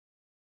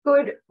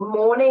Good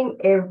morning,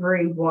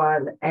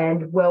 everyone,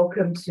 and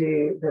welcome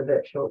to the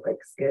Virtual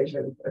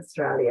Excursions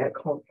Australia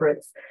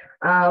conference.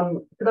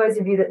 For those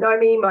of you that know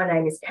me, my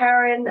name is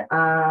Karen,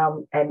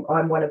 and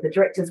I'm one of the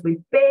directors with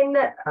Ben,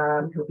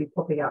 who'll be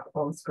popping up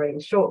on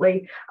screen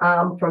shortly,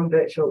 from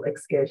Virtual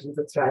Excursions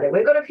Australia.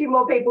 We've got a few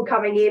more people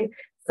coming in,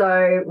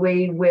 so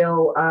we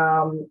will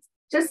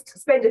just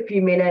spend a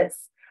few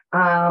minutes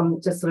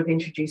just sort of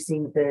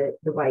introducing the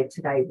way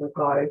today will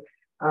go.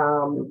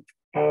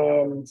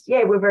 And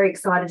yeah, we're very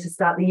excited to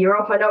start the year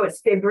off. I know it's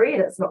February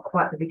and it's not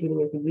quite the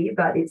beginning of the year,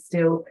 but it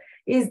still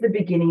is the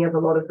beginning of a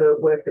lot of the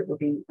work that we'll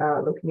be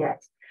looking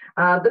at.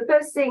 The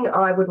first thing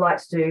I would like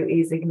to do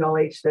is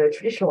acknowledge the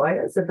traditional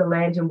owners of the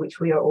land in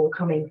which we are all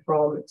coming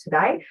from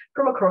today,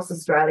 from across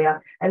Australia,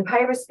 and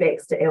pay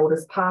respects to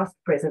elders past,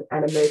 present,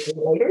 and emerging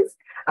leaders,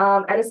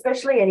 and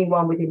especially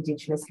anyone with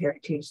Indigenous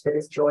heritage that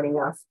is joining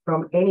us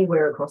from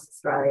anywhere across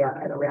Australia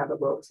and around the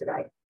world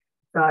today.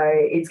 So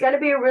it's going to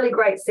be a really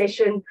great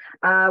session.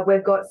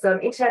 We've got some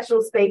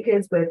international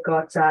speakers. We've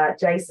got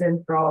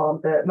Jason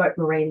from the Moat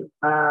Marine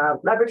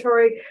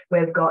Laboratory.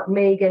 We've got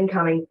Megan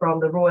coming from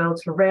the Royal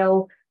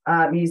Tyrrell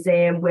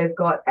Museum. We've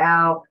got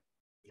our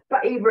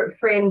favourite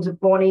friend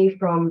Bonnie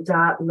from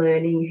Dart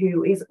Learning,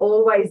 who is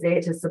always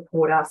there to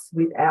support us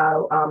with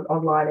our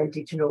online and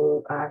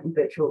digital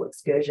virtual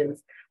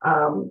excursions.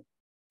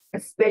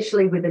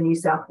 Especially with the New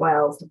South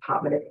Wales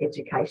Department of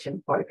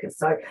Education focus.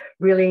 So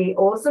really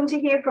awesome to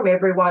hear from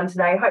everyone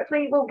today.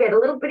 Hopefully we'll get a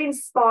little bit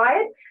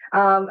inspired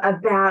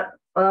about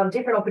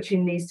different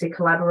opportunities to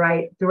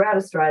collaborate throughout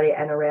Australia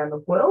and around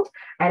the world,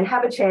 and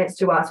have a chance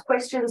to ask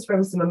questions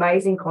from some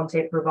amazing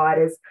content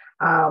providers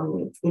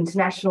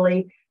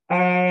internationally.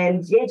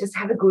 And yeah, just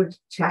have a good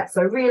chat.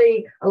 So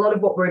really, a lot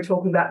of what we're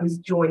talking about was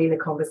joining the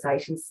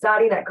conversation,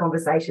 starting that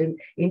conversation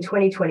in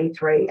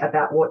 2023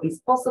 about what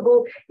is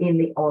possible in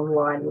the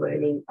online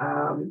learning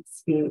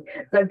sphere.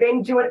 So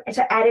Ben, do you want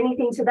to add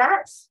anything to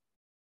that?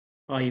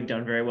 Oh, you've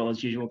done very well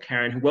as usual,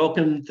 Karen.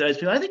 Welcome those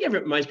people. I think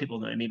most people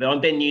know me, but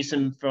I'm Ben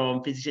Newsom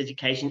from Physics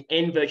Education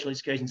and Virtual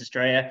Excursions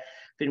Australia.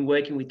 Been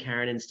working with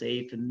Karen and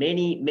Steve for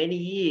many, many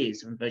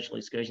years on virtual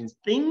excursions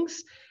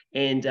things.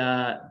 And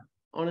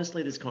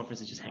honestly, this conference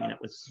is just hanging out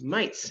with some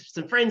mates,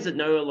 some friends that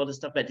know a lot of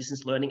stuff about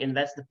distance learning, and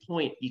that's the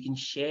point. You can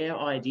share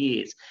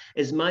ideas.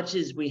 As much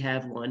as we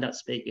have lined up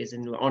speakers,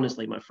 and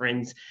honestly, my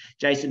friends,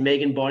 Jason,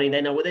 Megan, Bonnie, they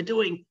know what they're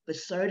doing, but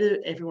so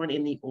do everyone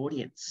in the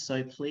audience.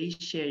 So please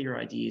share your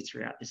ideas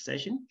throughout this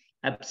session.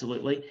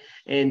 Absolutely.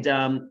 And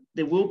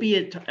there will be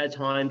a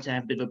time to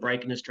have a bit of a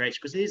break and a stretch,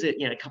 because it is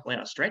a couple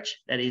hour stretch.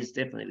 That is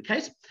definitely the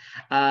case.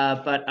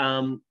 But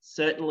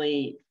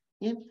certainly,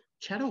 yeah,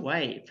 chat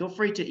away. Feel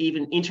free to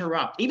even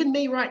interrupt, even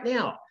me right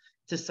now,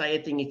 to say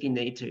a thing if you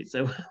need to.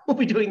 So we'll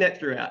be doing that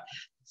throughout.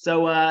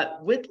 So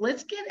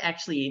let's get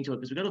actually into it,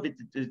 because we've got a bit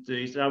to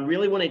do. So I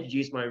really want to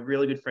introduce my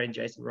really good friend,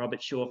 Jason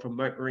Robertshaw from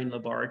Moat Marine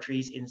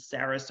Laboratories in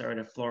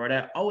Sarasota,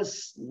 Florida. I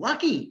was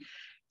lucky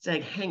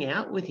to hang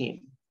out with him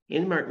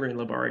in Moat Marine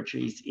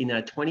Laboratories in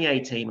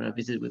 2018 when I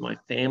visited with my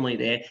family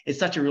there. It's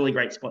such a really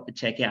great spot to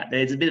check out.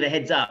 There's a bit of a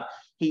heads up.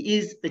 He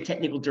is the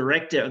technical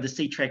director of the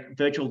C-Track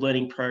virtual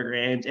learning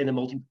programs and the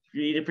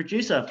multimedia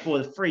producer for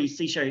the free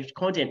C-Show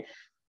content.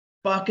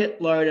 Bucket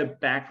load of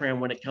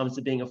background when it comes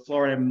to being a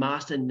Florida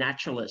master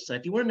naturalist. So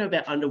if you want to know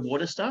about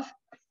underwater stuff,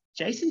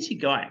 Jason's your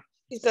guy.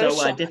 He's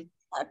got a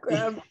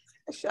background.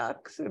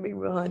 Sharks going to be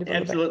behind him.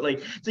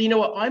 Absolutely. So you know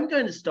what? I'm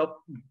going to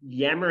stop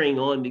yammering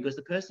on, because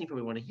the person you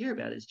probably want to hear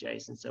about is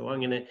Jason. So I'm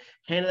going to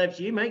hand it over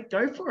to you, mate.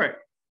 Go for it.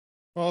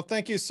 Well,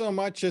 thank you so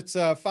much. It's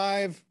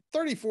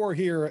 5:34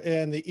 here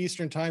in the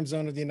Eastern time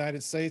zone of the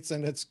United States,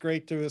 and it's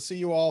great to see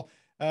you all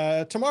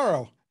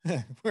tomorrow.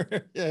 I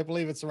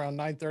believe it's around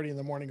 9:30 in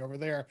the morning over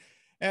there.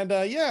 And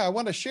yeah, I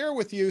want to share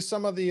with you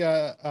some of the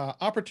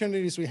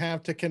opportunities we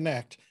have to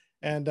connect.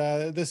 And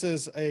this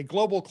is a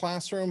global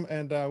classroom,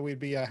 and we'd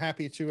be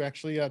happy to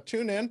actually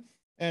tune in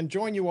and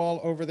join you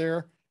all over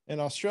there in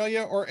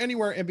Australia or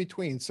anywhere in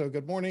between. So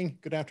good morning,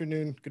 good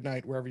afternoon, good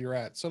night, wherever you're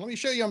at. So let me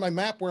show you on my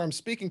map where I'm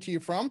speaking to you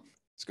from.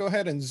 Let's go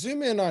ahead and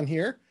zoom in on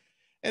here.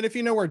 And if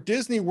you know where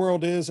Disney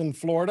World is in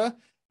Florida,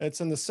 it's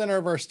in the center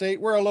of our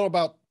state. We're a little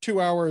about 2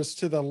 hours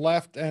to the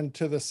left and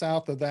to the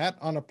south of that,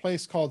 on a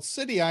place called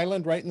City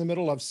Island, right in the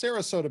middle of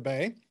Sarasota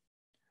Bay.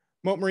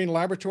 Moat Marine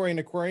Laboratory and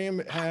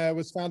Aquarium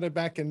was founded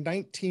back in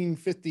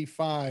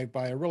 1955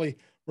 by a really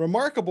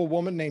remarkable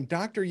woman named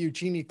Dr.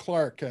 Eugenie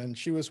Clark. And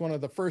she was one of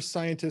the first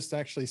scientists to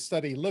actually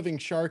study living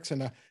sharks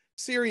in a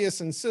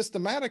serious and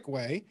systematic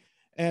way.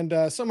 And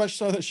so much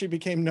so that she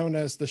became known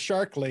as the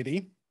Shark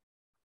Lady.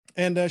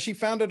 And she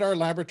founded our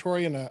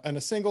laboratory in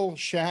a single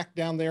shack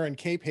down there in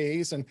Cape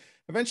Hayes. And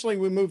eventually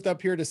we moved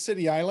up here to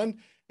City Island.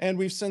 And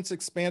we've since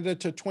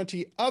expanded to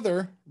 20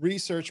 other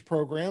research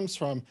programs,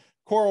 from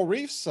coral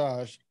reefs,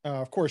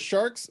 of course,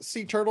 sharks,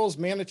 sea turtles,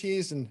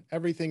 manatees, and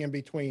everything in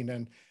between.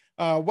 And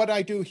what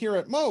I do here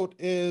at Moat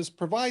is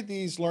provide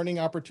these learning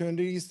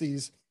opportunities,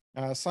 these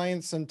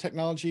science and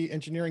technology,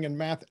 engineering and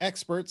math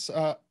experts,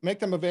 make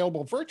them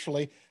available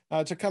virtually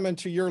to come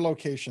into your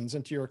locations,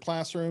 into your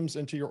classrooms,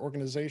 into your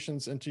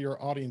organizations, into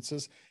your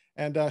audiences,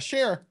 and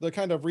share the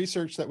kind of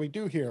research that we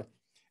do here.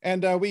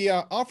 And we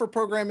offer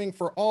programming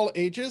for all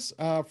ages,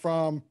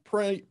 from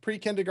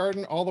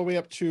pre-kindergarten all the way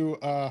up to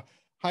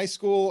high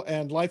school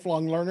and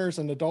lifelong learners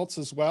and adults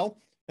as well.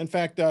 In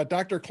fact,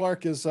 Dr.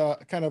 Clark is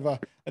kind of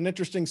an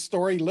interesting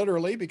story,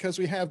 literally, because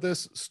we have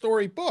this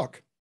story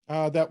book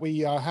that we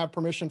have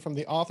permission from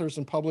the authors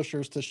and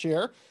publishers to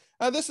share.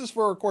 This is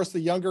for, of course, the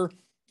younger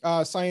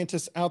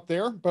scientists out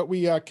there, but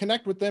we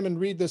connect with them and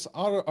read this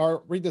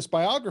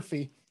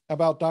biography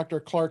about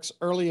Dr. Clark's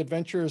early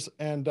adventures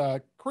and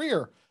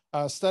career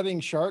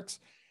studying sharks.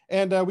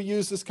 And we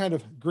use this kind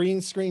of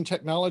green screen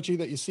technology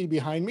that you see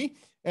behind me.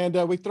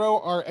 And we throw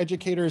our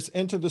educators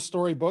into the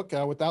storybook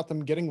without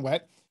them getting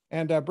wet,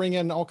 and bring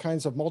in all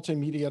kinds of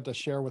multimedia to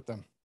share with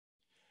them.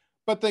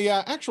 But the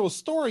actual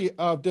story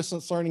of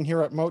distance learning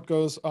here at Mote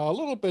goes a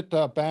little bit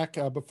back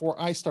before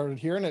I started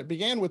here, and it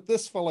began with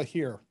this fella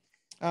here.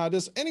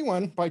 Does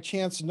anyone by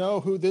chance know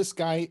who this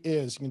guy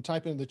is? You can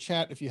type in the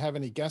chat if you have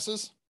any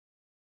guesses.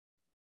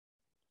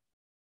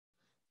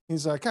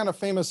 He's a kind of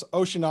famous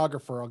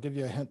oceanographer. I'll give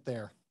you a hint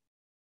there.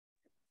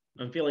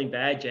 I'm feeling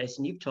bad,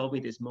 Jason. You've told me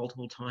this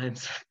multiple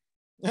times.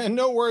 And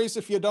no worries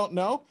if you don't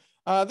know.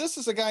 This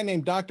is a guy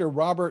named Dr.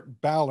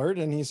 Robert Ballard,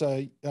 and he's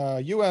a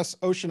U.S.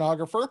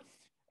 oceanographer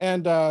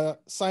and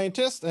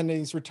scientist, and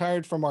he's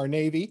retired from our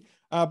Navy.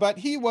 But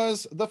he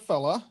was the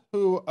fella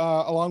who,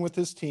 along with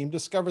his team,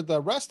 discovered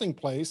the resting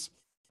place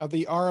of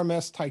the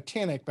RMS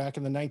Titanic back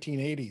in the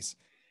 1980s.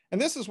 And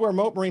this is where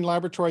Mote Marine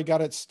Laboratory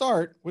got its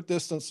start with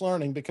distance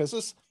learning, because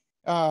this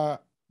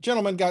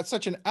gentleman got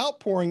such an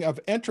outpouring of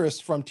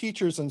interest from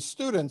teachers and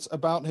students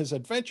about his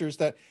adventures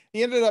that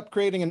he ended up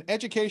creating an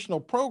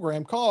educational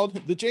program called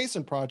the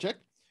Jason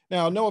Project.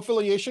 Now, no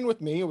affiliation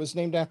with me. It was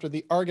named after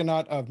the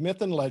Argonaut of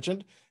myth and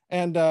legend.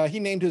 And he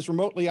named his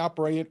remotely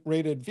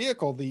operated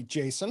vehicle the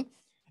Jason.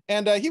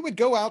 And he would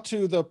go out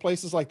to the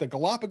places like the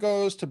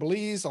Galapagos, to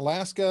Belize,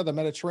 Alaska, the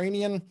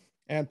Mediterranean,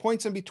 and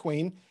points in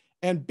between,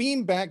 and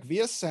beam back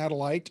via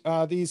satellite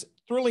these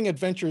thrilling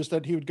adventures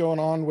that he would go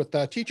on with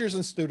teachers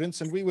and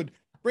students. And we would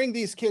bring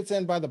these kids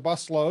in by the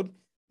busload,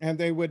 and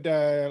they would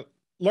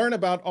learn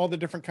about all the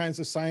different kinds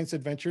of science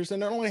adventures.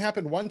 And it only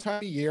happened one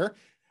time a year.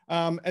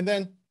 And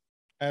then,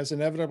 as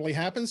inevitably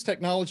happens,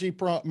 technology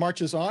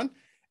marches on.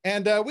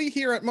 And we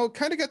here at Mote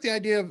kind of got the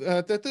idea of,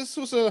 that this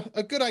was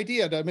a good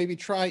idea to maybe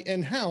try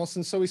in-house.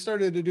 And so we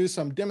started to do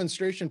some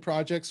demonstration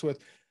projects with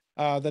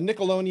the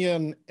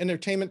Nickelodeon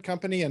Entertainment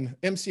Company and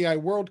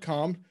MCI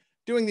WorldCom,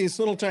 doing these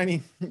little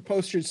tiny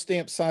postage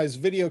stamp size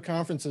video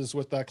conferences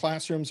with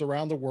classrooms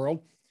around the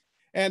world.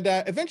 And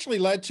eventually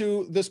led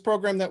to this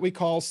program that we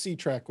call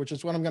C-Trek, which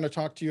is what I'm going to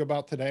talk to you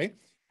about today.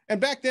 And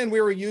back then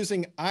we were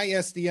using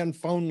ISDN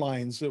phone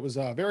lines. It was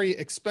a very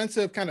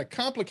expensive, kind of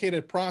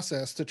complicated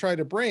process to try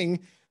to bring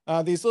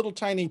these little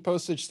tiny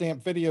postage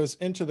stamp videos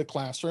into the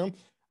classroom.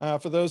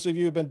 For those of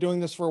you who've been doing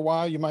this for a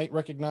while, you might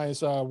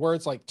recognize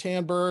words like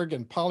Tandberg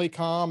and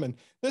Polycom, and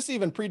this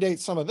even predates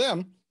some of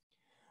them.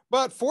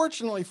 But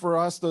fortunately for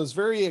us, those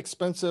very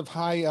expensive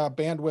high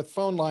bandwidth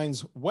phone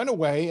lines went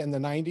away in the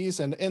 90s.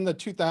 And in the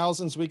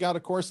 2000s, we got,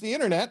 of course, the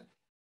internet,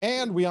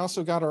 and we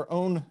also got our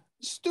own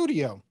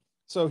studio.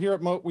 So here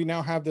at Mote, we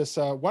now have this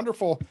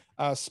wonderful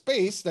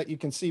space that you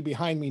can see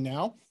behind me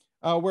now,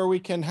 where we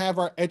can have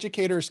our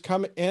educators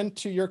come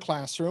into your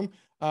classroom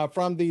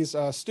from these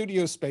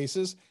studio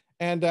spaces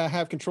and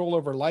have control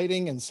over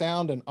lighting and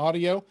sound and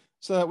audio,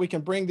 so that we can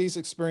bring these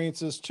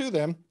experiences to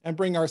them and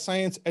bring our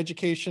science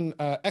education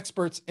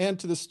experts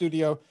into the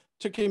studio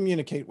to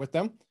communicate with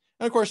them.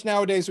 And of course,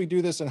 nowadays we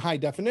do this in high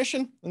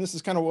definition, and this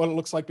is kind of what it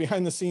looks like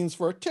behind the scenes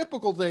for a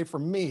typical day for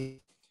me.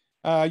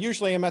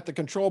 Usually I'm at the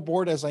control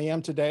board, as I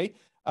am today,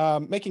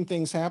 making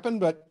things happen,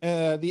 but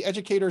the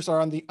educators are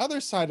on the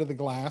other side of the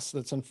glass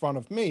that's in front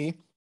of me,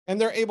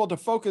 and they're able to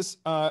focus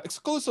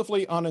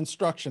exclusively on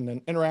instruction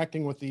and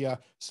interacting with the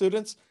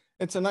students.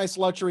 It's a nice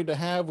luxury to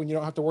have when you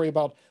don't have to worry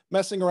about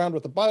messing around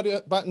with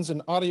the buttons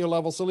and audio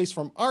levels, at least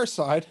from our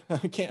side.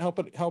 I can't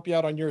help you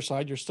out on your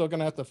side. You're still going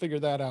to have to figure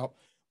that out.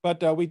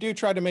 But we do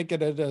try to make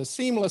it as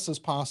seamless as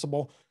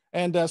possible.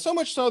 And so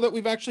much so that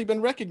we've actually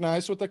been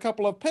recognized with a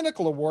couple of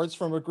Pinnacle Awards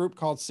from a group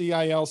called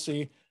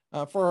CILC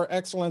for our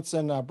excellence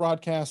in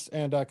broadcast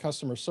and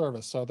customer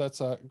service. So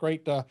that's a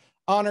great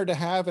honor to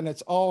have. And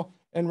it's all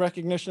in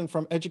recognition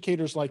from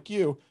educators like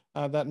you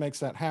that makes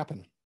that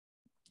happen.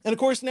 And of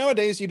course,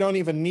 nowadays, you don't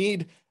even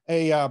need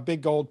a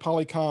big old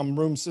Polycom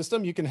room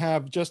system. You can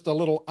have just a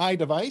little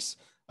iDevice.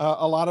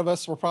 A lot of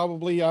us were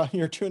probably,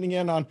 you're tuning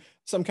in on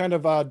some kind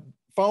of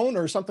phone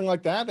or something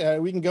like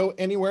that. We can go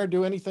anywhere,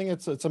 do anything.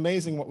 It's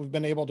amazing what we've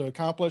been able to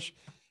accomplish.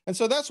 And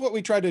so that's what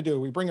we try to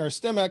do. We bring our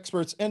STEM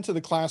experts into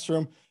the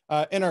classroom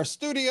in our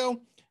studio.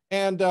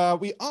 And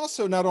we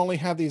also not only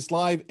have these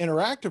live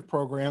interactive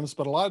programs,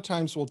 but a lot of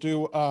times we'll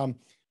do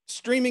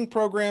streaming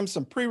programs,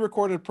 some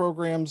pre-recorded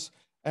programs,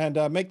 and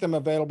make them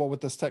available with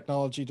this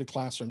technology to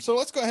classrooms. So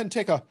let's go ahead and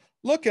take a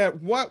look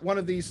at what one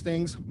of these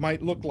things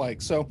might look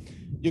like. So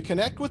you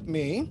connect with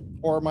me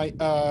or my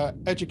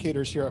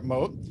educators here at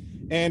Mote,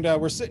 and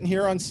we're sitting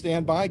here on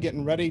standby,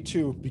 getting ready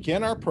to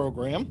begin our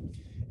program.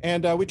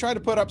 And we try to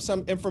put up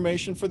some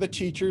information for the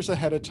teachers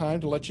ahead of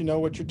time to let you know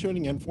what you're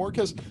tuning in for,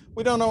 because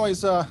we don't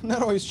always,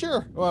 not always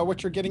sure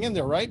what you're getting in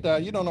there, right?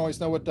 You don't always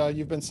know what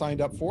you've been signed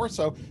up for.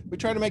 So we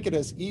try to make it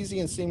as easy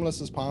and seamless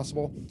as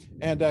possible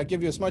and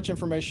give you as much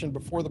information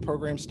before the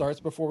program starts,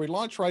 before we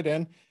launch right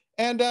in,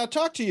 and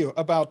talk to you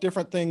about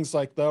different things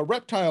like the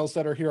reptiles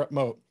that are here at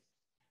Moat.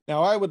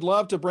 Now, I would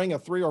love to bring a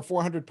 300 or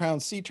 400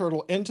 pound sea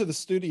turtle into the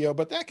studio,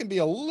 but that can be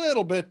a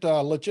little bit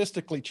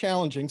logistically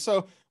challenging.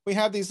 So we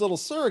have these little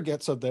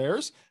surrogates of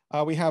theirs.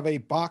 We have a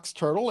box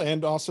turtle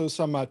and also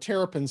some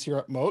terrapins here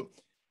at Moat.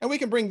 And we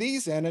can bring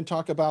these in and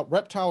talk about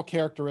reptile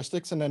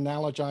characteristics and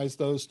analogize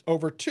those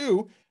over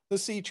to the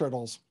sea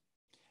turtles.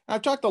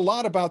 I've talked a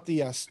lot about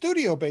the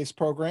studio-based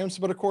programs,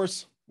 but of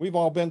course, we've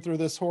all been through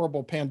this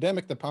horrible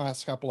pandemic the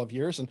past couple of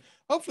years, and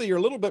hopefully you're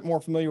a little bit more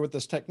familiar with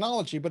this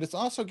technology, but it's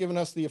also given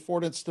us the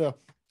affordance to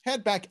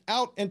head back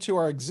out into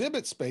our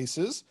exhibit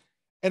spaces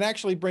and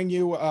actually bring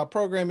you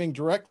programming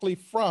directly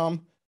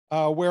from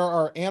where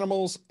our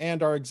animals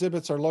and our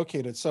exhibits are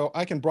located. So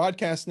I can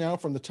broadcast now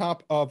from the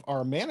top of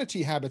our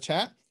manatee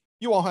habitat.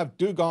 You all have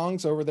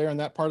dugongs over there in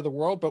that part of the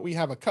world, but we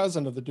have a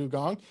cousin of the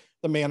dugong,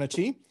 the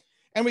manatee.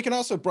 And we can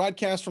also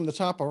broadcast from the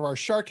top of our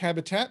shark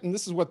habitat, and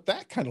this is what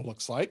that kind of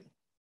looks like.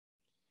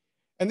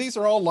 And these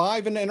are all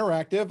live and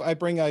interactive. I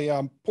bring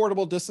a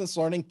portable distance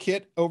learning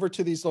kit over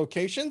to these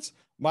locations,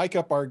 mic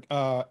up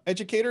our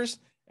educators,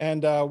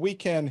 and we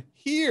can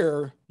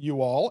hear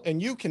you all,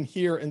 and you can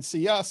hear and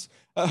see us.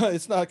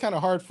 It's not kind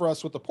of hard for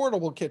us with the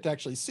portable kit to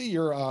actually see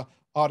your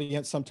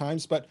audience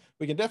sometimes, but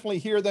we can definitely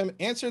hear them,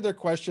 answer their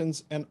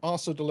questions, and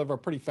also deliver a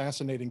pretty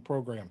fascinating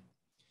program.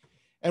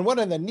 And one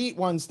of the neat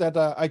ones that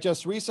I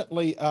just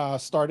recently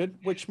started,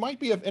 which might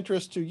be of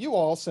interest to you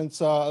all since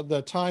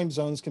the time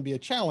zones can be a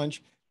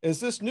challenge, is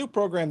this new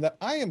program that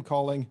I am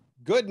calling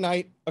Good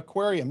Night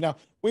Aquarium. Now,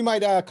 we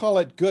might call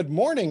it Good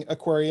Morning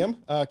Aquarium,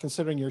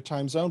 considering your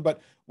time zone, but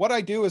what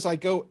I do is I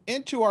go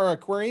into our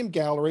aquarium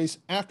galleries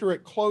after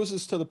it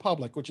closes to the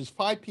public, which is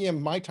 5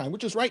 p.m. my time,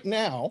 which is right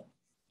now.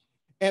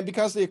 And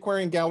because the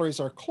aquarium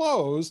galleries are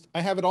closed, I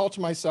have it all to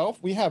myself.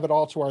 We have it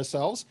all to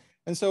ourselves.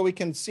 And so we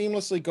can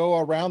seamlessly go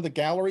around the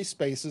gallery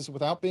spaces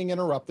without being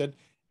interrupted.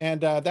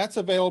 And that's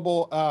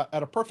available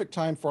at a perfect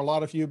time for a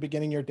lot of you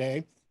beginning your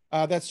day.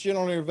 That's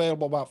generally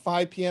available about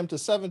 5 p.m. to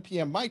 7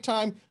 p.m. my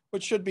time,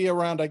 which should be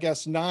around, I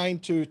guess, 9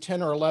 to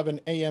 10 or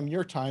 11 a.m.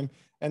 your time.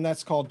 And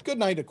that's called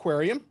Goodnight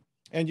Aquarium.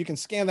 And you can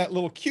scan that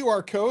little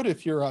QR code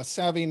if you're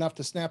savvy enough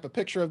to snap a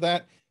picture of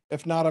that.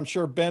 If not, I'm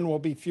sure Ben will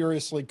be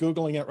furiously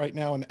Googling it right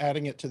now and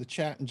adding it to the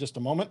chat in just a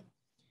moment.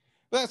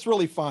 But that's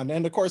really fun.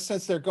 And of course,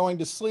 since they're going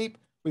to sleep,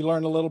 we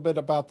learn a little bit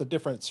about the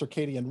different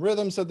circadian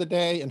rhythms of the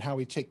day and how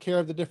we take care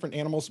of the different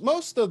animals.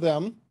 Most of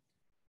them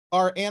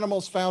are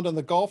animals found in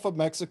the Gulf of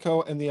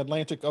Mexico and the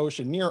Atlantic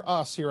Ocean near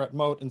us here at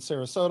Moat in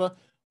Sarasota.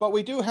 But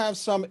we do have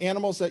some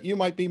animals that you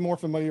might be more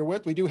familiar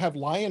with. We do have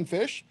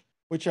lionfish,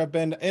 which have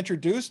been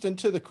introduced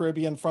into the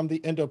Caribbean from the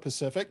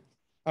Indo-Pacific.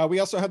 We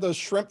also have those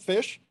shrimp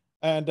fish,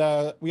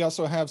 and we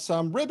also have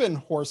some ribbon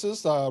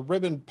horses,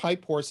 ribbon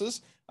pipe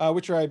horses,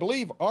 which I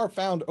believe are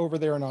found over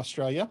there in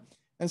Australia.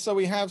 And so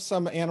we have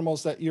some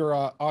animals that your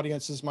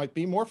audiences might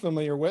be more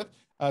familiar with,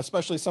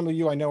 especially some of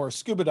you I know are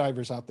scuba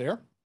divers out there.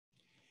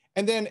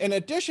 And then in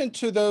addition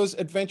to those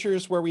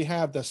adventures where we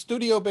have the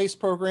studio-based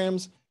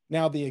programs,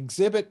 now the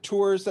exhibit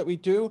tours that we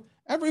do,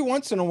 every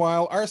once in a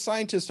while, our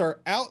scientists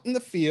are out in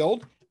the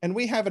field and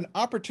we have an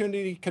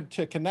opportunity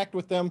to connect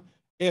with them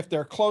if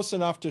they're close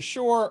enough to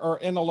shore or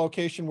in a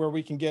location where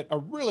we can get a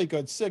really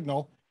good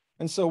signal.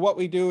 And so what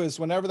we do is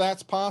whenever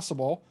that's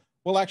possible,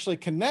 we'll actually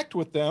connect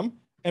with them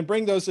and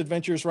bring those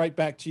adventures right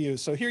back to you.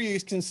 So here you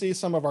can see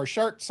some of our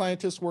shark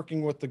scientists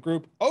working with the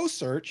group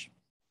O-Search,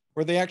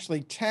 where they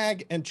actually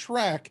tag and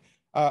track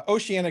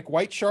oceanic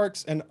white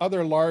sharks and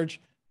other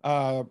large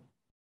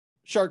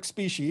shark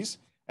species.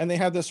 And they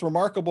have this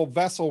remarkable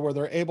vessel where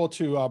they're able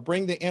to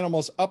bring the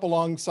animals up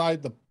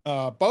alongside the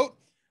boat,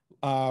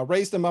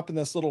 raise them up in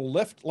this little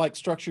lift-like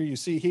structure you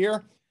see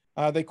here.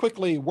 They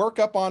quickly work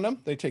up on them.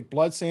 They take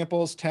blood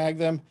samples, tag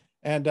them,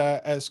 and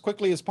as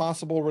quickly as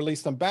possible,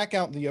 release them back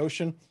out in the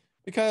ocean.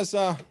 Because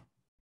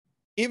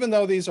even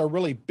though these are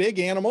really big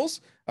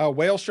animals,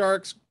 whale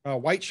sharks,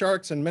 white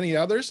sharks, and many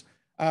others,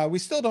 we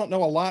still don't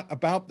know a lot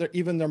about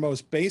even their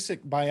most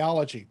basic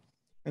biology.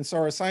 And so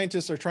our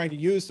scientists are trying to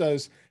use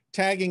those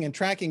tagging and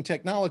tracking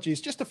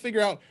technologies just to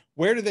figure out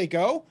where do they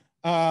go,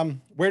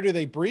 where do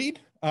they breed,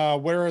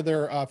 where are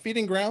their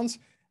feeding grounds,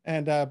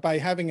 and by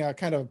having a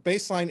kind of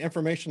baseline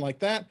information like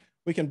that,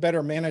 we can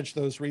better manage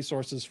those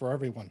resources for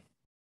everyone.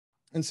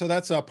 And so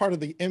that's part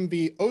of the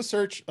MV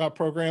O-Search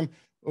program.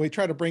 We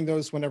try to bring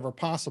those whenever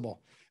possible.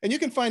 And you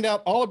can find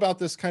out all about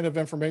this kind of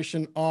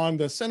information on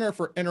the Center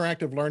for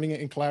Interactive Learning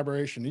and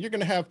Collaboration. And you're going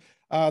to have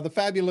the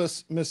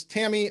fabulous Miss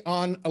Tammy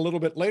on a little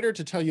bit later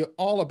to tell you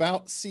all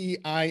about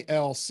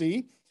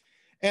CILC.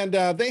 And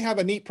they have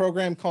a neat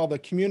program called the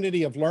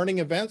Community of Learning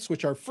Events,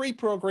 which are free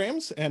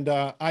programs. And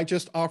I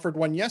just offered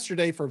one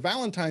yesterday for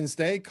Valentine's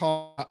Day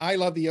called I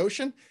Love the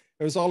Ocean.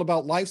 It was all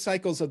about life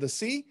cycles of the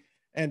sea.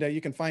 And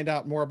you can find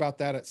out more about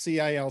that at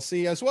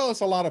CILC, as well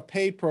as a lot of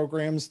paid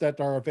programs that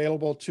are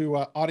available to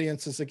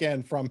audiences,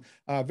 again, from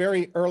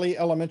very early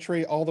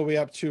elementary all the way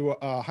up to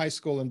high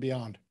school and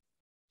beyond.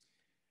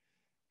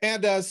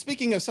 And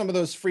speaking of some of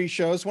those free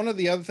shows, one of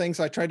the other things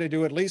I try to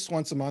do at least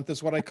once a month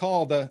is what I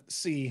call the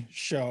C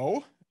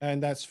Show,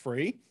 and that's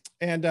free.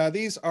 And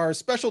these are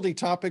specialty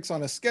topics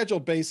on a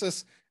scheduled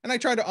basis, and I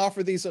try to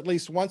offer these at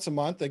least once a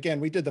month. Again,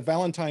 we did the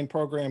Valentine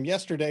program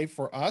yesterday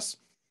for us,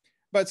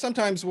 but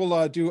sometimes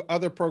we'll do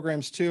other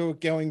programs too,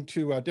 going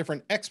to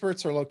different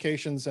experts or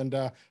locations, and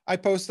I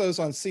post those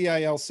on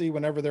CILC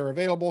whenever they're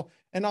available,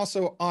 and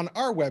also on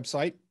our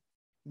website,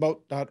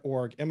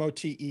 mote.org,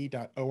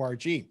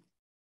 mote.org.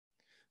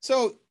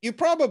 So you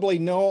probably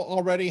know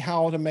already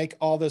how to make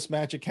all this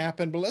magic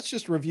happen, but let's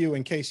just review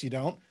in case you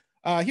don't.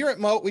 Here at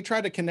Mote, we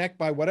try to connect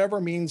by whatever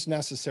means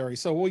necessary.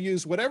 So we'll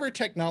use whatever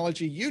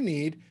technology you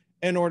need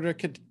in order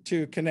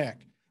to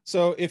connect.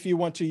 So if you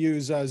want to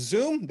use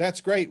Zoom,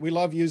 that's great. We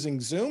love using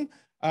Zoom.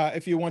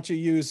 If you want to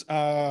use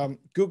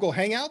Google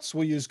Hangouts,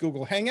 we'll use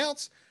Google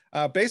Hangouts.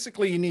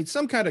 Basically, you need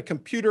some kind of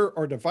computer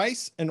or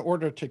device in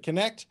order to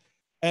connect.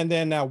 And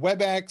then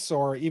WebEx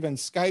or even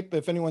Skype,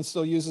 if anyone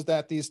still uses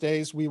that these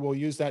days, we will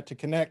use that to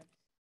connect.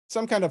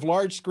 Some kind of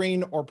large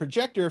screen or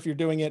projector if you're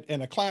doing it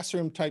in a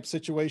classroom type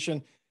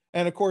situation.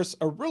 And of course,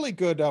 a really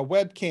good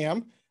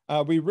webcam.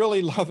 We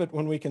really love it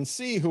when we can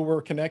see who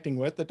we're connecting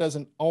with. That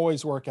doesn't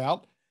always work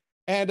out.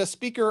 And a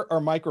speaker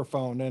or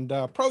microphone. And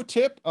pro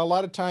tip, a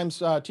lot of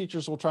times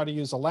teachers will try to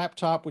use a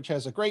laptop, which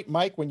has a great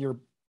mic when you're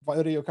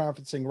video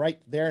conferencing right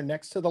there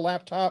next to the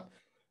laptop.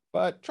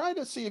 But try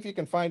to see if you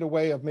can find a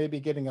way of maybe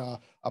getting a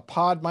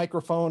pod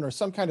microphone or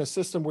some kind of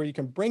system where you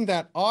can bring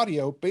that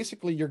audio.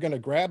 Basically, you're going to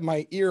grab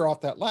my ear off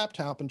that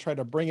laptop and try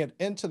to bring it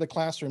into the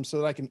classroom so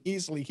that I can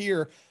easily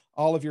hear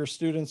all of your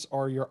students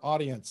or your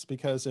audience.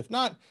 Because if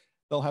not,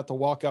 they'll have to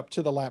walk up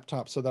to the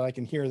laptop so that I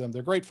can hear them.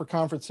 They're great for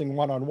conferencing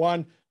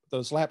one-on-one.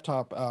 Those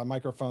laptop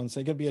microphones,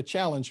 they can be a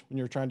challenge when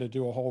you're trying to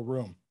do a whole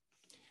room.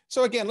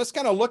 So again, let's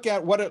kind of look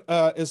at what it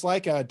is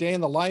like a day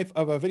in the life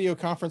of a video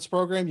conference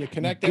program. You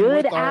connect in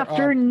with our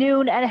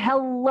afternoon and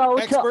hello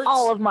experts. To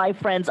all of my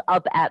friends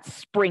up at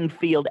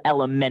Springfield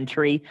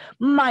Elementary.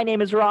 My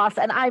name is Ross,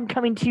 and I'm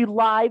coming to you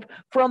live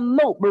from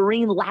Mote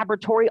Marine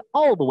Laboratory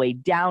all the way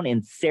down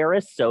in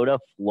Sarasota,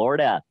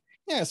 Florida.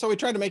 Yeah, so we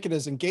try to make it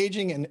as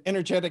engaging and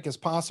energetic as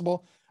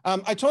possible.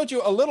 I told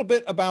you a little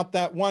bit about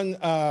that one,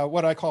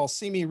 what I call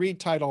See Me Read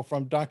title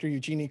from Dr.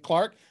 Eugenie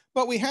Clark.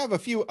 But we have a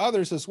few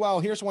others as well.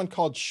 Here's one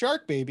called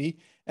Shark Baby.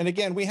 And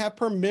again, we have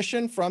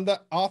permission from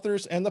the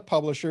authors and the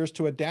publishers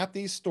to adapt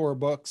these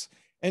storybooks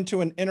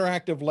into an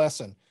interactive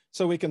lesson.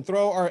 So we can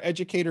throw our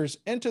educators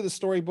into the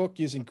storybook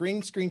using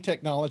green screen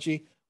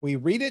technology. We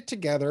read it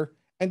together.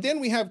 And then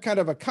we have kind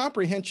of a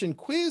comprehension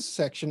quiz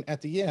section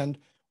at the end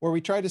where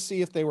we try to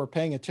see if they were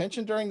paying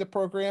attention during the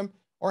program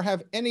or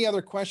have any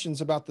other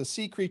questions about the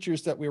sea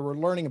creatures that we were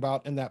learning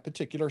about in that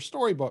particular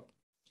storybook.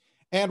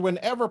 And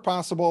whenever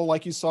possible,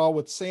 like you saw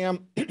with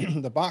Sam,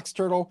 the box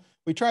turtle,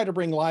 we try to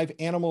bring live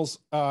animals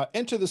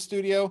into the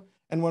studio.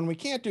 And when we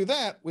can't do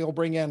that, we'll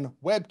bring in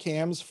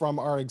webcams from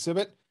our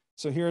exhibit.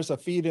 So here's a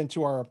feed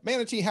into our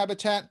manatee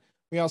habitat.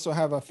 We also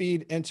have a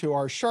feed into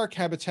our shark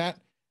habitat.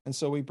 And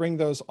so we bring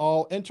those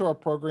all into our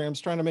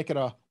programs, trying to make it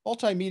a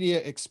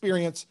multimedia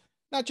experience,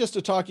 not just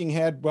a talking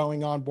head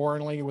going on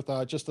boringly with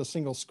just a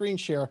single screen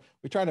share.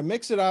 We try to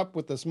mix it up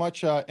with as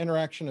much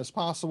interaction as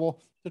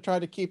possible to try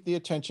to keep the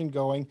attention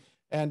going.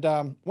 And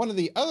one of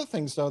the other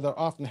things, though, that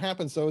often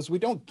happens, though, is we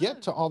don't get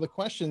to all the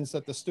questions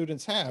that the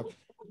students have.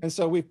 And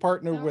so we've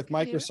partnered with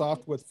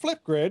Microsoft with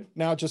Flipgrid,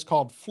 now just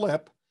called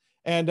Flip.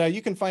 And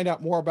you can find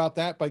out more about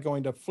that by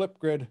going to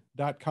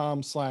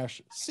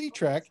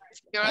flipgrid.com/ctrek.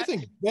 I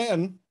think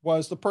Ben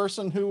was the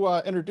person who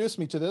introduced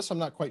me to this. I'm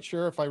not quite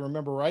sure if I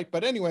remember right.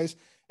 But anyways,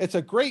 it's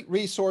a great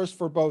resource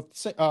for both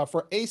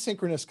for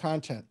asynchronous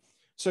content.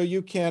 So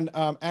you can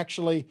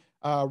actually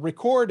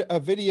record a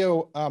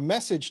video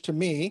message to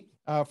me,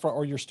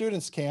 or your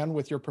students can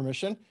with your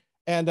permission,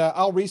 and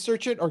I'll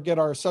research it or get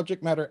our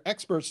subject matter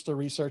experts to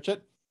research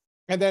it.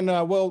 And then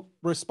we'll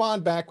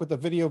respond back with a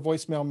video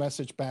voicemail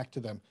message back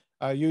to them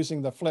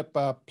using the Flip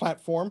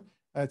platform.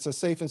 It's a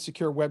safe and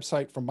secure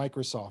website from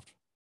Microsoft.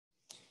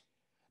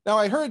 Now,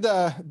 I heard,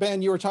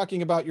 Ben, you were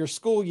talking about your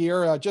school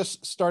year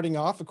just starting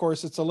off. Of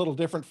course, it's a little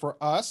different for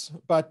us,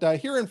 but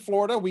here in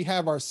Florida, we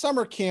have our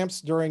summer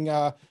camps during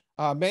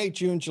May,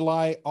 June,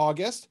 July,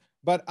 August.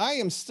 But I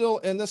am still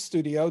in the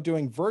studio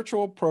doing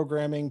virtual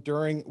programming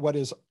during what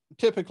is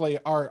typically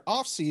our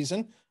off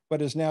season,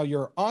 but is now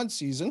your on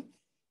season.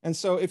 And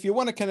so if you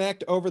want to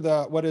connect over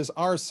what is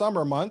our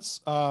summer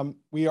months,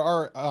 we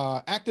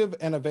are active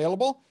and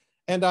available.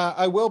 And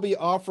I will be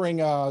offering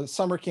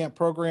summer camp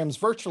programs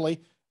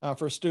virtually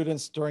for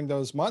students during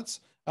those months,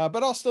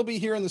 but I'll still be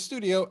here in the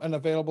studio and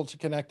available to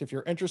connect if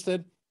you're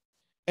interested.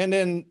 And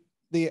then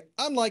the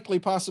unlikely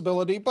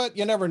possibility, but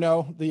you never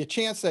know, the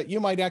chance that you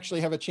might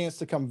actually have a chance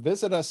to come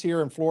visit us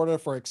here in Florida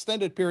for an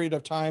extended period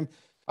of time.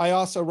 I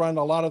also run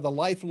a lot of the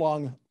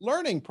lifelong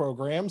learning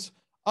programs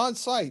on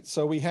site.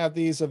 So we have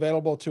these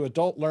available to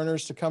adult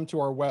learners to come to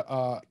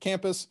our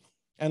campus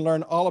and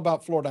learn all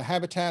about Florida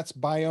habitats,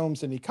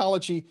 biomes, and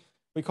ecology.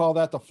 We call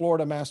that the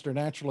Florida Master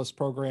Naturalist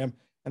Program,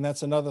 and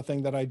that's another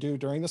thing that I do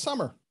during the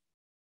summer.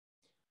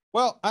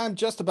 Well, I'm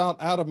just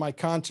about out of my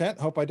content.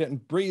 Hope I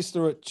didn't breeze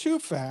through it too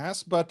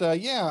fast, but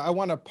yeah, I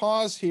want to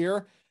pause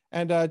here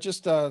and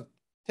just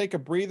take a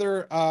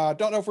breather.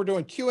 Don't know if we're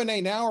doing Q&A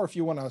now or if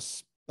you want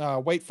to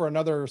wait for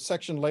another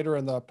section later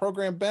in the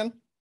program, Ben.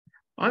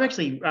 I'm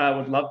actually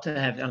would love to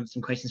have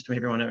some questions from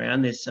everyone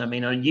around this. I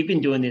mean, you've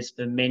been doing this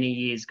for many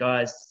years,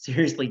 guys.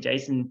 Seriously,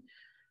 Jason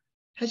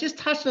has just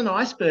touched on an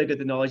iceberg of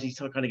the knowledge he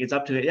sort of kind of gets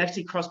up to. It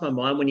actually crossed my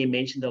mind when you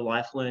mentioned the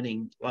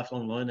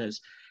lifelong learners.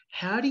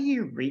 How do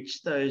you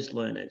reach those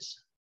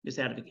learners? Just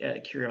out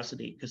of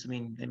curiosity, because I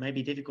mean, they may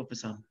be difficult for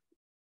some.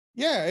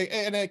 Yeah,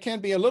 and it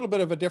can be a little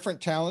bit of a different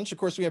challenge. Of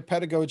course, we have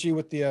pedagogy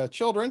with the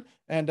children,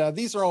 and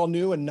these are all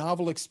new and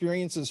novel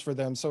experiences for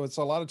them. So it's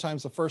a lot of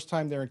times the first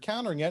time they're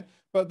encountering it.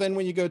 But then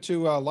when you go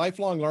to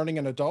lifelong learning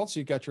in adults,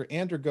 you've got your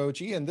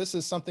andragogy, and this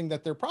is something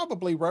that they're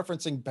probably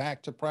referencing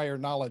back to prior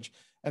knowledge,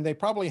 and they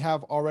probably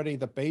have already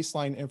the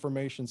baseline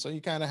information. So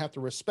you kind of have to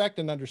respect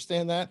and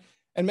understand that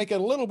and make it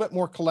a little bit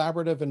more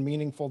collaborative and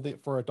meaningful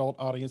for adult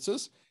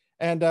audiences.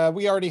 And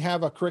we already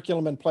have a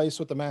curriculum in place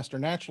with the Master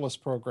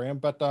Naturalist program,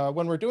 but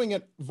when we're doing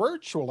it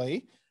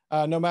virtually,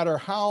 no matter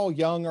how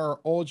young or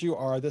old you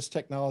are, this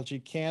technology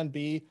can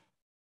be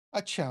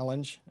a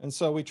challenge. And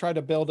so we try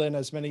to build in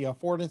as many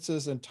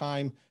affordances and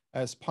time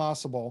as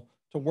possible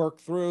to work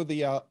through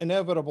the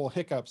inevitable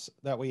hiccups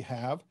that we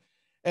have.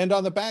 And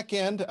on the back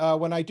end,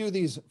 when I do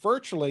these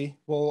virtually,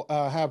 we'll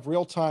have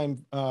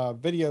real-time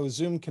video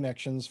Zoom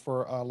connections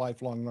for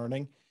lifelong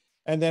learning.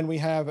 And then we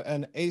have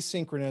an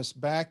asynchronous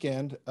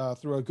backend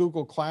through a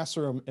Google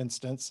Classroom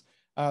instance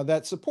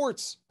that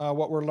supports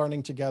what we're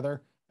learning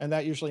together. And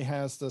that usually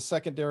has the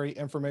secondary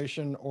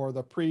information or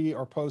the pre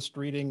or post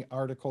reading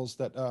articles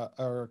that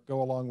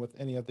go along with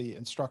any of the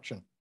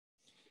instruction.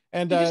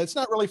 And it's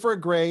not really for a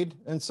grade.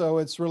 And so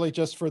it's really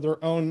just for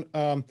their own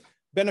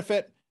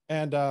benefit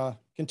and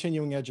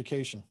continuing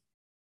education.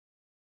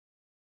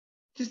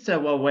 Just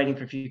while waiting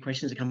for a few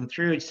questions to come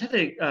through, I just had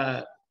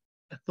a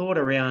thought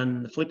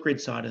around the Flipgrid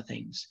side of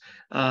things.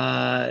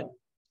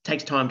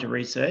 Takes time to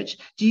research.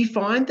 Do you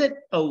find that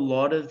a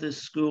lot of the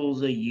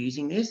schools are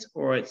using this,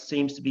 or it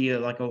seems to be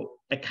like a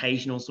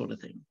occasional sort of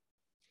thing?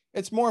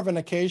 It's more of an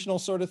occasional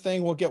sort of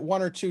thing. We'll get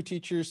one or two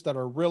teachers that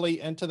are really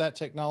into that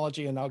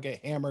technology, and I'll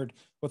get hammered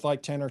with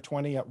like 10 or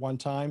 20 at one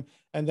time.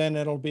 And then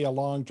it'll be a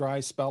long dry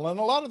spell. And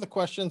a lot of the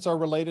questions are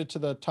related to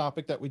the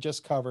topic that we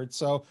just covered.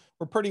 So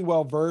we're pretty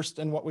well versed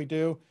in what we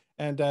do.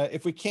 And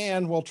if we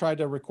can, we'll try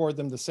to record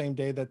them the same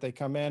day that they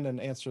come in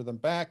and answer them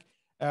back,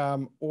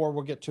 or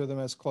we'll get to them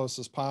as close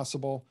as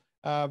possible.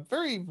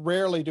 Very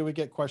rarely do we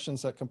get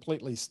questions that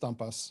completely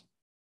stump us.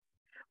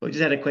 We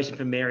just had a question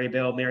from Mary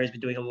Bell. Mary's been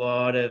doing a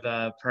lot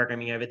of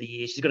programming over the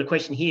years. She's got a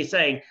question here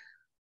saying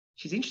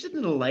she's interested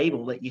in the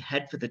label that you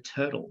had for the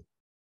turtle.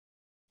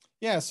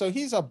 Yeah, so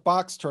he's a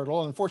box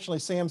turtle. Unfortunately,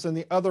 Sam's in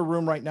the other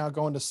room right now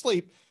going to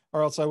sleep,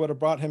 or else I would have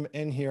brought him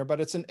in here.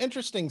 But it's an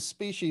interesting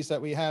species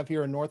that we have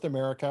here in North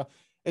America.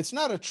 It's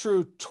not a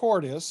true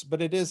tortoise,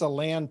 but it is a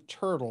land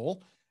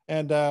turtle.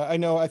 And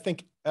I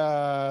think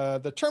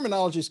the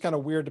terminology is kind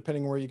of weird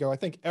depending where you go. I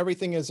think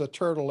everything is a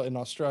turtle in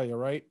Australia,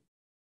 right?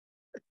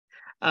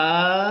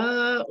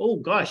 Oh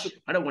gosh,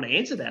 I don't want to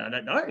answer that. I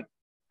don't know.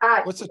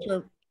 What's the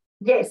term?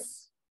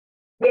 Yes.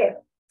 Yeah.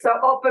 So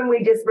often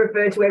we just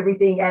refer to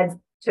everything as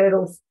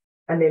turtles,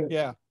 and then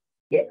yeah.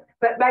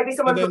 But maybe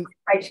someone from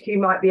HQ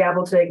might be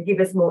able to give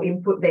us more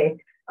input there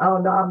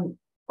on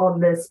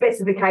the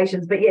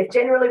specifications. But yes,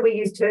 generally we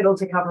use turtle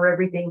to cover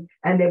everything,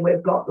 and then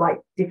we've got like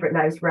different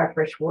names for our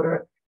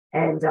freshwater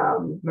and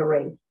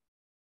marine.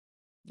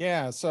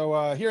 Yeah.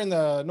 So here in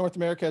the North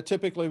America,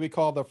 typically we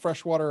call the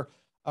freshwater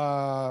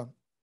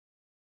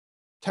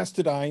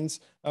testudines,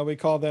 we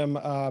call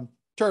them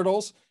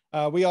turtles.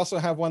 We also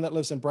have one that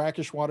lives in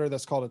brackish water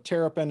that's called a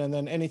terrapin, and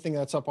then anything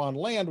that's up on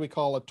land we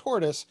call a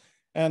tortoise.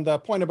 And the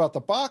point about the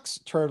box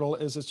turtle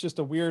is it's just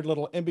a weird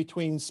little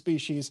in-between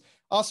species.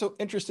 Also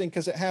interesting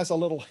because it has a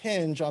little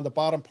hinge on the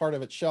bottom part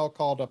of its shell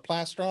called a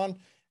plastron,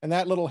 and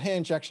that little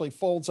hinge actually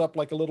folds up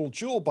like a little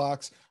jewel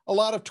box. A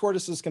lot of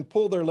tortoises can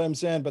pull their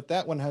limbs in, but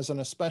that one has an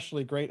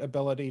especially great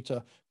ability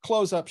to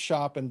close up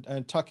shop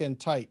and tuck in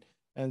tight.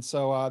 And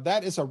so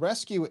that is a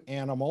rescue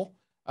animal.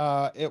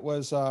 It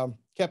was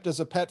kept as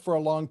a pet for a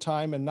long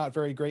time in not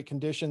very great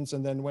conditions,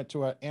 and then went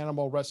to an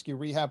animal rescue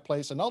rehab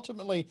place, and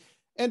ultimately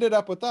ended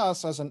up with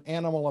us as an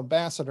animal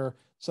ambassador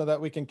so that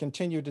we can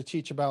continue to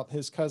teach about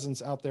his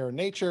cousins out there in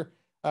nature.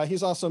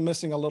 He's also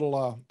missing a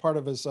little part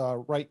of his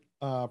right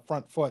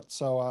front foot,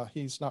 so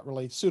he's not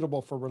really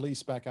suitable for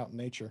release back out in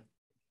nature.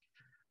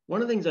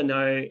 One of the things I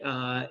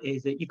know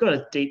is that you've got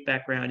a deep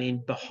background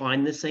in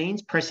behind the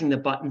scenes, pressing the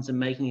buttons and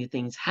making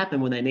things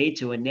happen when they need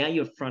to, and now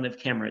you're front of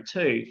camera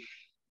too.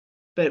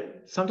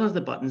 But sometimes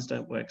the buttons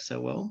don't work so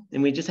well.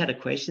 And we just had a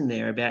question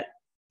there about,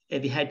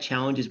 have you had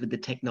challenges with the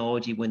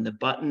technology when the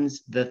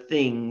buttons, the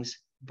things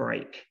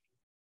break?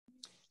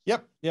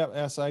 Yep,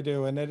 yes, I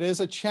do. And it is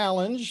a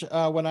challenge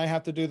when I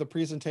have to do the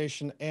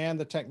presentation and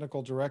the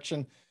technical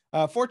direction.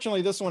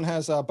 Fortunately, this one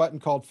has a button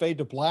called fade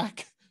to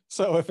black.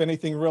 So if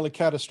anything really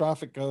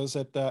catastrophic goes,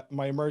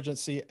 my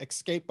emergency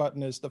escape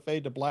button is to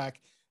fade to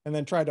black and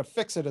then try to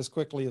fix it as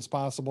quickly as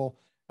possible.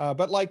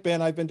 But like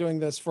Ben, I've been doing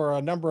this for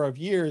a number of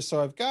years,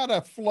 so I've got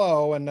a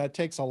flow, and that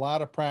takes a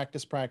lot of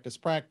practice.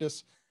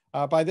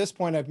 By this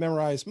point, I've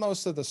memorized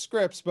most of the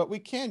scripts, but we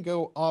can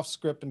go off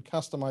script and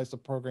customize the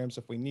programs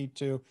if we need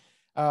to.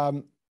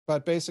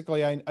 But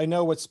basically, I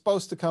know what's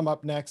supposed to come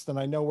up next, and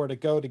I know where to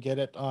go to get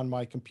it on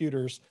my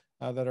computers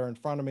that are in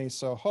front of me.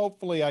 So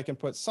hopefully I can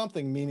put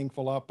something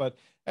meaningful up, but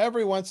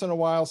every once in a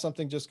while,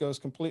 something just goes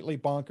completely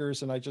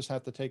bonkers, and I just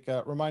have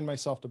to remind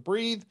myself to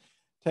breathe,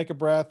 take a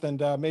breath,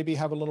 and maybe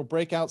have a little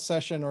breakout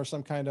session or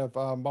some kind of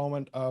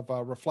moment of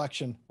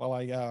reflection while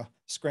I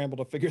scramble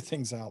to figure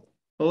things out.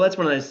 Well, that's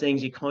one of those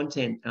things. Your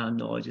content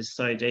knowledge is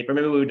so deep. I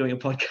remember we were doing a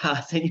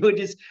podcast, and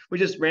we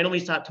just randomly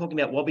start talking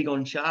about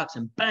wobbegong sharks,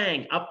 and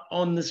bang, up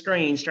on the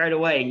screen straight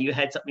away, you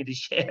had something to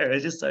share. It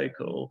was just so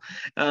cool,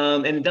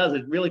 and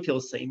it really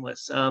feels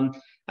seamless.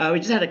 We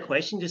just had a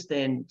question just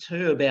then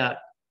too about,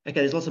 okay,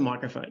 there's lots of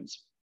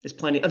microphones. There's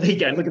plenty. Oh, there you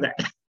go. Look at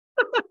that.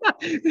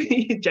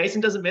 Jason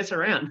doesn't mess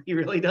around. He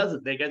really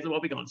doesn't. There goes the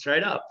wobbegong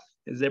straight up.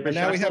 And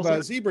now we have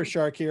a zebra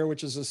shark here,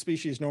 which is a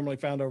species normally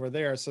found over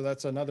there. So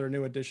that's another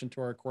new addition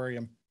to our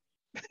aquarium.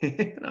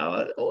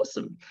 Oh,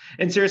 awesome.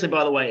 And seriously,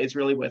 by the way, it's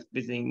really worth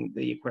visiting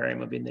the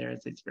aquarium. I've been there.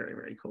 It's very,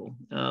 very cool.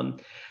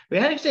 We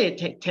had actually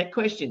a tech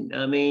question.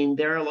 I mean,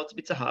 there are lots of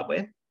bits of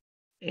hardware,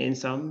 and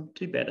some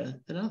do better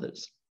than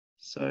others.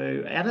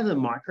 So out of the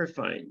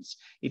microphones,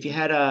 if you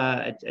had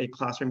a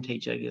classroom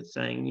teacher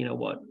saying, you know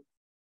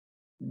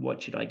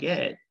what should I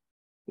get?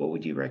 What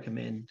would you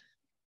recommend?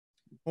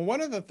 Well,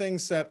 one of the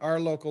things that our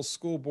local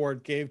school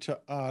board gave to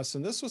us,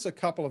 and this was a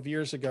couple of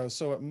years ago,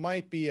 so it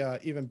might be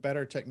even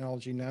better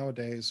technology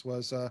nowadays,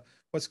 was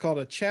what's called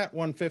a Tratt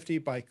 150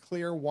 by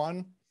Clear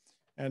One.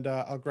 And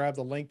I'll grab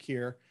the link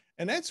here.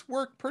 And it's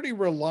worked pretty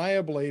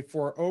reliably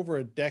for over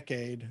a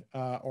decade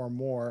or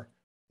more.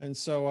 And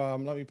so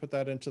let me put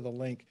that into the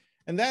link.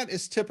 And that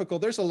is typical.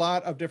 There's a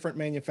lot of different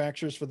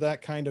manufacturers for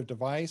that kind of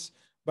device,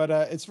 but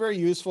it's very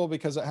useful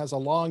because it has a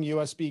long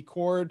USB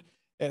cord.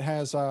 It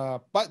has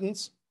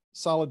buttons,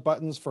 solid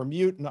buttons for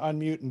mute and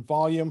unmute and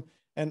volume.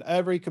 And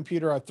every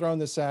computer I've thrown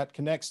this at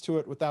connects to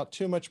it without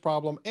too much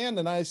problem. And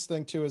the nice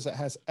thing too is it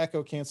has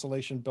echo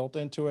cancellation built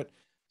into it.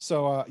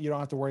 So you don't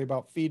have to worry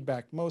about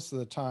feedback most of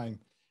the time.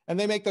 And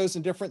they make those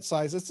in different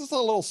sizes. This is a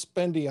little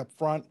spendy up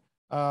front.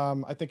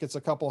 I think it's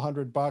a couple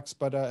 $100,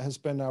 but it has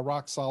been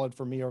rock solid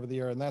for me over the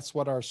year. And that's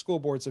what our school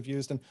boards have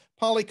used. And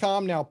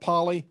Polycom, now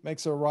Poly,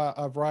 makes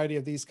a variety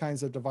of these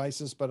kinds of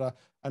devices, but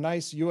a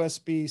nice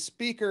USB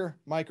speaker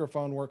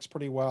microphone works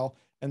pretty well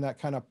in that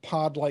kind of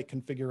pod-like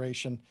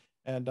configuration.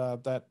 And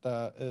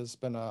that has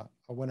been a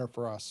winner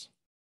for us.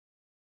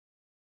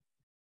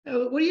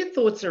 What are your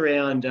thoughts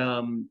around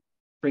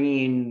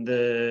bringing in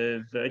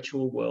the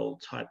virtual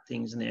world type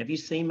things in there? Have you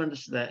seen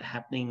much of that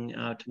happening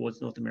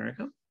towards North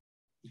America?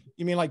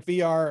 You mean like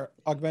VR,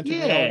 augmented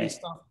reality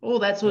stuff? All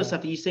that sort of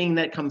stuff. Are you seeing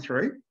that come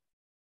through?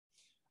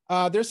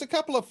 There's a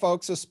couple of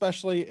folks,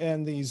 especially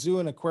in the zoo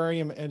and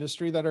aquarium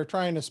industry, that are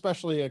trying to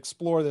especially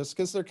explore this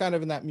because they're kind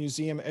of in that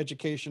museum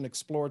education,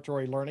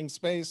 exploratory learning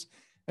space.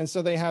 And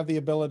so they have the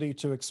ability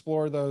to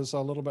explore those a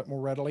little bit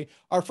more readily.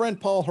 Our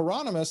friend Paul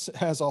Hieronymus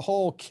has a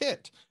whole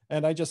kit,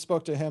 and I just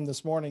spoke to him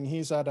this morning.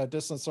 He's at a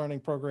distance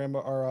learning program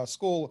or a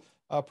school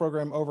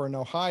program over in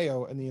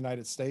Ohio in the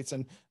United States.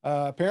 And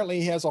apparently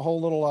he has a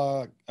whole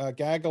little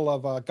gaggle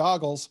of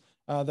goggles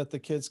that the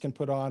kids can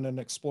put on and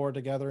explore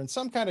together in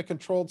some kind of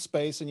controlled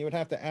space. And you would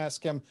have to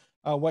ask him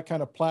what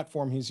kind of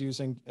platform he's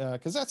using,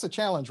 because that's a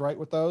challenge, right,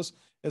 with those,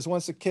 is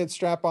once the kids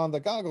strap on the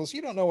goggles,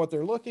 you don't know what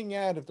they're looking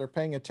at, if they're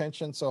paying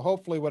attention. So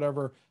hopefully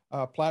whatever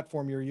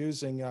platform you're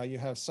using, you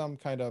have some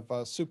kind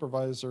of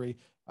supervisory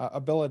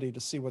ability to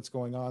see what's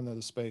going on in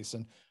the space.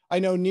 And I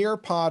know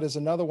Nearpod is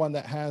another one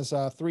that has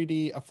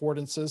 3D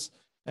affordances,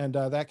 and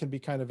that can be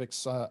kind of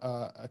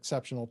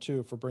exceptional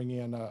too for bringing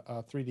in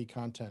 3D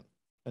content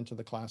into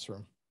the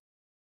classroom.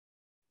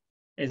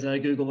 As I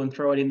Google and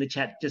throw it in the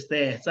chat just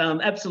there.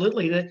 So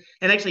absolutely.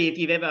 And actually, if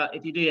you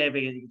do ever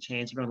get a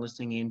chance, everyone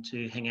listening in,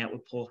 to hang out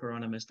with Paul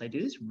Hieronymus, they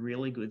do this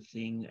really good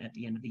thing at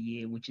the end of the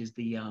year, which is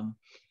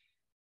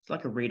it's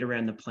like a read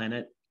around the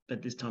planet,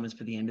 but this time it's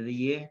for the end of the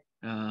year.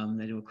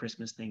 They do a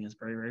Christmas thing. It's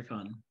very, very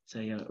fun. So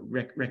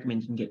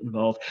recommend you can get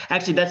involved.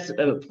 Actually, that's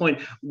a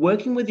point.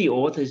 Working with the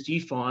authors, do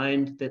you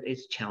find that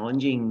it's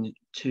challenging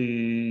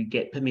to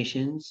get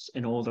permissions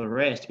and all the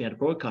rest to be able to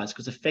broadcast?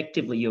 Because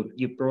effectively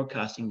you're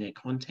broadcasting their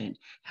content.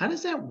 How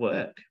does that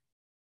work?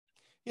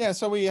 Yeah,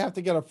 so we have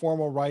to get a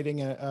formal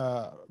writing,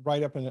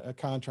 write up in a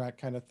contract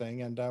kind of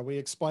thing. And we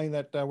explain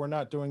that we're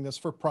not doing this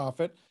for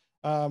profit.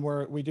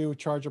 Where we do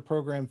charge a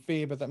program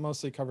fee, but that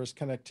mostly covers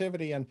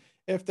connectivity. And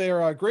if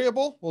they're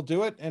agreeable, we'll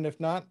do it. And if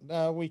not,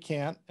 we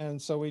can't.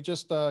 And so we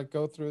just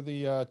go through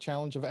the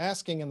challenge of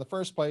asking in the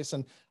first place.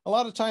 And a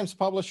lot of times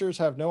publishers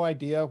have no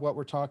idea what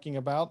we're talking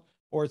about.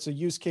 or it's a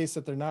use case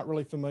that they're not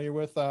really familiar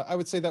with. I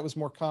would say that was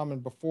more common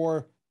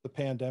before the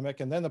pandemic.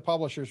 And then the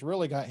publishers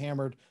really got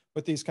hammered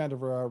with these kind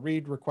of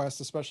read requests,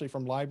 especially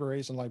from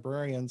libraries and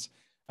librarians.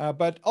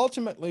 But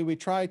ultimately, we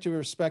try to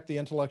respect the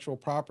intellectual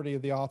property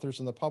of the authors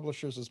and the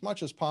publishers as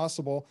much as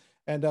possible.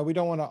 And we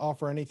don't want to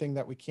offer anything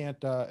that we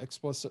can't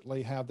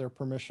explicitly have their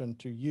permission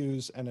to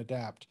use and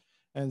adapt.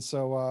 And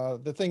so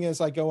the thing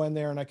is, I go in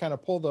there and I kind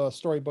of pull the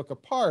storybook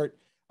apart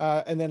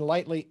and then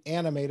lightly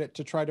animate it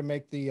to try to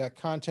make the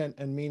content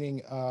and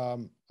meaning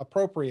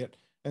appropriate.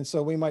 And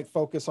so we might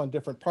focus on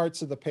different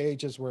parts of the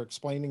page as we're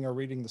explaining or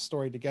reading the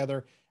story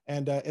together.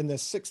 And in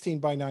this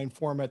 16:9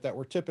 format that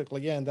we're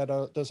typically in,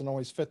 that doesn't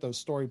always fit those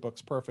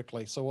storybooks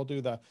perfectly. So we'll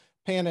do the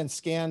pan and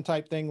scan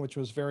type thing, which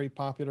was very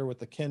popular with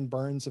the Ken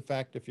Burns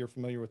effect, if you're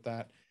familiar with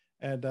that.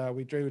 And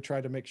we do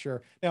try to make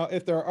sure. Now,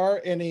 if there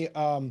are any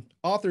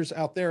authors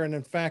out there, and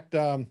in fact,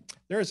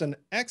 there's an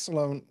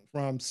excellent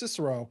from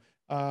Cicero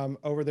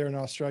over there in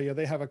Australia.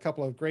 They have a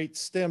couple of great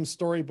STEM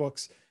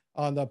storybooks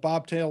on the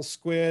bobtail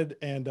squid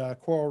and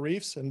coral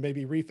reefs, and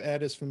maybe Reef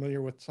Ed is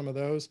familiar with some of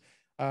those.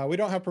 We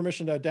don't have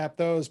permission to adapt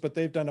those, but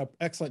they've done an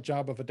excellent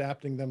job of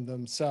adapting them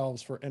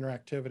themselves for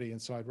interactivity,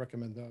 and so I'd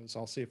recommend those.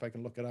 I'll see if I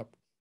can look it up.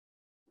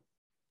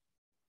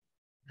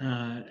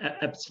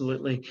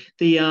 Absolutely.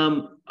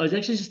 I was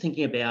actually just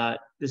thinking about,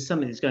 there's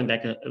something that's going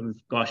back,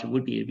 gosh,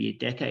 it'd be a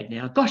decade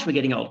now. Gosh, we're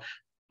getting old.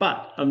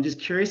 But I'm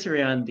just curious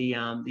around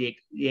the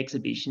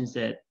exhibitions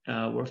that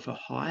were for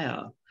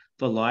hire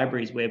for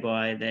libraries,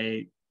 whereby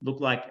they look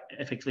like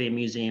effectively a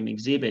museum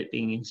exhibit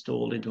being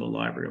installed into a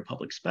library or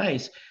public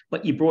space,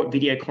 but you brought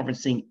video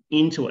conferencing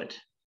into it,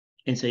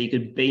 and so you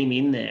could beam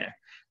in there.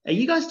 Are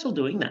you guys still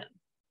doing that?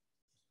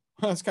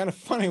 Well, it's kind of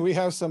funny. We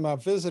have some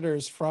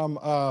visitors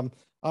from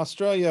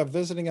Australia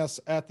visiting us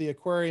at the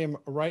aquarium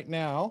right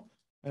now,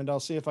 and I'll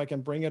see if I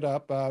can bring it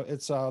up.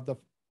 It's the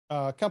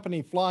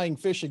company Flying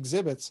Fish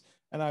Exhibits,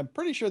 and I'm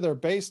pretty sure they're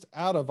based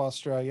out of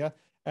Australia,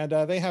 and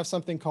they have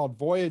something called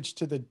Voyage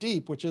to the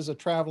Deep, which is a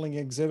traveling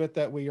exhibit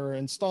that we are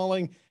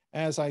installing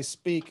as I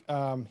speak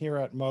here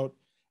at Moat.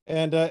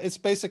 And it's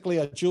basically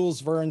a Jules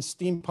Verne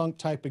steampunk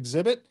type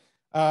exhibit,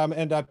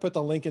 and I put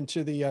the link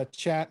into the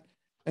chat.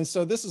 And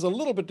so this is a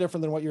little bit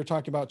different than what you were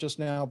talking about just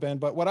now, Ben,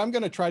 but what I'm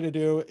going to try to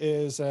do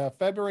is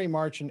February,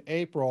 March, and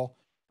April,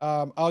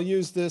 I'll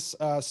use this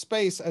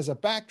space as a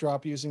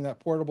backdrop using that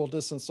portable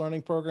distance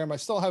learning program. I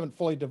still haven't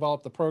fully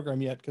developed the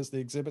program yet because the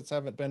exhibits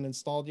haven't been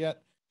installed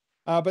yet.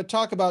 But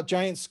talk about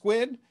giant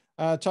squid,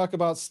 talk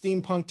about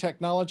steampunk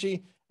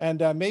technology,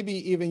 and maybe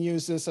even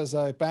use this as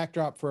a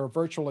backdrop for a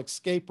virtual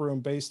escape room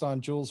based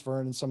on Jules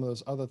Verne and some of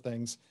those other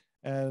things.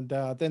 And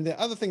then the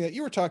other thing that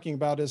you were talking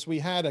about is we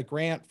had a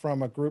grant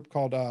from a group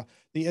called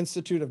the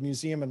Institute of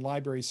Museum and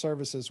Library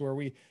Services, where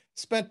we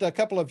spent a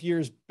couple of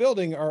years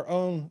building our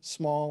own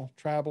small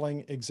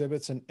traveling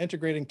exhibits and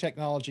integrating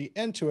technology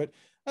into it.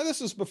 Now, this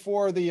was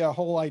before the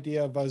whole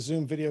idea of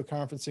Zoom video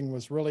conferencing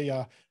was really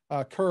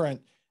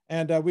current.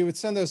 And we would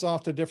send those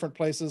off to different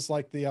places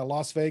like the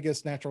Las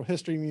Vegas Natural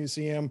History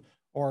Museum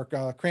or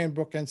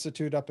Cranbrook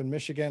Institute up in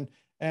Michigan.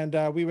 And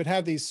we would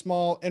have these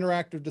small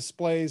interactive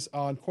displays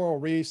on coral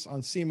reefs,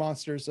 on sea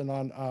monsters, and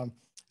on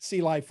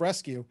sea life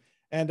rescue.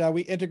 And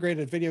we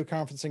integrated video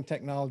conferencing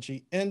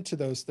technology into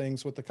those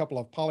things with a couple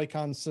of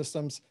Polycon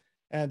systems.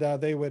 And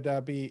they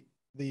would be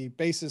the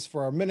basis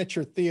for our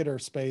miniature theater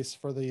space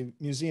for the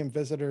museum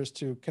visitors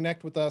to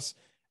connect with us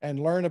and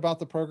learn about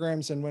the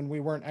programs. And when we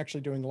weren't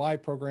actually doing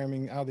live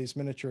programming out of these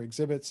miniature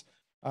exhibits,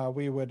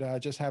 we would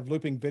just have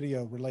looping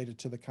video related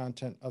to the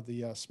content of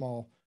the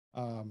small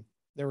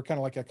they were kind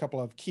of like a couple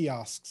of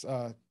kiosks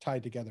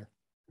tied together.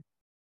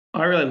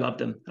 I really loved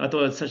them. I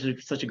thought it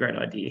was such a great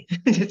idea.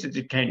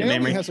 It came to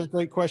memory. Has a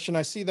great question.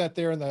 I see that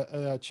there in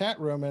the chat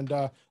room. And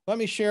let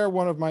me share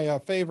one of my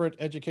favorite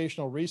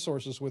educational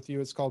resources with you.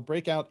 It's called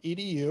Breakout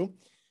EDU.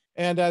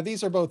 And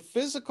these are both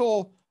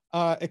physical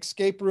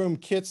escape room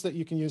kits that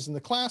you can use in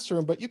the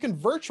classroom, but you can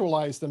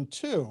virtualize them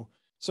too.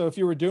 So if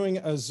you were doing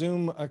a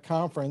Zoom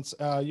conference,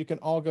 you can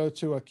all go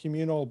to a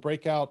communal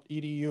Breakout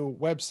EDU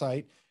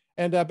website.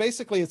 And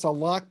basically, it's a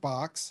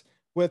lockbox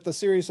with a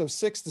series of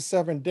 6 to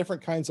 7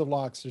 different kinds of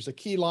locks. There's a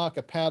key lock,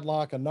 a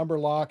padlock, a number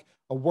lock,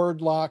 a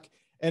word lock.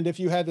 And if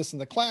you had this in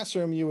the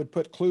classroom, you would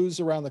put clues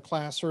around the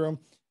classroom.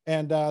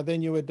 And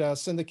then you would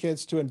send the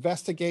kids to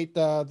investigate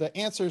the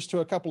answers to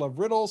a couple of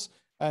riddles.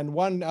 And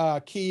one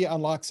key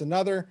unlocks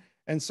another.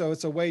 And so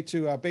it's a way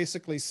to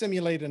basically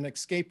simulate an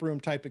escape room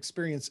type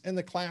experience in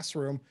the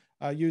classroom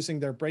using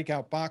their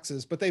breakout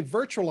boxes. But they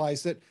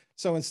virtualized it.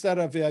 So instead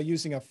of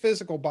using a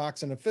physical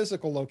box in a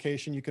physical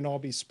location, you can all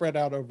be spread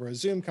out over a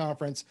Zoom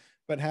conference,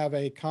 but have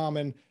a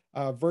common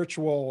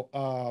virtual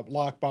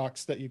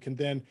lockbox that you can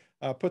then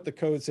put the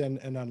codes in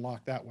and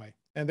unlock that way.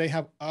 And they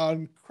have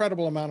an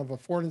incredible amount of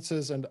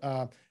affordances and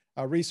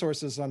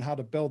resources on how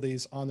to build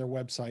these on their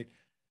website.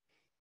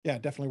 Yeah,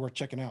 definitely worth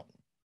checking out.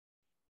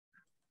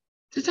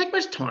 Does it take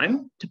much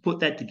time to put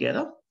that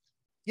together?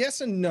 Yes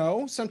and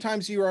no.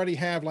 Sometimes you already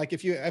have, like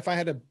if I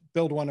had to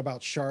build one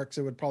about sharks,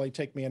 it would probably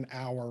take me an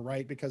hour,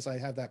 right? Because I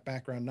have that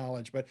background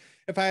knowledge. But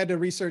if I had to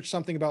research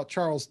something about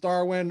Charles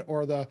Darwin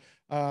or the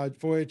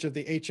voyage of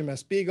the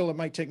HMS Beagle, it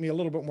might take me a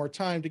little bit more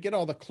time to get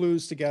all the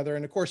clues together.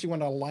 And of course, you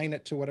want to align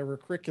it to whatever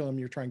curriculum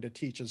you're trying to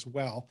teach as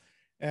well.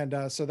 And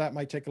so that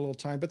might take a little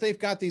time. But they've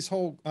got these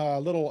whole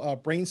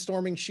little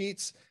brainstorming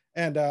sheets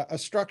and a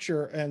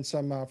structure and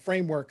some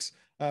frameworks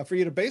for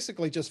you to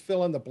basically just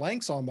fill in the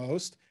blanks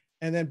almost.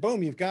 And then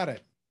boom, you've got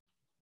it.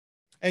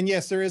 And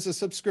yes, there is a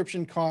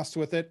subscription cost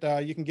with it.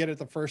 You can get it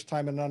the first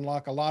time and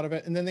unlock a lot of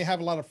it. And then they have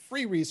a lot of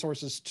free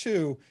resources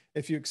too,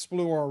 if you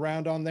explore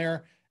around on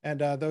there. And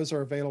those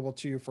are available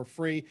to you for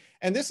free.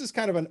 And this is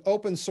kind of an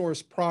open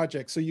source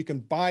project, so you can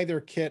buy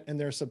their kit and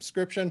their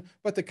subscription,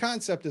 but the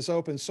concept is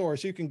open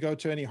source. You can go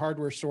to any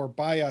hardware store,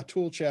 buy a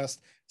tool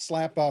chest,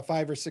 slap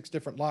 5 or 6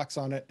 different locks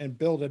on it, and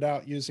build it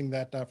out using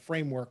that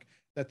framework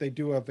that they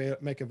do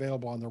make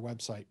available on their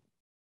website.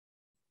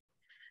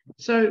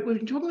 So we've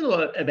been talking a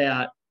lot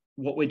about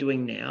what we're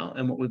doing now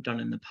and what we've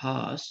done in the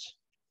past.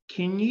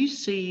 Can you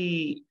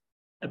see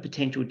a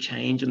potential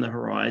change on the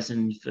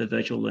horizon for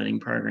virtual learning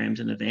programs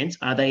and events?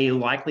 Are they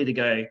likely to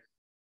go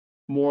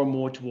more and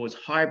more towards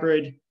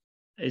hybrid?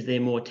 Is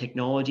there more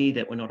technology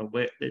that we're not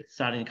aware that's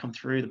starting to come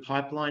through the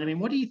pipeline? I mean,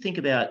 what do you think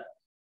about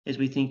as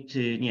we think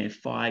to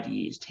 5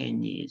 years,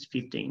 10 years,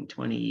 15,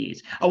 20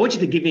 years? I want you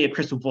to give me a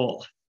crystal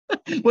ball.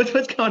 What's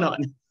going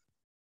on?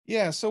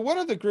 Yeah, so one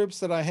of the groups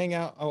that I hang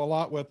out a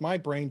lot with, my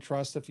brain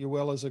trust, if you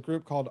will, is a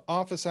group called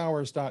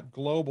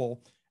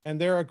officehours.global. And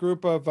they're a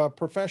group of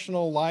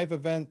professional live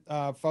event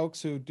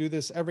folks who do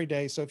this every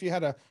day. So if you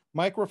had a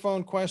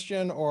microphone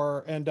question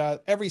and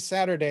every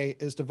Saturday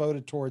is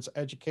devoted towards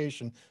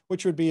education,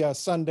 which would be a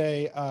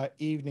Sunday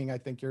evening, I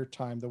think your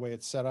time, the way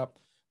it's set up.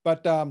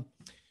 But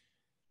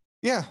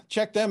yeah,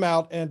 check them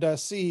out and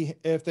see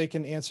if they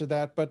can answer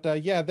that.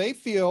 But yeah, they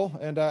feel,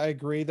 and I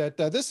agree, that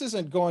this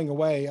isn't going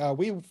away.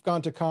 We've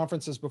gone to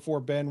conferences before,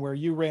 Ben, where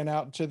you ran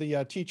out to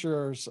the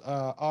teachers'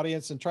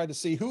 audience and tried to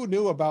see who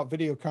knew about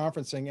video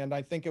conferencing. And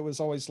I think it was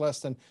always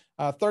less than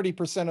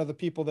 30% of the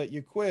people that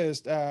you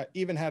quizzed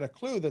even had a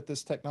clue that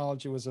this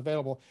technology was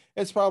available.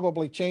 It's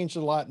probably changed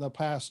a lot in the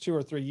past 2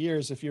 or 3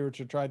 years if you were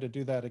to try to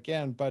do that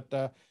again.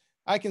 But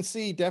I can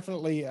see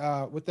definitely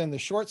within the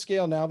short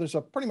scale now, there's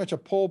pretty much a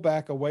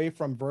pullback away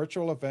from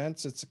virtual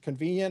events. It's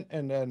convenient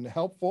and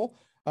helpful,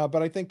 but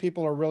I think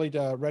people are really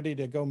ready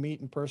to go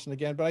meet in person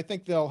again. But I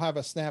think they'll have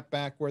a snap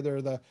back where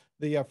the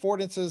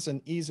affordances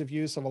and ease of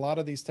use of a lot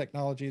of these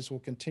technologies will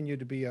continue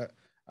to be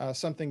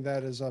something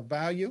that is of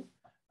value.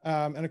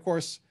 And of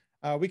course,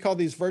 we call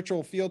these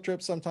virtual field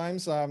trips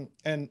sometimes.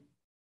 And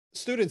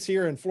students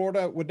here in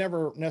Florida would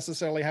never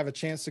necessarily have a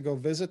chance to go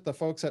visit the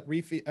folks at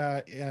Reef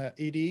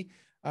ED.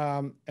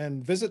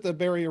 And visit the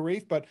Barrier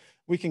Reef, but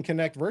we can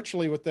connect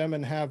virtually with them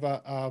and have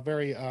a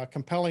very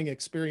compelling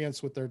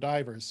experience with their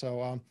divers.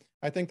 So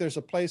I think there's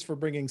a place for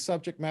bringing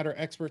subject matter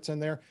experts in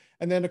there.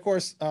 And then, of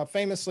course,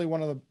 famously,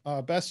 one of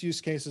the best use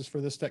cases for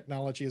this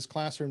technology is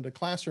classroom to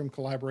classroom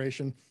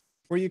collaboration,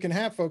 where you can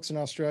have folks in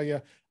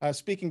Australia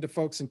speaking to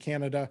folks in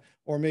Canada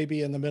or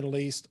maybe in the Middle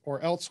East or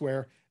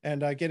elsewhere,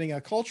 and getting a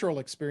cultural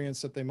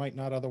experience that they might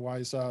not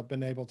otherwise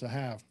been able to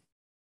have.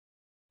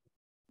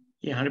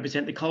 Yeah,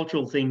 100%. The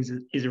cultural things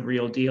is a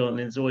real deal. And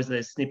there's always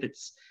those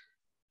snippets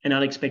and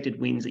unexpected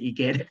wins that you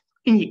get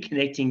when you're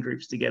connecting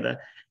groups together.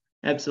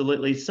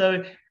 Absolutely.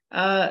 So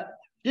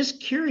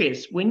just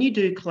curious, when you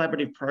do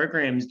collaborative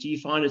programs, do you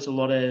find it's a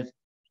lot of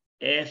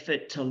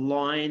effort to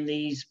line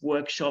these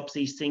workshops,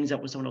 these things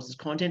up with someone else's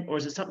content? Or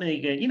is it something that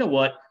you go, you know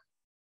what,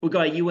 we've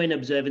got a UN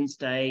Observance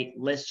Day,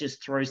 let's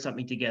just throw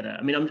something together?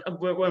 I mean,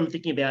 what I'm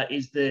thinking about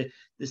is the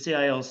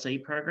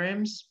CILC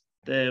programs,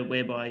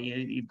 whereby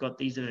you've got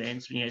these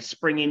events,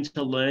 spring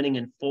into learning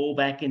and fall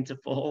back into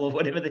fall, or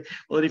whatever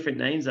all the different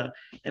names are.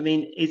 I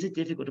mean, is it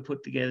difficult to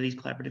put together these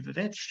collaborative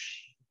events?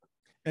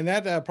 And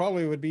that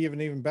probably would be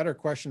an even better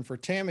question for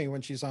Tammy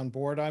when she's on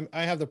board.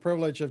 I have the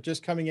privilege of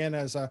just coming in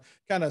as a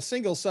kind of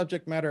single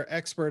subject matter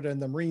expert in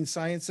the marine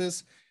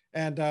sciences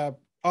and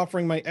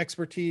offering my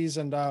expertise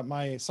and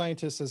my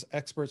scientists as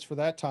experts for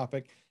that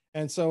topic.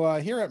 And so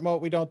here at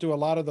Moat, we don't do a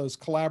lot of those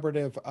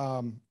collaborative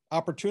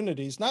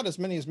opportunities, not as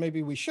many as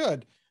maybe we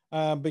should,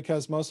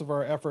 because most of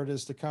our effort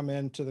is to come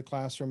into the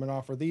classroom and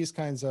offer these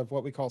kinds of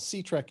what we call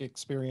C-Trek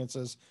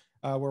experiences,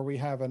 where we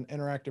have an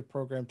interactive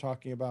program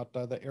talking about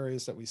the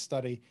areas that we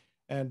study.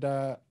 And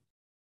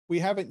we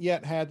haven't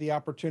yet had the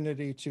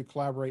opportunity to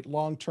collaborate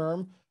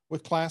long-term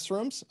with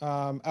classrooms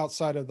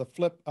outside of the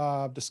Flip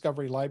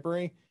Discovery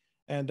Library.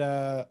 And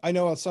I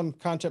know some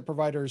content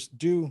providers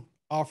do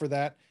offer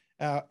that.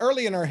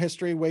 Early in our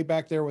history, way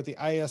back there with the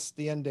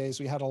ISDN days,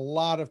 we had a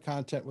lot of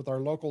content with our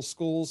local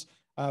schools,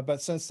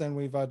 but since then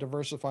we've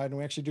diversified and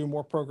we actually do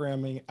more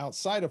programming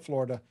outside of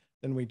Florida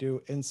than we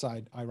do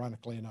inside,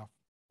 ironically enough.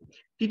 Do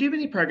you do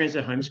any programs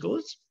at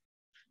homeschoolers?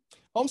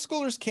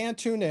 Homeschoolers can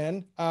tune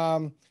in.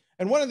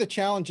 And one of the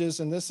challenges,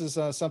 and this is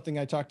something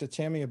I talked to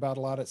Tammy about a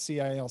lot at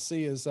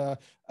CILC, is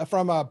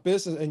from a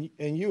business,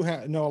 and you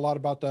know a lot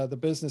about the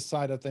business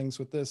side of things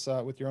with this,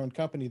 with your own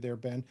company there,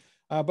 Ben.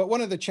 But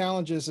one of the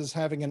challenges is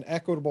having an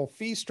equitable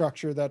fee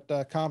structure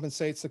that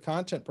compensates the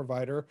content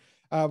provider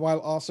while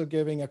also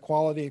giving a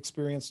quality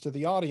experience to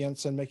the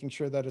audience and making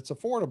sure that it's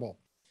affordable.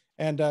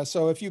 And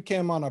so if you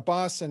came on a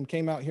bus and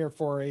came out here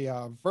for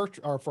a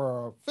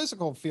for a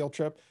physical field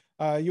trip,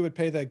 you would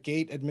pay the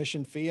gate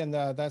admission fee, and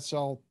that's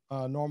all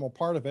normal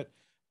part of it.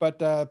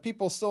 But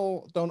people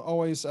still don't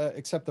always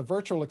accept the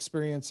virtual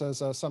experience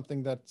as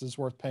something that is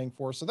worth paying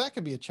for. So that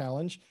could be a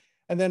challenge.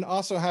 And then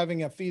also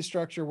having a fee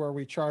structure where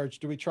we charge,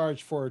 do we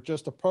charge for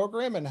just a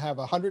program and have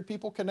 100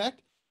 people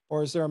connect?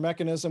 Or is there a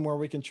mechanism where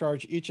we can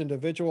charge each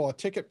individual a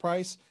ticket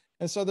price?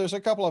 And so there's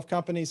a couple of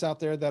companies out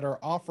there that are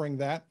offering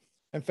that.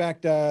 In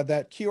fact,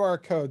 that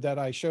QR code that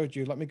I showed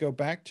you, let me go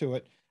back to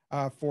it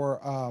for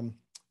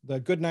the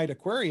Goodnight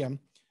Aquarium.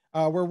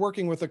 We're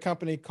working with a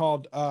company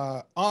called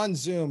On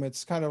Zoom.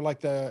 It's kind of like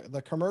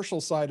the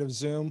commercial side of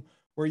Zoom,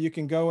 where you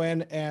can go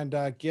in and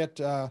get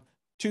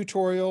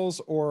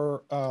tutorials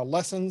or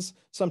lessons,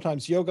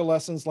 sometimes yoga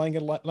lessons,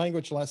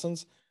 language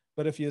lessons.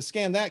 But if you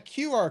scan that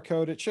QR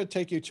code, it should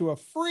take you to a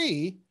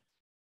free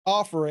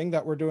offering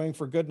that we're doing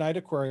for Goodnight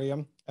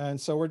Aquarium. And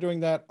so we're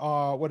doing that,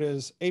 what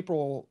is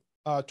April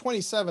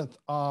 27th,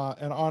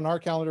 and on our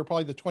calendar,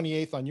 probably the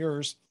 28th on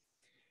yours.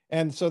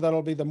 And so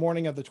that'll be the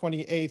morning of the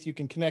 28th. You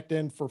can connect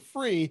in for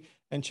free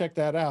and check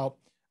that out.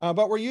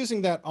 But we're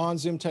using that on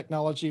Zoom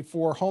technology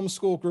for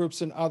homeschool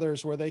groups and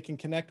others where they can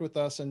connect with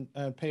us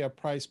and pay a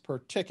price per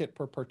ticket,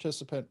 per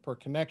participant, per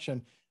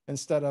connection,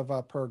 instead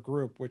of per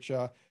group, which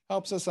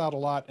helps us out a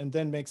lot and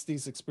then makes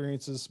these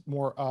experiences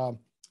more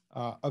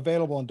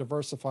available and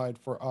diversified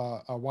for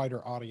a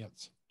wider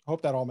audience. I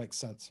hope that all makes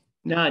sense.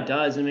 No, it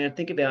does. I mean, I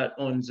think about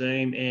on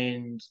Zoom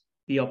and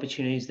the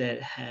opportunities that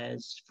it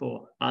has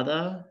for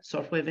other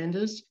software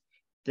vendors,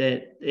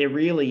 that there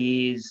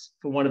really is,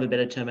 for want of a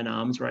better term, an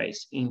arms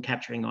race in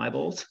capturing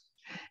eyeballs.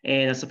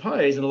 And I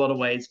suppose in a lot of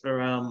ways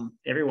for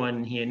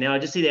everyone here. Now, I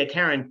just see that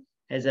Karen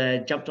has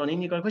jumped on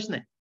in. You've got a question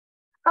there.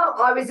 Oh,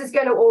 I was just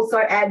going to also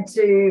add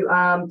to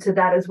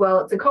that as well.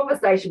 It's a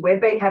conversation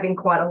we've been having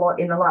quite a lot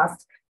in the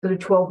last sort of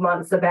 12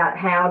 months about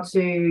how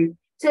to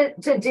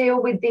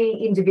deal with the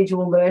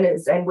individual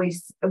learners. And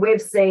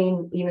we've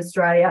seen in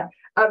Australia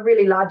a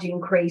really large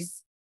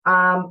increase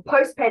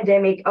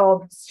post-pandemic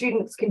of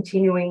students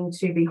continuing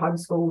to be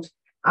homeschooled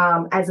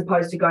as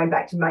opposed to going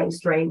back to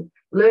mainstream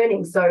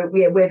learning. So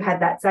we've had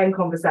that same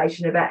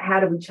conversation about how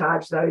do we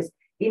charge those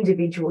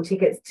individual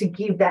tickets to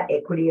give that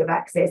equity of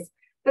access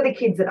for the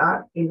kids that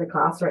aren't in the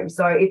classroom.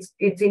 So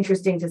it's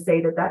interesting to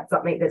see that that's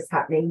something that's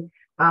happening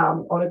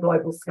on a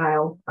global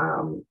scale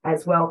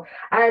as well.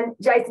 And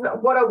Jason,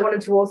 what I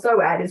wanted to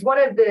also add is one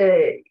of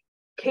the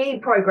key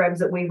programs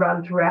that we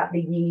run throughout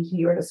the year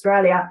here in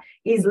Australia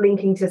is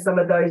linking to some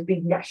of those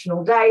big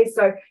national days.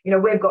 So,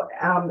 we've got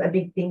a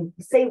big thing,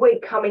 Sea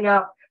Week coming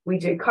up. We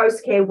do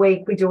Coast Care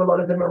Week. We do a lot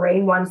of the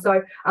marine ones.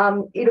 So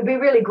it'll be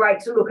really great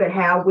to look at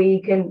how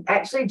we can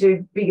actually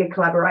do bigger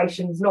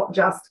collaborations, not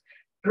just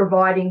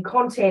providing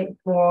content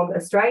from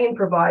Australian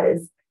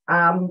providers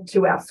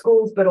to our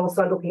schools, but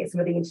also looking at some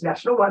of the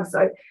international ones.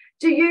 So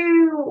do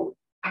you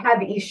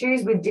have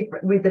issues with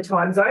the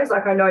time zones?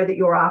 Like, I know that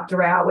you're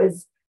after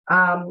hours,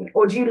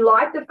 or do you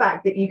like the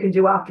fact that you can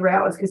do after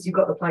hours because you've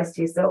got the place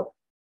to yourself?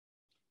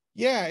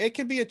 Yeah, it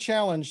can be a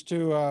challenge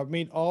to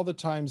meet all the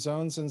time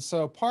zones. And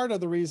so part of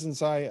the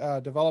reasons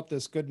I developed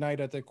this Good Night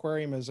at the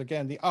Aquarium is,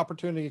 again, the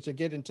opportunity to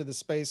get into the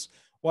space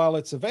while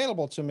it's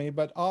available to me,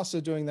 but also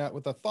doing that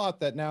with the thought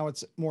that now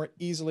it's more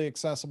easily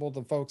accessible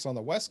to folks on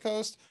the West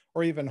Coast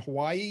or even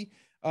Hawaii,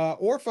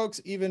 or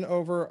folks even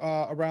over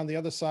around the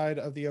other side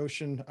of the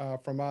ocean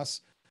from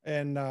us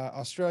in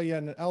Australia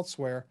and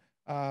elsewhere.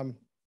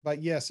 But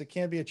yes, it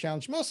can be a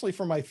challenge, mostly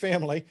for my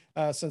family,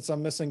 since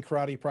I'm missing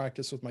karate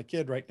practice with my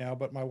kid right now,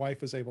 but my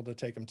wife was able to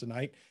take him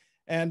tonight.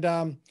 And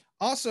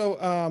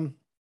also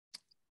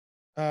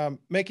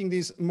making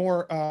these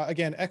more,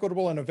 again,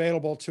 equitable and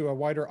available to a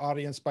wider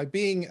audience by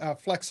being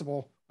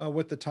flexible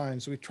with the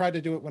times. We try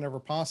to do it whenever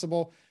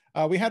possible.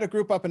 We had a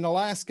group up in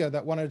Alaska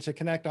that wanted to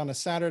connect on a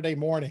Saturday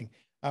morning,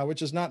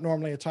 which is not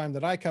normally a time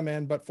that I come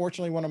in, but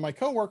fortunately one of my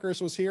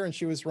coworkers was here and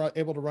she was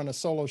able to run a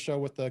solo show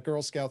with the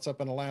Girl Scouts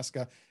up in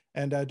Alaska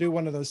and do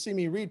one of those See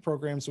Me Read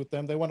programs with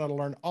them. They wanted to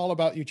learn all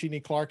about Eugenie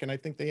Clark, and I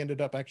think they ended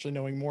up actually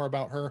knowing more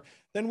about her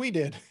than we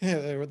did.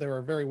 They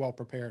were very well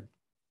prepared.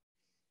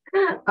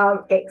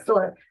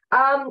 Excellent.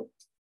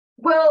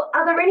 Well,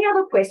 are there any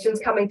other questions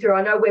coming through?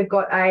 I know we've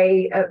got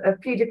a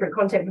few different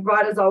content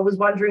providers. I was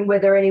wondering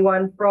whether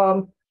anyone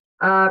from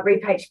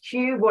Reef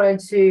HQ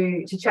wanted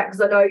to chat,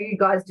 because I know you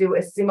guys do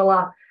a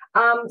similar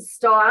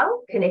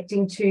style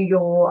connecting to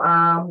your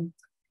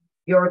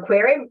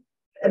aquarium.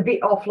 A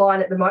bit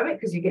offline at the moment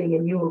because you're getting a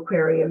new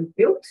aquarium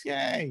built.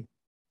 Yay.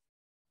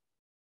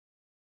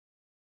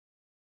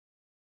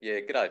 Yeah,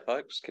 g'day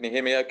folks. Can you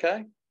hear me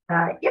okay?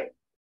 Yep.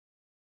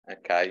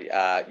 Okay,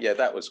 yeah,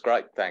 that was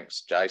great.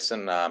 Thanks,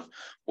 Jason.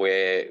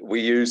 Where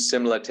we use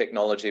similar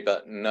technology,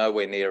 but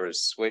nowhere near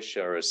as swish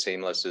or as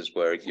seamless as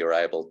where you're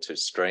able to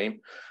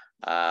stream.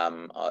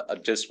 I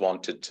just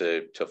wanted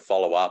to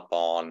follow up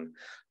on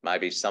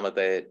maybe some of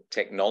the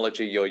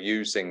technology you're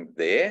using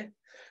there.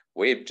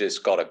 We've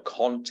just got a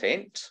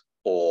content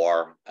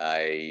or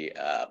a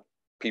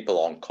people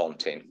on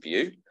content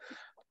view,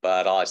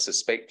 but I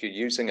suspect you're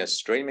using a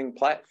streaming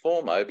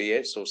platform,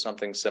 OBS or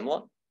something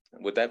similar.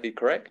 Would that be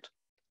correct?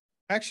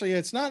 Actually,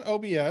 it's not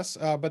OBS,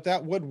 but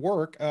that would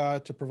work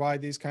to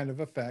provide these kind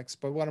of effects.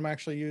 But what I'm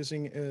actually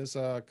using is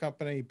a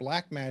company,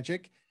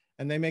 Blackmagic,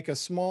 and they make a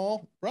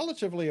small,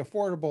 relatively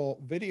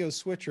affordable video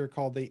switcher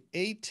called the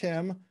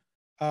ATEM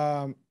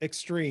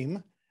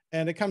Extreme.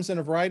 And it comes in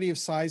a variety of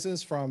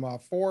sizes from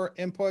 4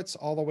 inputs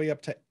all the way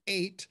up to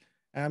 8.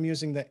 I'm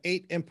using the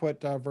 8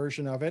 input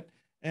version of it.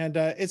 And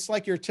it's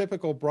like your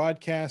typical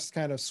broadcast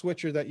kind of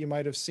switcher that you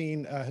might have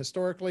seen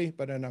historically,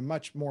 but in a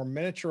much more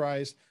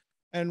miniaturized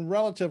and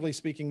relatively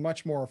speaking,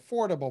 much more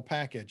affordable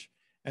package.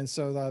 And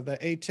so the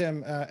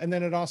ATEM, and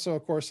then it also,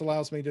 of course,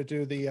 allows me to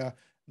do the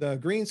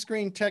green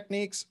screen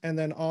techniques and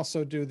then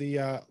also do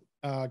the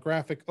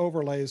graphic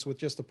overlays with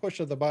just a push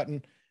of the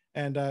button.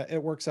 And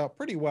it works out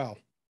pretty well.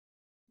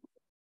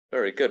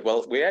 Very good.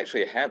 Well, we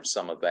actually have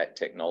some of that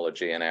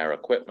technology in our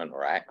equipment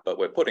rack, but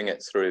we're putting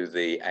it through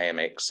the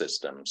AMX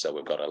system. So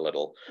we've got a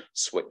little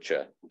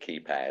switcher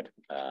keypad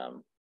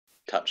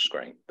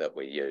touchscreen that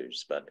we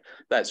use. But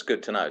that's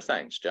good to know.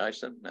 Thanks,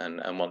 Jason.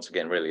 And once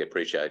again, really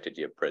appreciated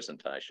your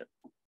presentation.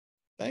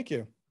 Thank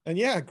you. And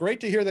yeah, great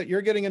to hear that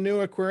you're getting a new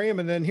aquarium.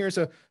 And then here's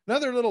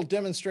another little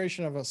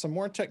demonstration of some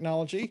more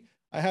technology.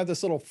 I have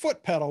this little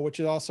foot pedal,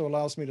 which also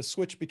allows me to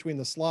switch between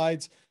the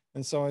slides.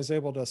 And so I was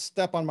able to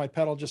step on my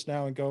pedal just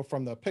now and go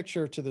from the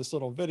picture to this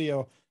little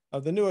video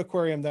of the new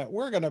aquarium that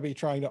we're going to be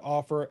trying to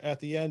offer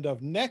at the end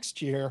of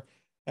next year.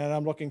 And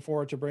I'm looking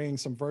forward to bringing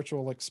some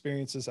virtual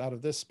experiences out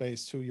of this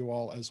space to you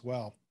all as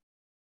well.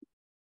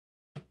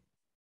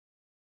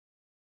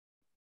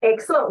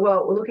 Excellent.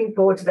 Well, we're looking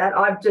forward to that.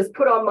 I've just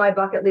put on my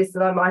bucket list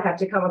that I might have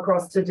to come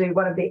across to do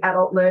one of the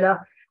adult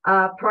learner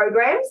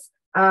programs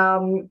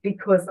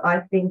because I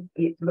think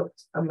it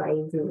looked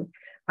amazing.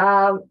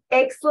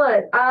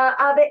 Excellent.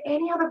 Are there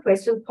any other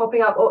questions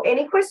popping up or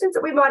any questions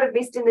that we might have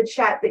missed in the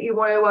chat that you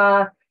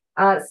want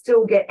to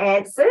still get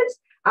answered?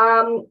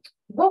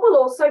 What we'll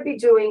also be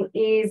doing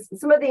is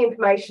some of the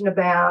information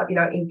about,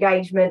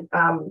 engagement,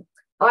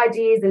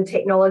 ideas and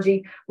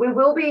technology. We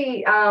will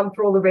be,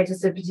 for all the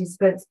registered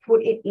participants,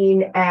 put it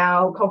in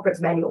our conference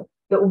manual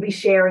that we'll be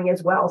sharing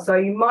as well. So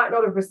you might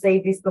not have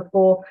received this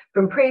before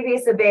from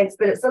previous events,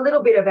 but it's a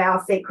little bit of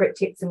our secret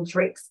tips and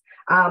tricks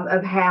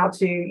of how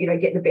to,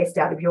 get the best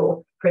out of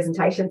your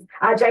presentations.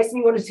 Jason,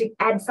 you wanted to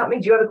add something?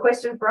 Do you have a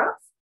question for us?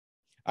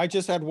 I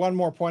just had one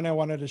more point I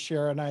wanted to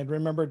share, and I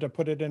remembered to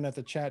put it in at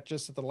the chat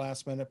just at the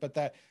last minute, but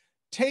that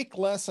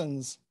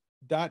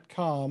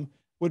takelessons.com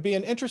would be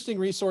an interesting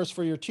resource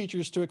for your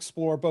teachers to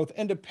explore both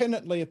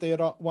independently if they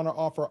want to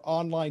offer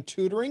online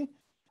tutoring,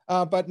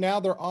 but now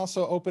they're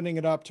also opening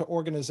it up to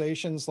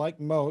organizations like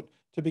Moat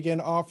to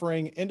begin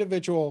offering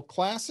individual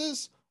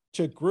classes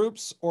to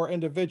groups or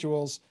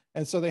individuals.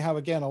 And so they have,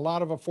 again, a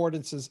lot of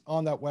affordances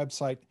on that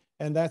website.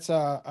 And that's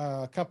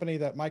a company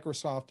that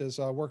Microsoft is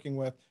working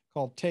with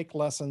called Take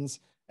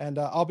Lessons. And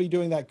I'll be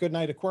doing that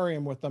Goodnight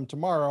Aquarium with them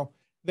tomorrow.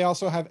 They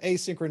also have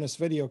asynchronous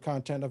video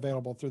content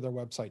available through their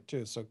website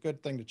too. So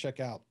good thing to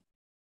check out.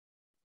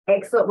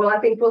 Excellent. Well, I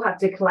think we'll have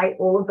to collate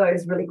all of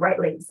those really great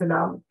links and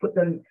put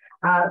them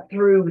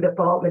through the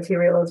follow-up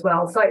material as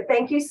well. So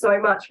thank you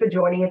so much for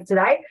joining us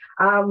today.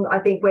 I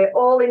think we're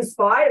all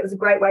inspired. It was a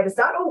great way to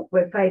start. Oh,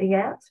 we're fading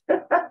out.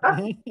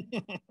 I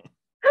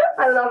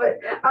love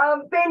it.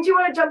 Ben, do you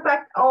want to jump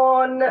back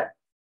on?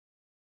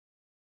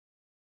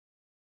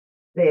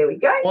 There we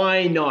go.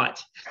 Why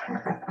not?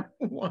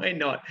 Why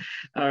not?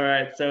 All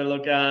right. So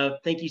look,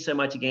 thank you so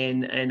much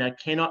again. And I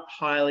cannot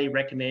highly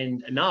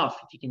recommend enough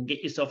if you can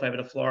get yourself over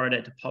to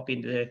Florida to pop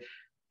into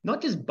not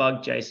just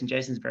bug Jason.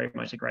 Jason's very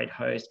much a great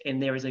host.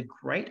 And there is a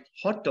great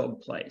hot dog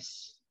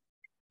place,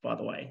 by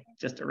the way,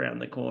 just around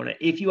the corner.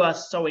 If you are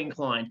so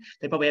inclined,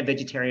 they probably have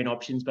vegetarian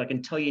options, but I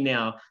can tell you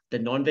now, the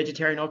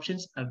non-vegetarian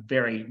options are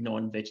very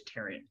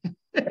non-vegetarian.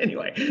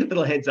 Anyway,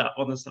 little heads up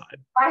on the side.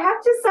 I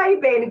have to say,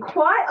 Ben,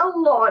 quite a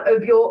lot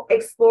of your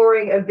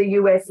exploring of the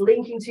US,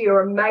 linking to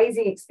your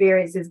amazing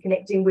experiences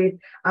connecting with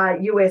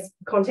US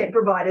content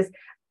providers,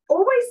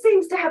 always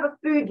seems to have a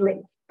food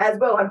link as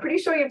well. I'm pretty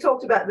sure you've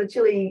talked about the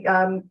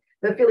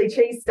the Philly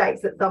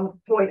cheesesteaks at some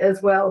point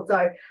as well.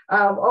 So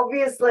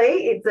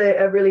obviously it's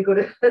a really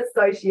good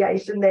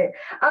association there.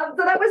 So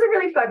that was a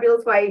really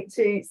fabulous way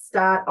to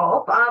start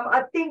off.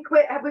 I think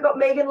have we got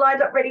Megan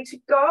lined up ready to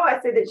go? I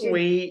see that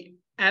We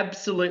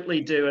absolutely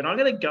do. And I'm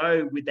going to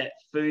go with that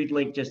food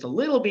link just a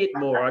little bit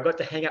more. I got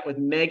to hang out with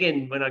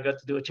Megan when I got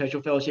to do a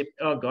social fellowship,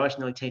 oh gosh,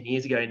 nearly 10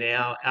 years ago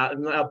now, out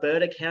in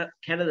Alberta,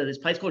 Canada, this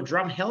place called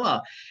Drumheller.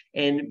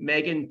 And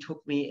Megan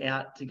took me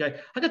out to go,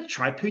 I got to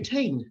try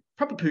poutine,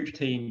 proper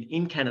poutine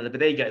in Canada. But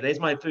there you go. There's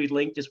my food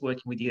link, just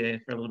working with you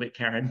for a little bit,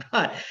 Karen.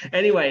 But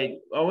anyway,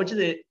 I want you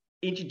to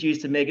introduce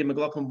to Megan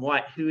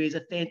McLauchlin-White, who is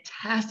a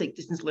fantastic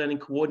distance learning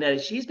coordinator.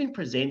 She's been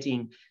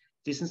presenting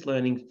distance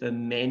learning for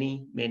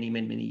many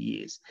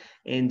years.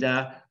 And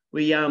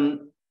we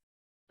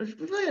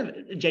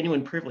really a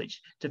genuine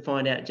privilege to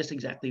find out just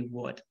exactly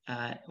what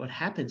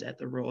happens at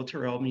the Royal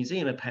Tyrrell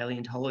Museum of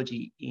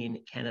Paleontology in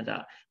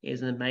Canada.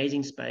 It's an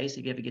amazing space.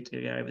 If you ever get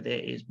to go over there,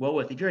 it's well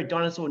worth it. If you're a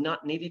dinosaur nut,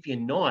 and even if you're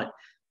not,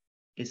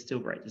 it's still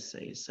great to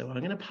see. So I'm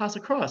going to pass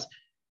across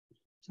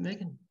to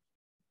Megan.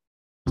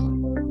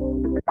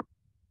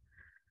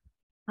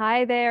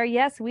 Hi there.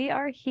 Yes, we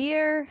are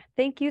here.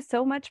 Thank you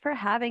so much for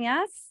having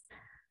us.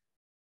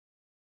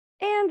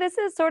 And this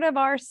is sort of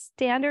our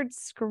standard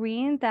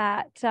screen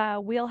that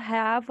we'll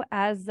have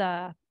as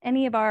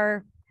any of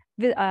our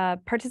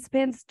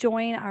participants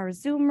join our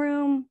Zoom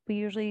room. We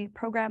usually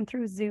program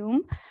through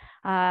Zoom,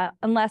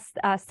 unless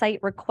site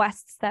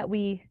requests that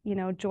we,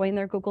 join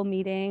their Google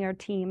Meeting or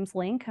Teams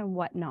link and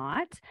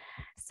whatnot.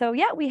 So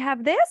yeah, we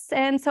have this.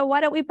 And so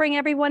why don't we bring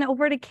everyone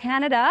over to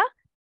Canada,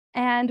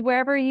 and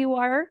wherever you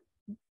are,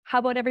 how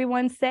about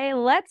everyone say,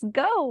 let's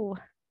go.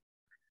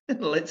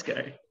 Let's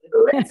go.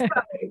 Let's go.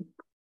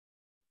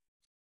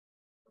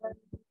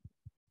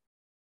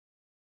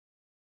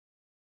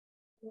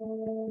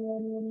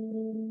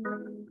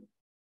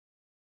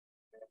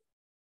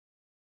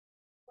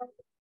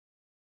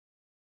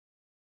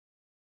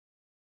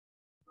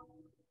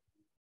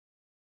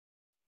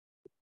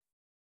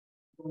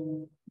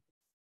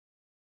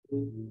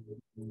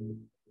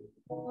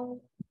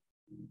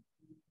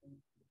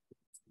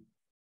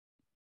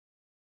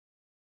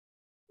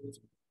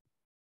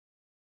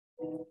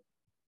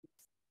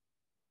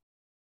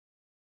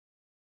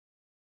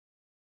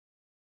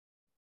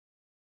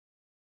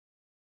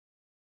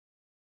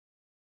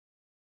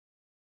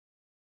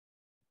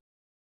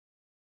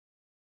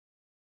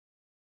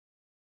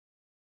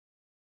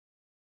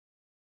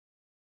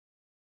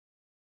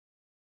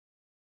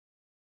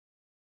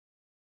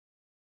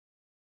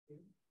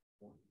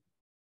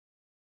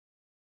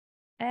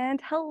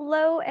 And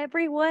hello,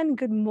 everyone.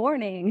 Good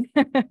morning.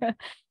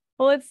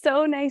 Well, it's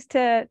so nice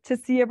to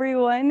see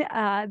everyone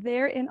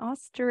there in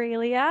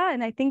Australia.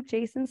 And I think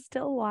Jason's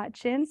still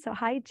watching. So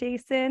hi,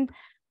 Jason.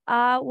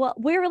 Well,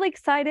 we're really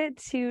excited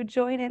to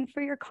join in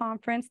for your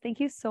conference. Thank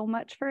you so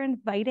much for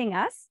inviting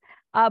us.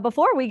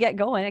 Before we get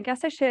going, I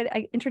guess I should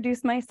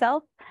introduce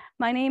myself.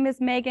 My name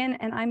is Megan,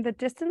 and I'm the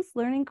Distance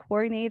Learning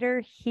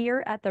Coordinator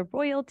here at the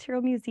Royal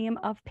Tyrrell Museum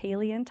of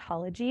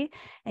Paleontology.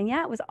 And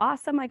yeah, it was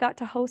awesome. I got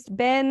to host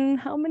Ben,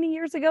 how many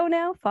years ago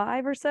now?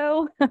 5 or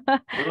so?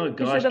 Oh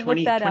gosh,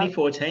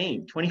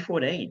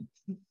 2014.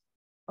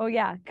 Oh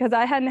yeah, because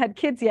I hadn't had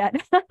kids yet.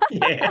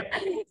 Yeah.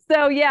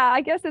 So yeah,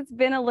 I guess it's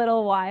been a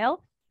little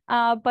while.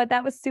 But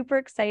that was super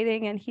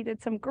exciting, and he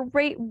did some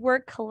great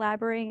work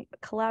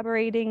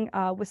collaborating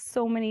with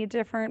so many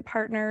different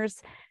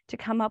partners to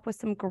come up with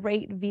some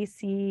great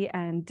VC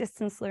and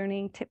distance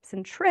learning tips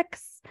and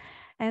tricks.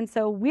 And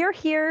so we're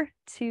here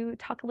to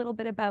talk a little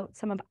bit about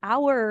some of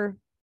our,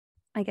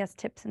 I guess,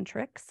 tips and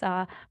tricks.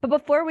 But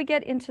before we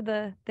get into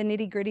the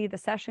nitty-gritty, the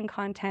session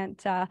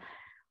content,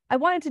 I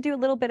wanted to do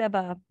a little bit of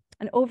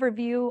an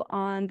overview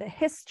on the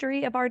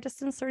history of our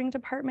distance learning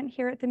department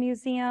here at the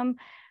museum,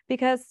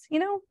 because,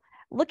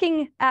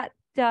 looking at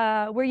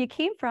where you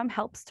came from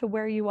helps to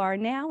where you are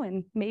now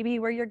and maybe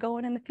where you're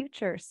going in the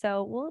future.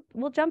 So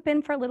we'll jump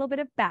in for a little bit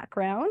of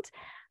background.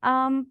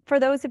 For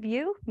those of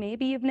you,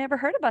 maybe you've never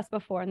heard of us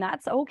before, and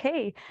that's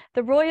okay.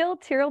 The Royal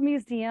Tyrrell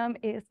Museum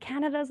is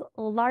Canada's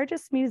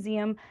largest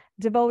museum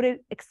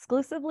devoted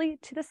exclusively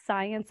to the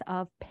science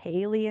of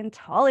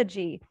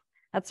paleontology.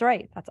 That's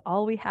right, that's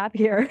all we have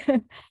here.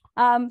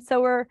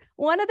 So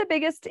we are the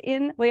biggest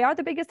in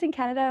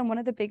Canada and one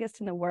of the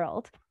biggest in the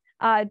world.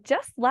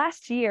 Just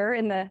last year,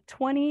 in the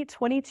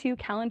 2022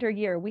 calendar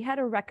year, we had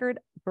a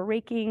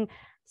record-breaking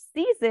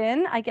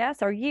season, I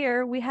guess, or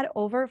year. We had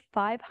over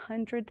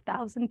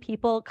 500,000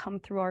 people come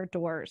through our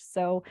doors.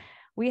 So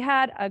we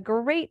had a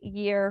great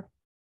year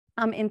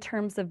in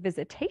terms of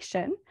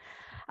visitation.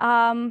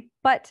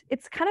 But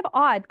it's kind of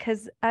odd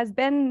because, as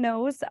Ben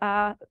knows,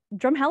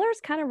 Drumheller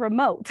is kind of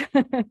remote.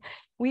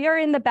 We are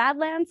in the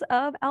Badlands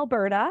of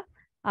Alberta,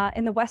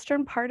 in the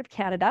western part of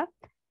Canada.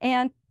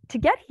 And to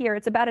get here,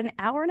 it's about an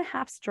hour and a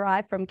half's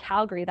drive from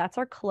Calgary. That's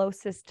our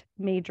closest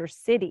major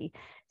city.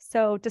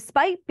 So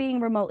despite being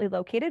remotely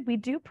located, we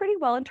do pretty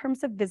well in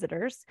terms of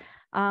visitors.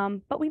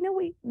 But we know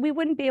we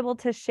wouldn't be able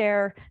to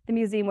share the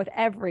museum with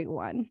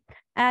everyone.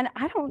 And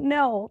I don't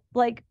know,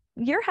 like,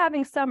 you're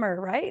having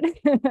summer, right?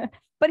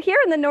 But here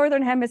in the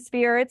Northern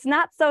Hemisphere, it's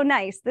not so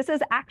nice. This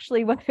is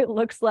actually what it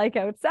looks like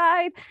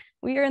outside.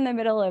 We are in the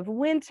middle of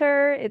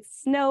winter.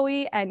 It's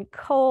snowy and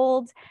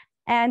cold.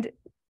 And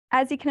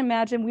as you can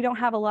imagine, we don't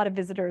have a lot of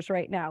visitors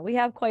right now. We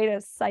have quite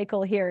a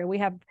cycle here. We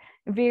have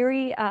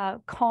very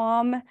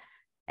calm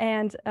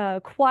and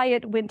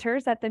quiet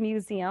winters at the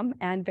museum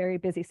and very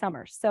busy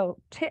summers. So,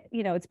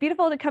 it's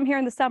beautiful to come here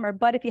in the summer,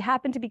 but if you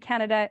happen to be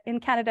in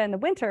Canada in the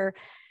winter,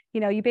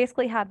 you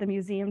basically have the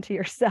museum to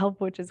yourself,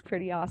 which is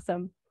pretty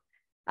awesome.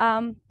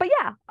 But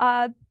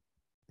yeah,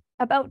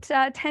 about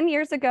 10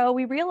 years ago,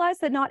 we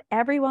realized that not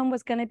everyone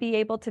was going to be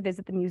able to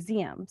visit the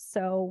museum.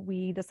 So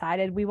we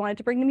decided we wanted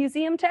to bring the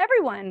museum to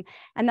everyone.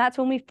 And that's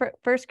when we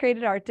first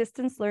created our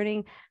distance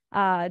learning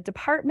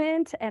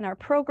department and our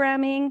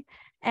programming.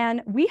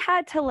 And we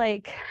had to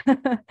like,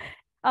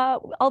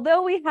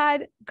 although we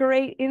had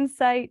great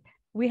insight,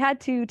 we had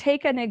to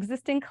take an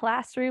existing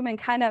classroom and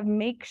kind of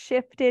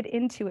makeshift it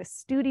into a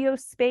studio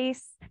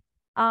space.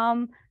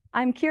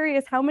 I'm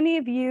curious, how many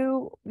of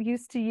you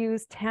used to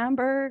use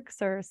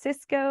Tambergs or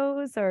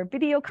Cisco's or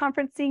video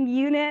conferencing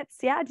units?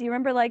 Yeah, do you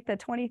remember like the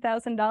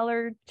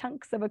 $20,000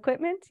 chunks of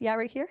equipment? Yeah,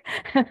 right here.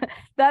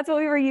 That's what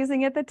we were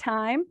using at the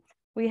time.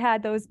 We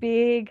had those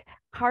big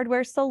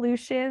hardware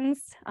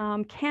solutions,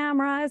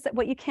 cameras.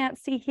 What you can't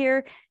see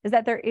here is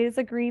that there is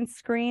a green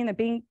screen,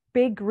 a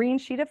big green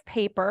sheet of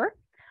paper.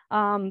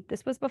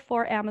 This was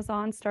before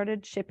Amazon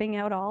started shipping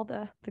out all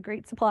the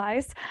great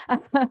supplies.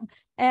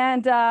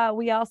 And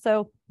we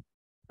also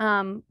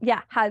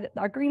had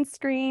our green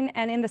screen,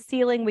 and in the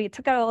ceiling, we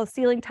took out all the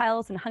ceiling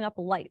tiles and hung up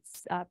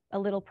lights a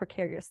little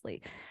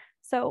precariously.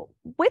 So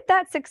with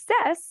that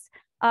success,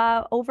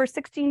 over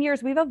 16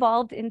 years, we've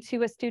evolved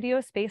into a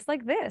studio space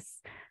like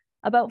this.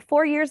 About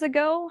 4 years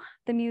ago,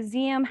 the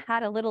museum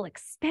had a little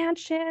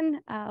expansion,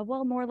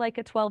 well, more like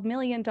a $12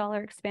 million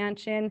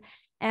expansion.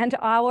 And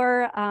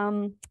our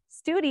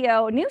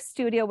new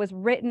studio was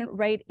written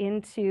right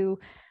into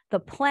the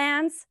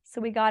plans.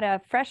 So we got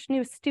a fresh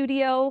new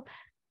studio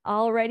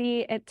all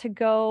ready to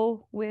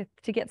go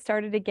to get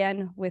started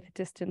again with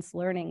distance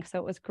learning. So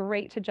it was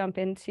great to jump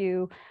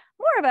into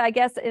more of a, I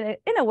guess,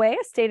 in a way,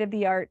 a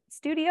state-of-the-art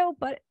studio,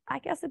 but I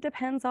guess it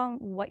depends on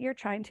what you're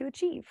trying to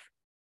achieve.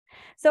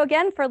 So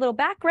again, for a little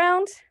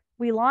background,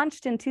 we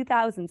launched in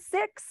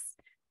 2006.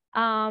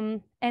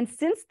 And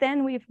since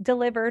then, we've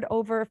delivered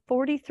over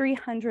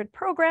 4,300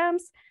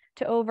 programs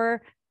to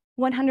over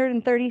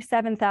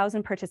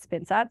 137,000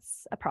 participants.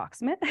 That's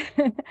approximate.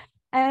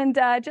 And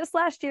just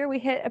last year, we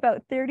hit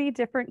about 30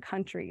 different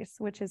countries,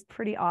 which is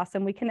pretty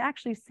awesome. We can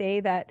actually say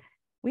that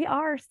we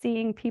are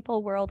seeing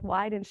people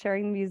worldwide and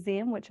sharing the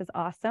museum, which is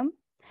awesome.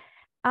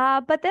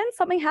 But then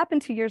something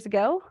happened 2 years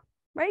ago,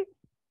 right?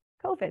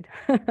 COVID.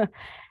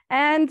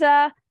 And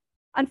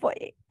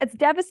as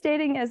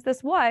devastating as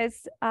this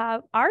was,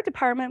 our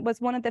department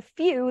was one of the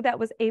few that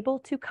was able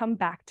to come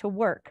back to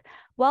work.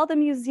 While the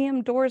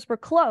museum doors were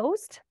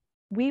closed,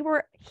 we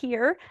were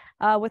here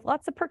with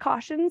lots of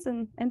precautions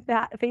and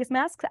face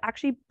masks,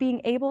 actually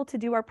being able to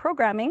do our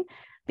programming,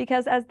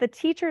 because as the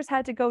teachers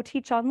had to go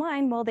teach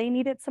online, well, they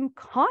needed some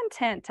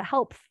content to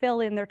help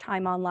fill in their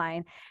time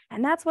online.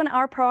 And that's when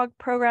our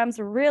programs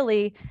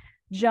really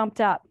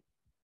jumped up.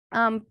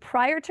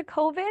 Prior to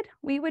COVID,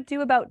 we would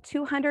do about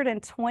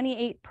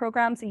 228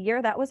 programs a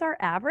year. That was our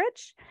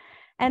average.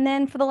 And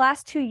then for the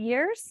last 2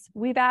 years,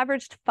 we've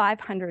averaged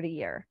 500 a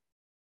year.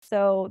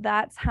 So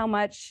that's how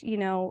much,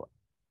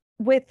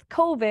 with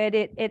COVID,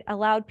 it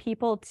allowed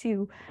people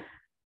to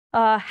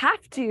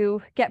have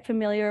to get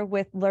familiar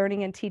with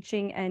learning and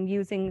teaching and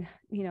using,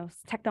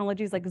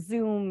 technologies like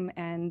Zoom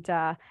and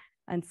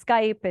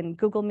Skype and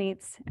Google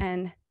Meets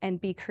and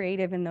be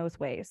creative in those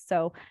ways.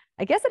 So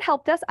I guess it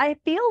helped us. I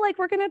feel like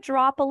we're going to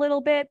drop a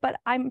little bit, but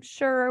I'm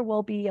sure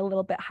we'll be a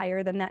little bit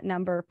higher than that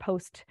number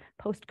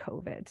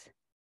post-COVID.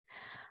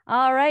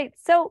 All right.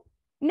 So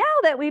now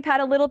that we've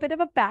had a little bit of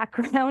a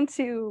background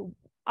to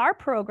our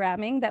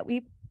programming, that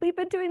we've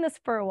been doing this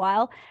for a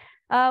while,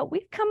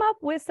 we've come up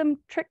with some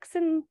tricks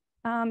and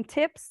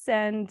tips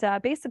and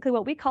basically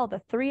what we call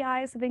the 3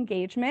 I's of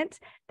engagement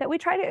that we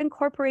try to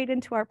incorporate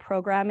into our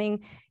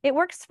programming. It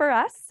works for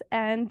us,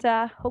 and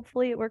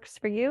hopefully it works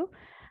for you.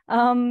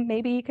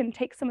 Maybe you can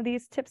take some of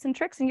these tips and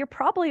tricks, and you're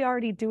probably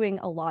already doing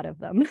a lot of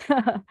them.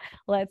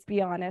 Let's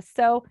be honest.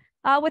 So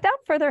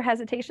without further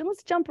hesitation,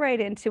 let's jump right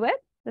into it.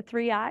 The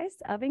 3 I's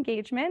of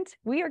engagement.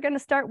 We are going to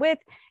start with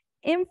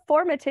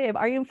informative.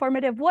 Are you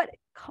informative?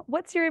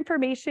 What's your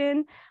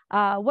information?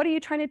 What are you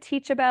trying to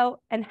teach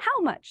about? And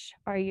how much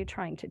are you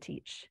trying to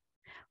teach?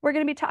 We're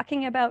going to be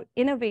talking about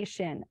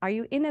innovation. Are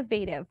you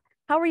innovative?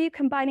 How are you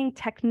combining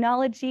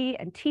technology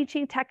and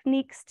teaching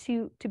techniques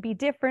to be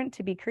different,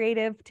 to be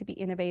creative, to be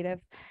innovative?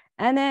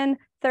 And then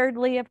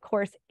thirdly, of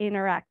course,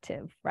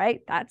 interactive,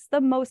 right? That's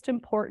the most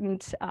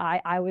important,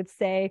 I would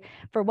say,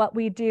 for what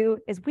we do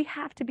is we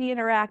have to be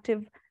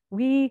interactive.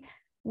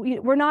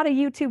 We're not a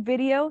YouTube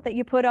video that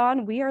you put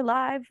on. We are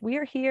live. We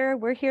are here.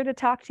 We're here to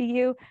talk to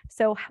you.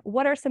 So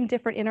what are some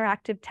different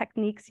interactive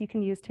techniques you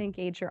can use to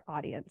engage your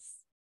audience?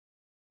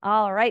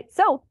 All right.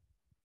 So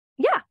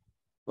yeah,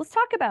 let's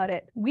talk about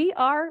it. We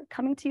are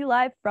coming to you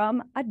live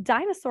from a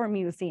dinosaur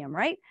museum,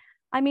 right?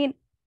 I mean,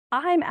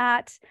 I'm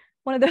at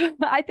one of the,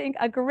 I think,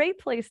 a great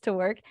place to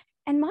work.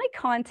 And my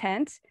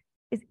content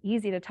is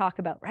easy to talk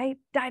about, right?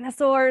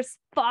 Dinosaurs,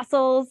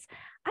 fossils.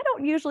 I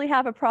don't usually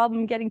have a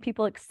problem getting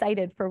people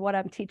excited for what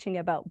I'm teaching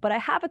about, but I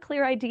have a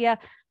clear idea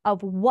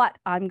of what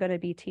I'm going to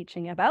be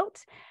teaching about.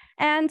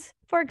 And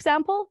for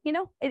example,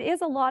 it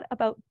is a lot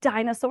about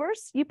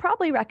dinosaurs. You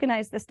probably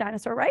recognize this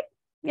dinosaur, right?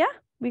 Yeah,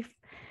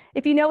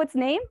 if you know its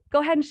name,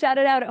 go ahead and shout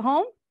it out at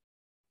home.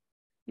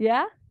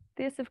 Yeah,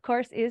 this of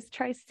course is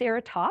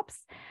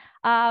Triceratops.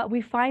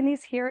 We find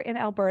these here in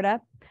Alberta.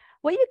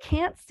 What you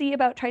can't see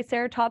about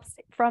Triceratops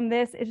from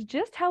this is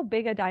just how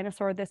big a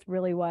dinosaur this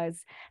really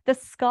was. The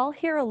skull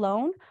here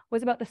alone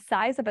was about the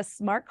size of a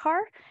smart car.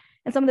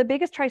 And some of the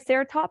biggest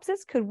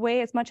triceratopses could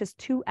weigh as much as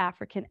 2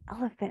 African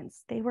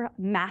elephants. They were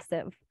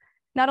massive.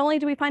 Not only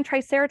do we find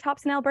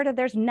triceratops in Alberta,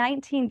 there's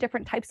 19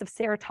 different types of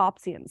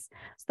ceratopsians.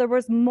 So there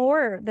was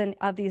more than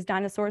of these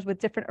dinosaurs with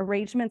different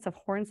arrangements of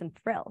horns and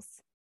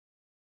frills.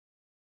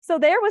 So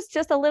there was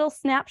just a little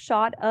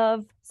snapshot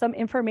of some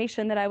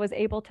information that I was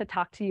able to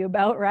talk to you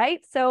about,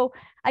 right? So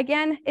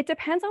again, it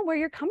depends on where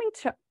you're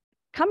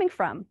coming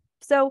from.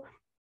 So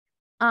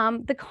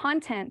the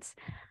content,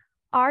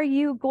 are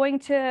you going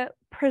to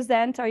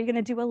present? Are you going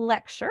to do a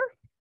lecture?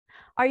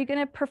 Are you going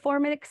to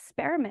perform an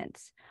experiment?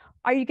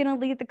 Are you going to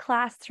lead the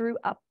class through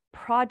a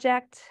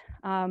project,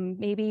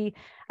 maybe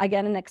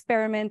again, an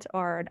experiment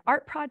or an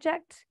art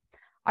project?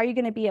 Are you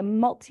going to be a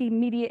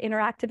multimedia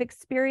interactive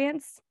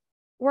experience?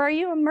 Or are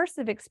you an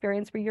immersive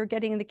experience where you're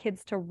getting the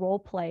kids to role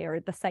play or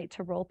the site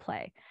to role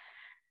play?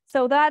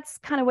 So that's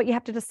kind of what you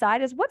have to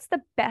decide is what's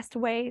the best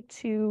way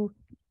to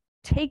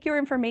take your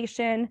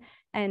information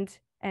and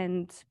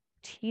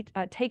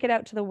take it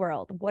out to the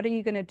world. What are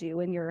you going to do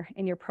in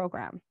your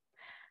program?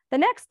 The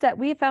next that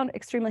we found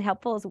extremely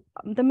helpful is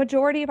the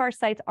majority of our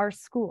sites are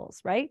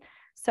schools, right?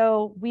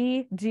 So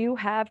we do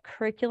have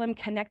curriculum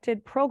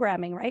connected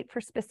programming, right, for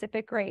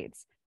specific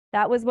grades.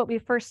 That was what we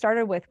first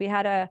started with. We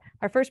had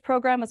our first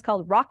program was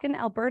called Rockin'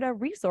 Alberta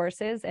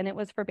Resources, and it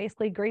was for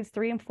basically grades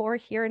 3 and 4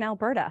 here in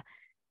Alberta.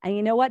 And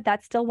you know what?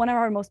 That's still one of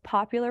our most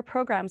popular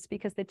programs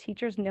because the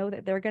teachers know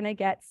that they're going to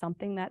get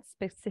something that's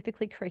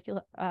specifically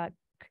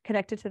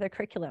connected to their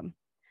curriculum.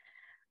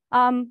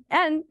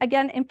 And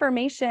again,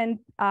 information,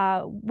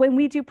 when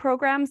we do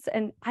programs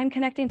and I'm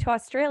connecting to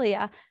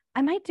Australia,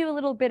 I might do a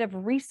little bit of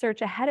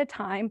research ahead of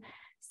time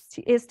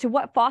as to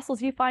what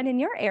fossils you find in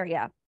your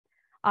area.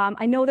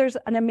 I know there's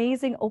an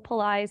amazing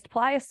opalized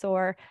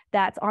pliosaur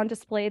that's on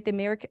display at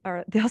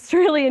the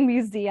Australian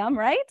Museum,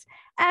 right?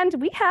 And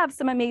we have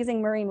some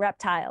amazing marine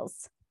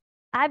reptiles.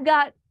 I've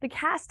got the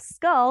cast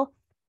skull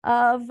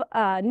of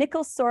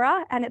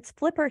Nicholsaura and its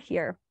flipper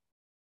here.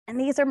 And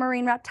these are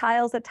marine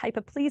reptiles, a type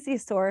of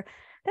plesiosaur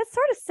that's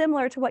sort of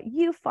similar to what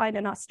you find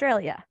in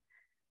Australia.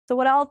 So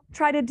what I'll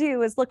try to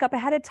do is look up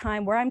ahead of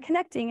time where I'm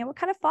connecting and what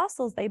kind of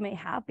fossils they may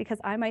have, because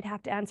I might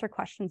have to answer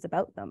questions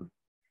about them.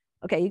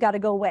 Okay, you got to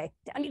go away.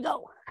 Down you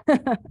go.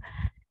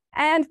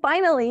 And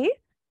finally,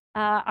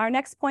 our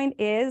next point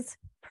is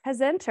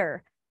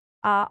presenter.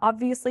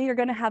 Obviously, you're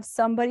going to have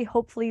somebody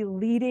hopefully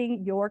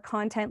leading your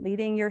content,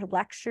 leading your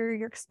lecture,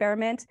 your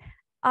experiment.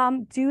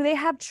 Do they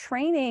have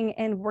training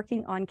in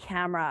working on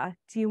camera?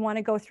 Do you want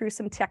to go through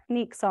some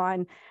techniques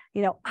on,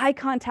 eye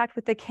contact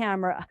with the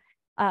camera,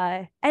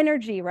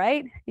 energy,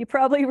 right? You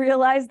probably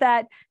realize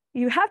that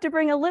you have to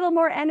bring a little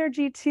more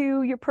energy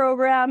to your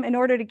program in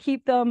order to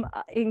keep them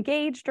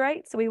engaged,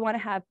 right? So we want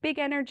to have big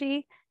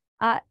energy.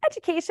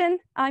 Education,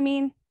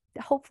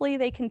 hopefully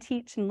they can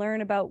teach and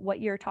learn about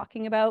what you're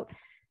talking about.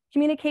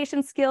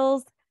 Communication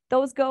skills,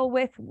 those go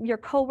with your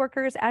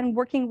coworkers and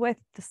working with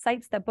the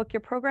sites that book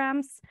your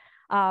programs.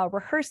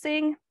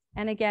 Rehearsing,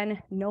 and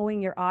again,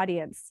 knowing your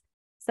audience.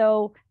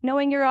 So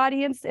knowing your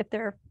audience, if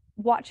they're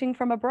watching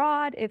from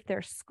abroad, if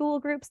they're school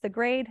groups, the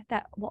grade,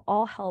 that will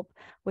all help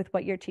with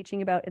what you're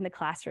teaching about in the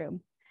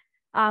classroom.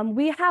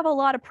 We have a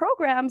lot of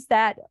programs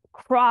that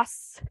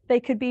they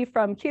could be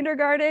from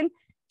kindergarten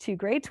to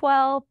grade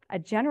 12, a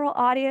general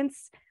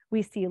audience.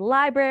 We see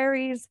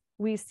libraries,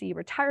 we see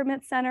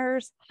retirement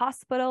centers,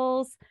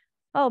 hospitals.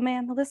 Oh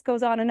man, the list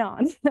goes on and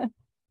on.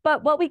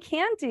 But what we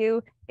can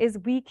do is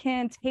we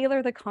can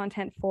tailor the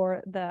content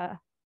for the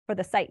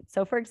site.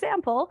 So for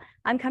example,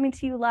 I'm coming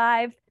to you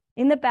live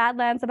in the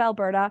Badlands of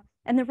Alberta.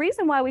 And the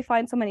reason why we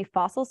find so many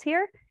fossils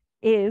here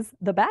is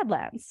the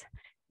Badlands.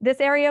 This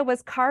area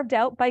was carved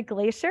out by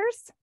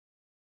glaciers.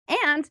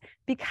 And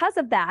because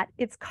of that,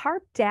 it's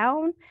carved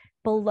down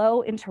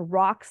below into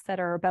rocks that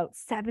are about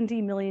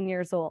 70 million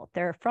years old.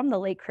 They're from the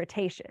late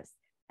Cretaceous,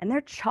 and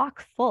they're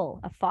chock full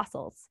of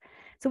fossils.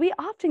 So we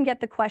often get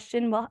the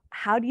question, well,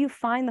 how do you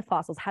find the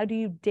fossils? How do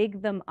you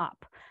dig them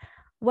up?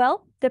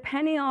 Well,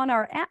 depending on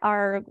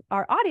our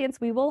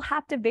audience, we will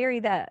have to vary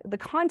the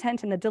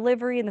content and the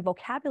delivery and the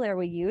vocabulary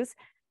we use,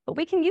 but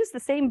we can use the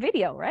same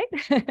video, right?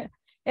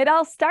 It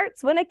all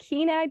starts when a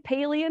keen-eyed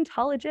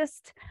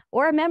paleontologist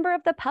or a member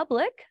of the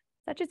public,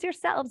 such as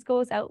yourselves,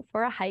 goes out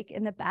for a hike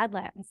in the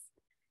Badlands.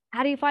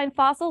 How do you find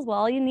fossils? Well,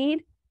 all you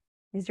need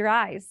is your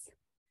eyes.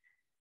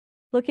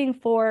 Looking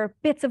for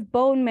bits of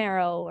bone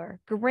marrow or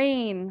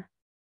grain,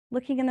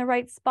 looking in the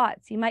right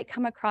spots, you might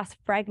come across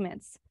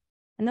fragments.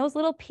 And those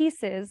little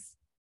pieces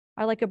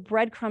are like a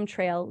breadcrumb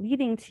trail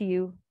leading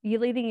you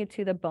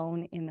to the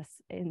bone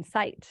in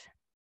sight.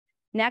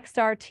 Next,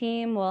 our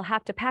team will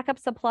have to pack up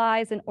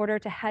supplies in order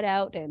to head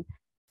out and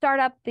start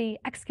up the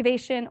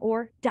excavation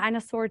or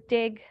dinosaur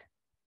dig.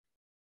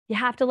 You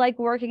have to like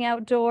working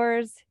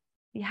outdoors.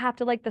 You have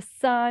to like the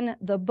sun,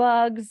 the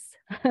bugs.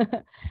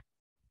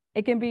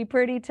 It can be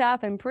pretty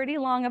tough and pretty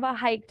long of a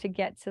hike to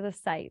get to the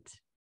site.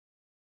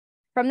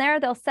 From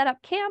there, they'll set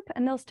up camp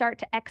and they'll start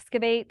to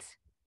excavate.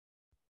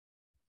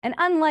 And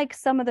unlike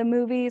some of the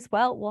movies,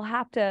 well,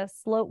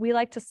 we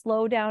like to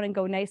slow down and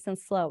go nice and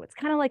slow. It's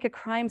kind of like a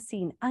crime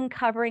scene,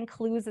 uncovering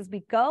clues as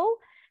we go,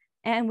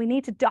 and we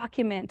need to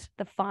document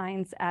the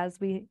finds as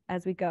we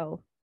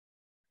go.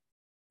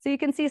 So you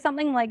can see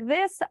something like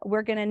this.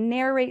 We're going to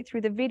narrate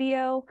through the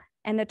video,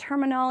 and the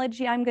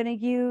terminology I'm going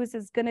to use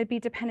is going to be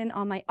dependent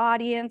on my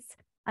audience.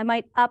 I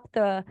might up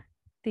the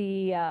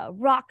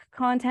rock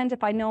content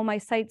if I know my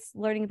site's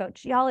learning about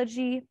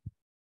geology.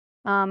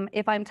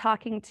 If I'm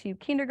talking to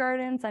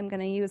kindergartens, I'm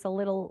going to use a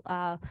little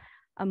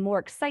more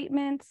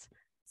excitement.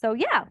 So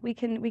yeah, we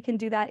can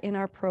do that in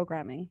our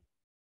programming.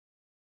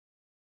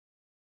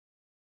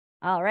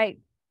 All right.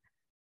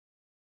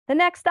 The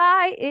next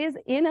I is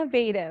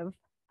innovative.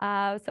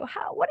 So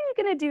what are you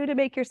going to do to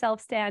make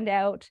yourself stand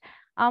out?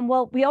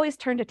 Well, we always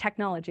turn to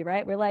technology,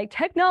 right? We're like,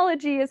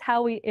 technology is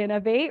how we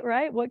innovate,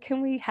 right? What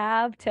can we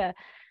have to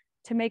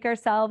make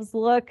ourselves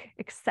look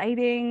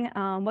exciting?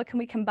 What can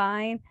we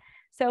combine?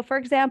 So for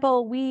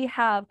example, we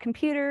have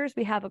computers,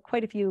 we have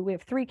quite a few, we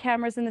have 3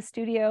 cameras in the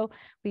studio.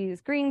 We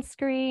use green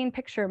screen,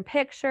 picture in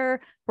picture.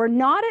 We're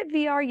not at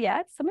VR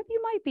yet. Some of you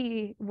might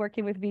be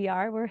working with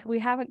VR. We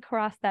haven't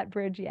crossed that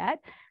bridge yet,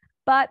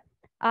 but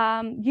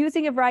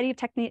using a variety of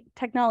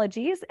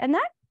technologies, and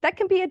that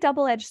can be a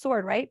double-edged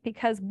sword, right?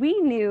 Because we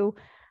knew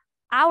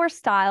our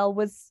style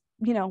was,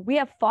 we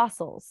have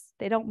fossils,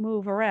 they don't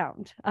move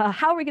around.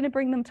 How are we going to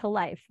bring them to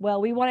life?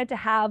 Well, we wanted to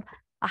have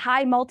a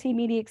high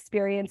multimedia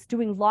experience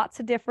doing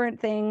lots of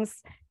different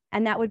things,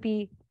 and that would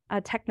be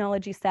a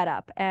technology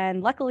setup.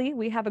 And luckily,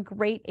 we have a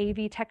great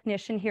AV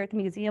technician here at the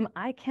museum.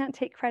 I can't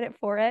take credit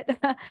for it,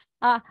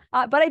 but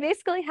I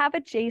basically have a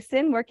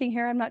Jason working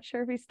here. I'm not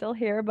sure if he's still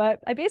here, but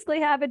I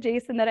basically have a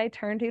Jason that I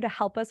turn to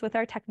help us with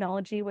our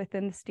technology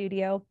within the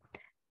studio.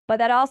 But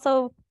that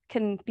also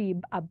can be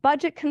a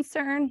budget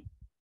concern,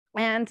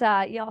 and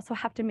you also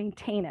have to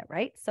maintain it,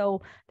 right?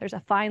 So there's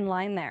a fine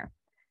line there.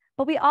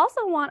 But we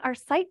also want our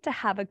site to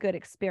have a good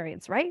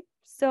experience, right?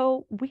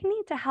 So we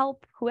need to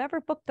help whoever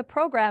booked the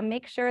program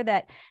make sure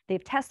that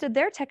they've tested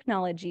their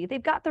technology,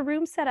 they've got the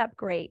room set up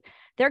great,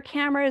 their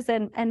cameras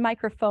and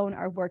microphone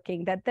are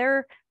working, that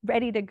they're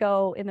ready to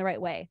go in the right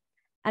way.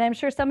 And I'm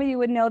sure some of you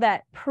would know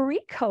that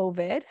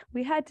pre-COVID,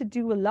 we had to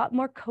do a lot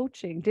more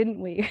coaching, didn't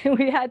we?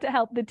 We had to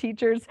help the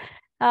teachers.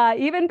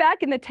 Even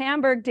back in the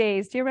Tamberg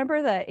days, do you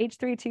remember the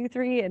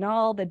H323 and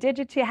all the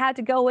digits you had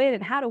to go in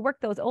and how to work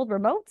those old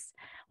remotes?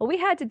 Well, we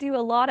had to do a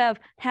lot of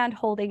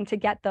hand-holding to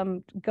get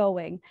them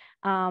going.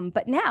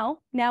 But now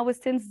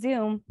since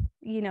Zoom,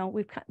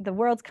 the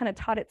world's kind of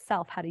taught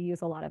itself how to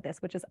use a lot of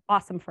this, which is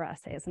awesome for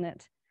us, isn't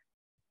it?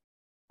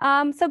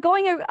 So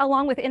going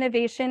along with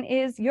innovation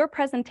is your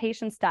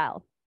presentation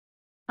style.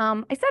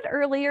 I said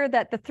earlier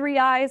that the 3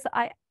 I's,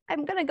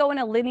 I'm going to go in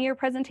a linear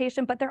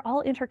presentation, but they're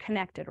all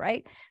interconnected,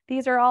 right?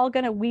 These are all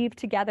going to weave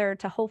together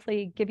to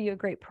hopefully give you a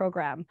great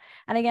program.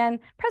 And again,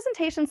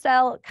 presentation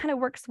style kind of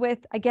works with,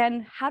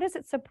 again, how does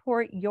it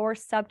support your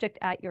subject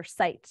at your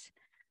site?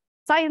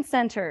 Science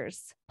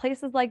centers,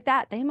 places like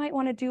that, they might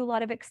want to do a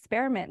lot of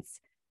experiments.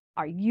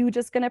 Are you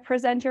just going to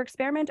present your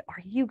experiment?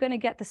 Are you going to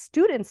get the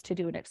students to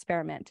do an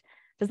experiment?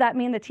 Does that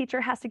mean the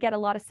teacher has to get a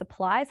lot of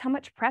supplies? How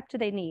much prep do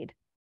they need?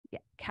 You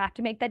have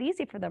to make that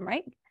easy for them,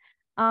 right?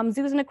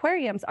 Zoos and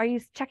aquariums, are you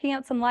checking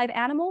out some live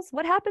animals?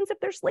 What happens if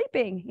they're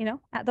sleeping?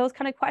 Those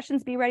kind of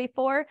questions be ready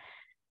for.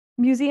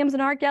 Museums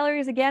and art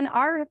galleries, again,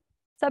 our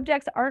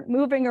subjects aren't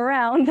moving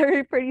around.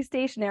 They're pretty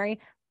stationary.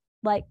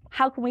 Like,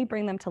 how can we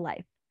bring them to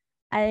life?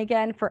 And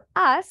again, for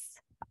us,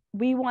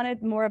 we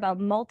wanted more of a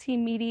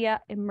multimedia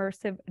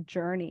immersive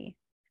journey.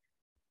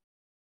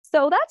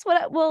 So that's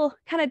what we'll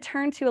kind of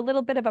turn to a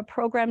little bit of a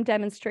program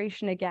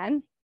demonstration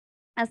again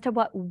as to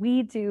what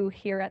we do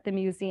here at the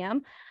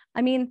museum.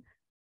 I mean,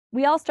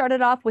 we all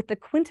started off with the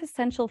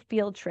quintessential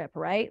field trip,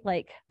 right?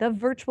 Like the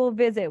virtual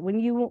visit. When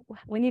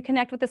you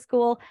connect with the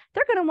school,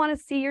 they're going to want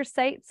to see your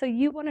site. So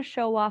you want to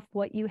show off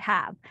what you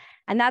have.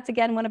 And that's,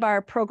 again, one of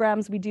our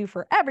programs we do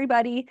for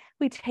everybody.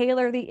 We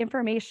tailor the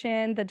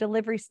information, the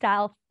delivery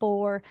style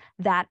for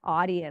that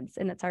audience.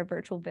 And it's our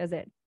virtual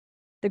visit.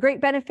 The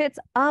great benefits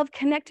of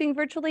connecting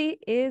virtually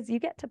is you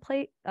get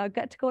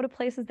to go to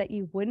places that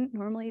you wouldn't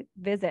normally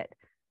visit.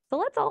 So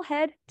let's all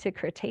head to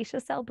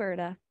Cretaceous,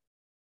 Alberta.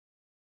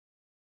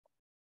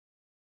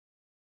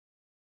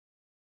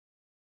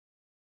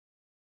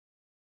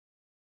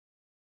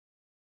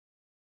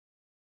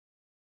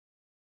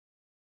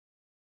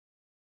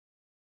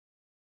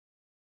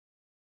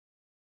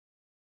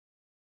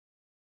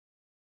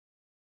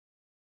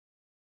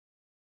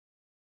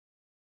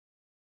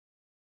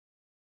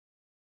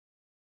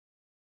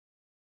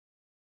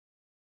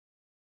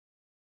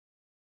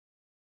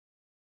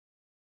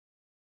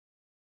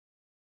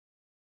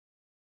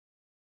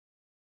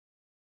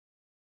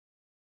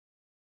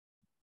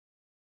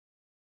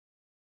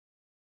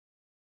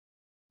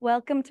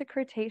 Welcome to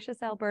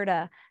Cretaceous,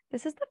 Alberta.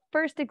 This is the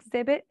first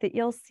exhibit that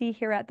you'll see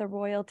here at the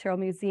Royal Tyrrell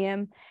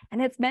Museum,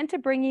 and it's meant to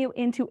bring you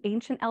into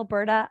ancient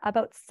Alberta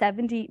about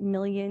 70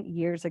 million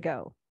years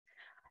ago.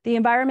 the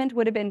environment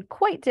would have been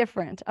quite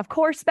different. Of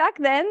course, back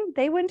then,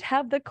 they wouldn't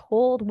have the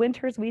cold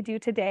winters we do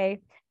today.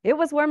 It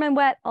was warm and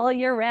wet all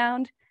year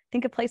round.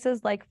 Think of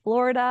places like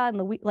Florida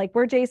and like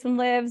where Jason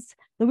lives,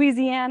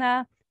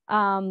 Louisiana,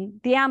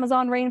 the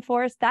Amazon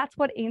rainforest. That's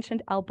what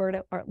ancient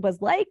Alberta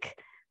was like.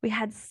 We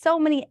had so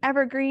many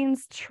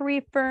evergreens,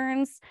 tree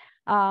ferns.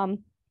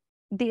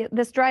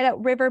 This dried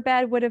out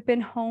riverbed would have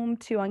been home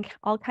to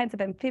all kinds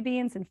of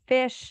amphibians and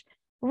fish,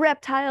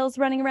 reptiles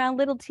running around,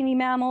 little teeny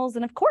mammals,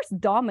 and of course,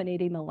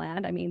 dominating the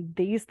land. I mean,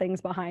 these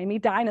things behind me,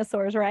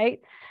 dinosaurs, right?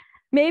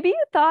 Maybe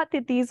you thought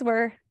that these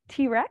were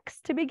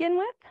T-Rex to begin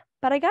with,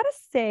 but I gotta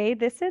say,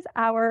 this is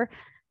our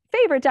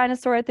favorite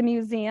dinosaur at the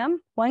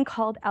museum, one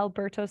called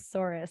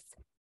Albertosaurus.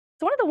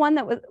 It's one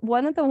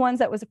of the ones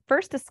that was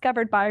first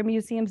discovered by our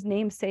museum's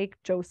namesake,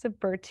 Joseph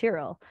Bird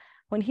Tyrrell.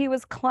 When he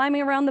was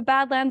climbing around the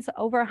Badlands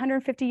over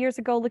 150 years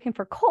ago looking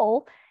for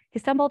coal, he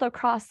stumbled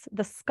across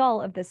the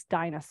skull of this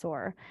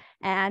dinosaur.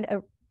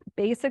 And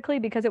basically,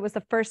 because it was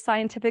the first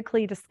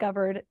scientifically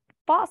discovered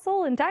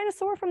fossil and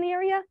dinosaur from the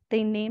area,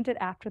 they named it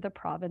after the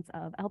province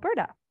of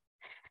Alberta.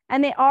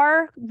 And they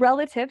are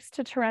relatives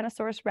to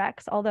Tyrannosaurus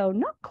rex, although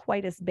not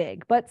quite as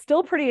big, but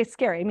still pretty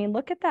scary. I mean,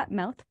 look at that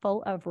mouth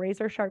full of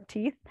razor sharp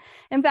teeth.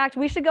 In fact,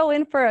 we should go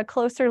in for a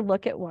closer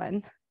look at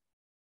one.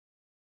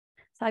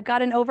 So I've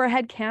got an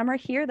overhead camera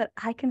here that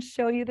I can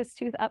show you this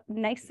tooth up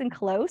nice and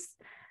close.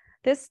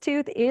 This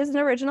tooth is an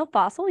original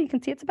fossil. You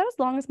can see it's about as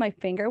long as my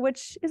finger,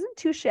 which isn't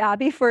too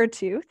shabby for a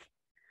tooth.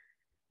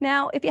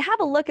 Now, if you have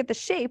a look at the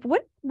shape,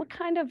 what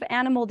kind of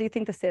animal do you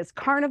think this is?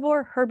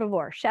 Carnivore,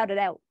 herbivore? Shout it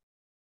out.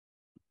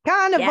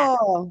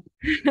 Carnivore.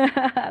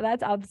 Yeah.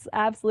 That's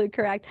absolutely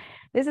correct.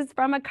 This is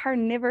from a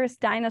carnivorous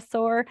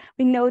dinosaur.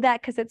 We know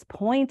that because it's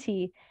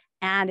pointy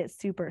and it's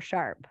super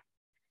sharp.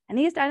 And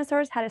these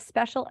dinosaurs had a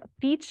special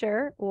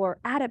feature or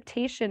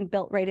adaptation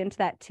built right into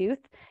that tooth.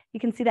 You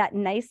can see that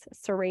nice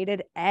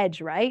serrated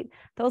edge, right?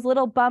 Those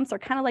little bumps are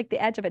kind of like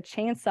the edge of a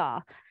chainsaw.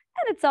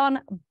 And it's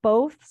on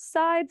both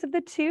sides of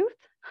the tooth.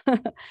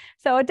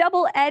 So a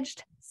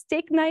double-edged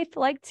steak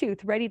knife-like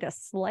tooth ready to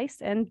slice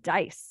and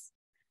dice.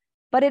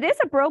 But it is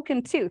a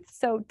broken tooth,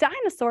 so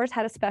dinosaurs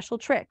had a special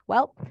trick.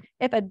 Well,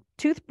 if a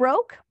tooth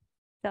broke,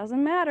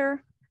 doesn't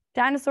matter.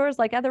 Dinosaurs,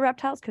 like other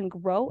reptiles, can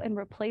grow and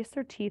replace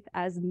their teeth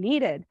as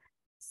needed.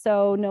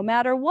 So no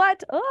matter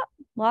what,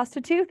 lost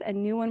a tooth, a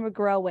new one would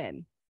grow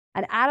in.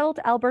 An adult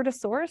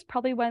Albertosaurus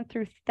probably went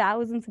through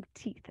thousands of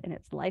teeth in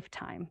its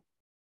lifetime.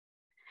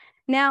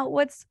 Now,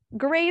 what's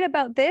great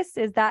about this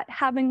is that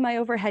having my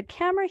overhead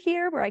camera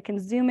here where I can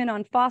zoom in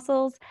on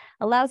fossils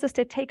allows us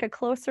to take a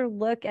closer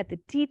look at the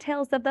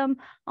details of them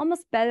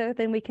almost better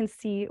than we can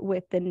see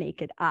with the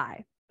naked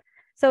eye.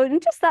 So in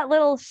just that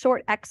little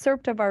short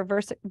excerpt of our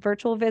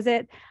virtual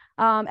visit,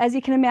 as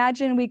you can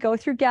imagine, we go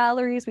through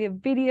galleries, we have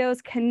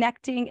videos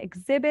connecting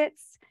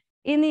exhibits.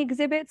 In the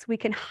exhibits, we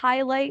can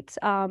highlight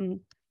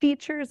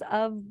features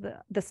of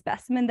the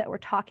specimen that we're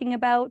talking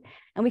about,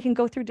 and we can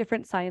go through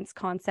different science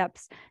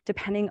concepts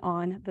depending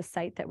on the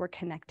site that we're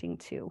connecting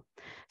to.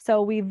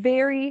 So we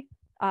vary,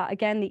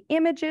 again, the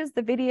images,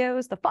 the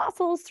videos, the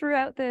fossils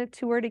throughout the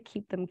tour to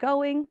keep them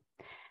going.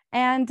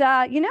 And,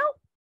 you know,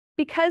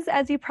 because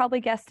as you probably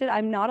guessed it,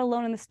 I'm not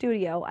alone in the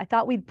studio, I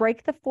thought we'd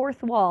break the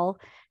fourth wall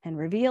and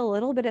reveal a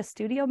little bit of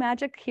studio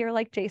magic here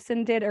like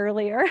Jason did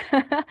earlier.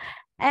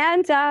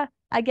 And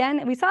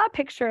again, we saw a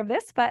picture of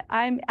this, but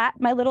I'm at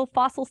my little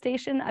fossil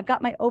station. I've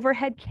got my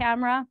overhead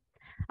camera.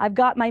 I've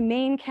got my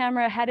main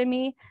camera ahead of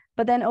me.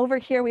 But then over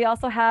here, we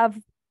also have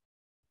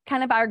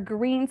kind of our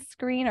green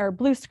screen or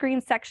blue screen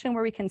section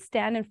where we can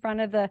stand in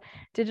front of the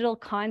digital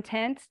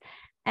content.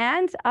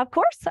 And of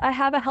course, I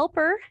have a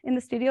helper in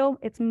the studio.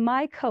 It's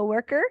my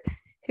coworker,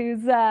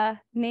 whose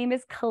name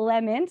is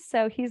Clement.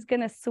 So he's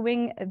going to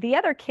swing the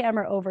other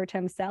camera over to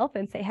himself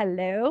and say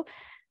hello.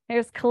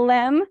 There's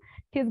Clem.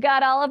 He's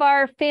got all of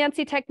our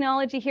fancy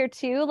technology here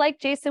too. Like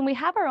Jason, we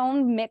have our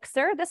own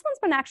mixer. This one's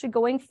been actually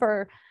going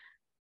for,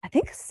 I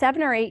think,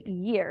 7 or 8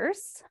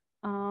 years.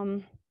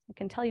 I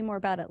can tell you more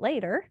about it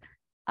later.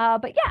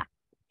 But yeah,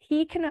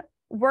 he can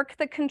work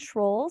the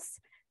controls.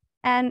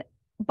 And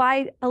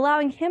by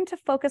allowing him to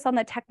focus on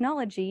the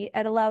technology,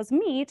 it allows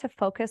me to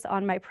focus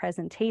on my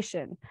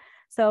presentation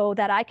so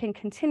that I can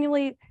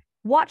continually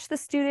watch the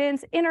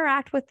students,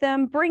 interact with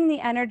them, bring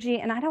the energy,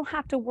 and I don't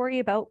have to worry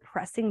about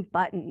pressing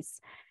buttons.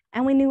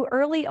 And we knew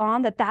early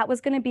on that that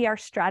was going to be our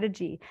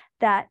strategy,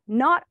 that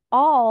not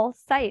all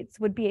sites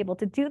would be able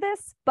to do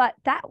this, but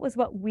that was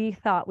what we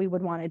thought we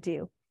would want to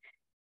do.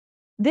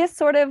 This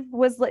sort of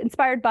was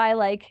inspired by,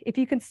 like, if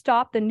you can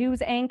stop the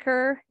news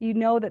anchor, you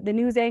know that the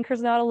news anchor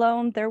is not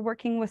alone. They're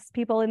working with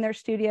people in their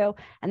studio,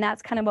 and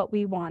that's kind of what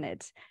we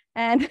wanted.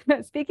 And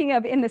speaking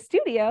of in the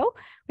studio,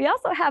 we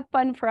also have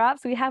fun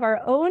props. We have our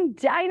own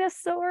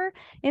dinosaur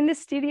in the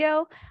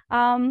studio.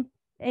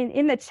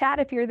 In the chat,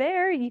 if you're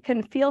there, you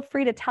can feel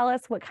free to tell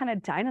us what kind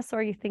of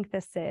dinosaur you think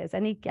this is.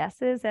 Any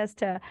guesses as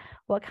to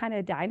what kind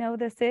of dino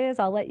this is?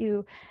 I'll let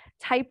you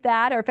type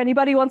that. Or if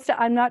anybody wants to,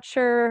 I'm not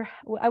sure.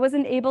 I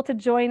wasn't able to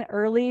join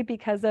early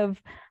because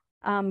of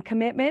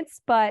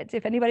commitments, but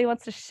if anybody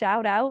wants to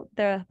shout out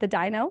the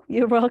dino,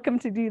 you're welcome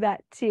to do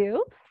that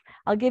too.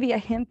 I'll give you a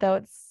hint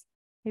though,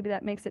 maybe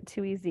that makes it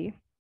too easy.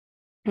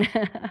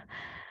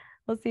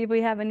 We'll see if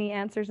we have any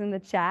answers in the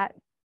chat.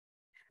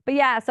 But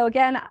yeah, so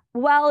again,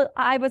 while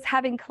I was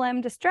having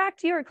Clem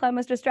distract you, or Clem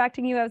was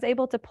distracting you, I was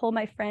able to pull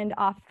my friend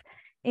off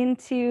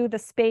into the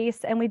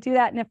space. And we do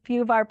that in a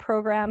few of our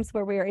programs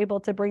where we are able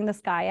to bring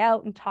this guy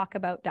out and talk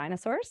about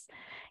dinosaurs.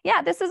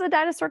 Yeah, this is a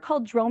dinosaur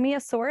called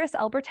Dromaeosaurus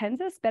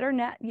albertensis, better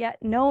yet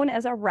known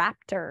as a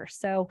raptor.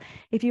 So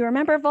if you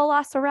remember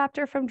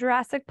Velociraptor from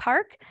Jurassic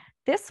Park,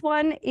 this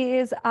one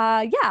is,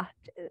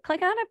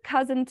 kind of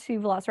cousin to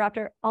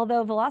Velociraptor,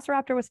 although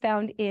Velociraptor was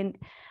found in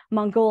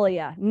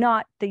Mongolia,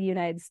 not the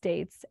United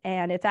States.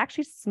 And it's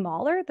actually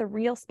smaller. The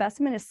real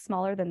specimen is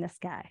smaller than this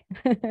guy.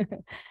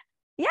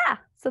 Yeah,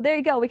 so there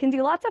you go. We can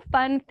do lots of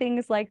fun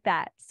things like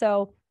that.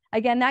 So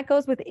again, that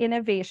goes with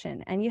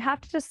innovation. And you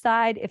have to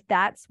decide if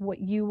that's what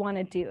you want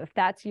to do, if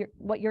that's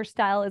what your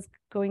style is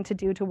going to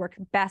do to work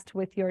best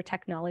with your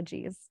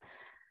technologies.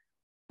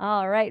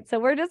 All right, so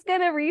we're just going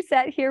to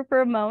reset here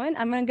for a moment.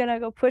 I'm going to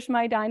go push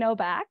my dino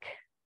back.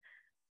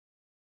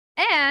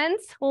 And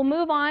we'll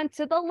move on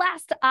to the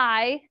last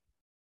eye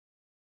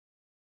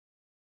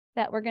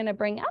that we're going to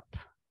bring up.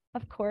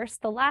 Of course,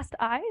 the last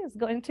eye is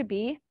going to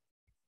be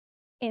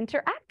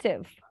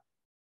interactive.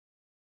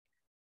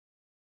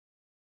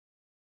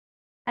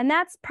 And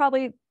that's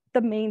probably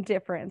the main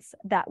difference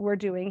that we're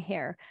doing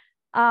here.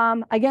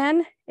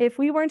 Again, if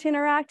we weren't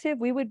interactive,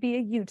 we would be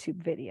a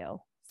YouTube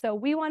video. So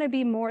we want to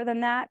be more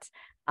than that.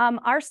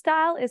 Our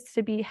style is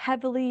to be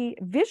heavily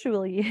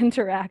visually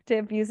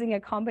interactive using a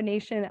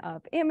combination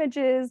of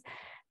images,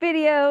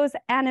 videos,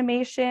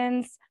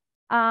 animations.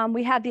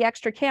 We have the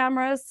extra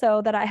cameras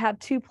so that I have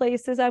two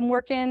places I'm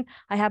working.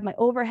 I have my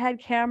overhead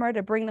camera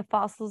to bring the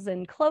fossils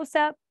in close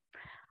up.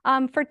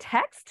 For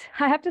text,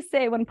 I have to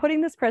say, when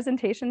putting this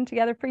presentation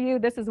together for you,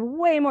 this is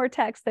way more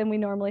text than we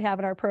normally have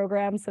in our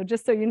program. So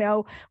just so you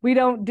know, we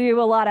don't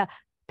do a lot of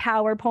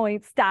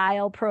PowerPoint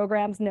style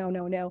programs.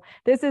 No.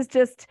 This is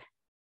just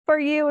for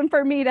you and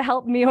for me to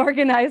help me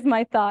organize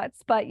my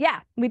thoughts. But yeah,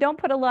 we don't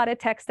put a lot of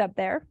text up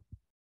there.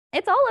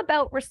 It's all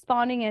about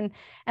responding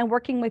and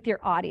working with your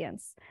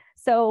audience.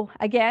 So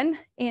again,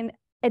 in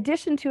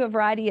addition to a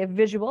variety of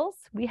visuals,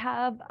 we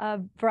have a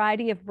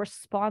variety of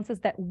responses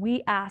that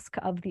we ask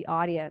of the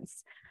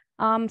audience.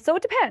 So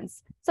it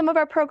depends. Some of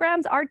our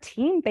programs are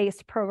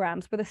team-based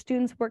programs where the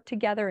students work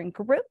together in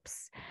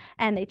groups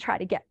and they try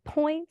to get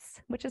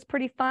points, which is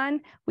pretty fun.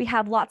 We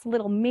have lots of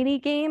little mini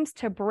games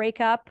to break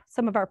up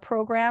some of our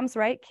programs,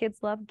 right? Kids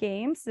love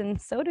games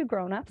and so do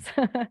grown-ups.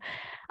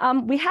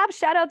 We have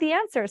shout out the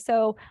answer.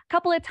 So a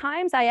couple of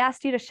times I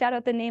asked you to shout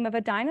out the name of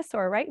a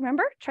dinosaur, right?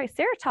 Remember?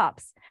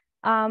 Triceratops.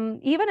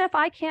 Even if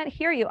I can't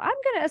hear you, I'm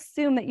going to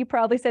assume that you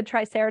probably said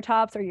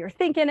Triceratops or you're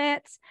thinking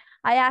it.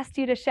 I asked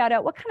you to shout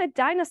out, what kind of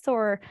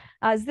dinosaur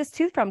is this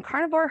tooth from?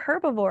 Carnivore,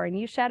 herbivore? And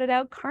you shouted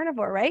out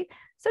carnivore, right?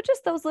 So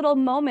just those little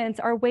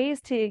moments are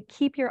ways to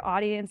keep your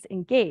audience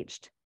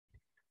engaged.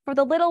 For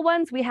the little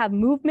ones, we have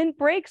movement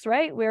breaks,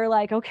 right? We're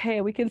like,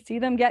 okay, we can see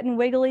them getting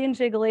wiggly and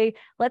jiggly.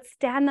 Let's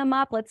stand them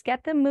up. Let's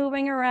get them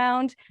moving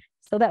around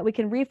so that we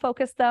can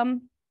refocus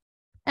them.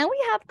 And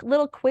we have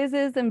little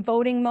quizzes and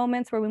voting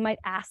moments where we might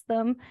ask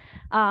them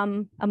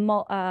a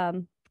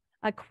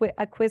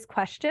quiz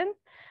question.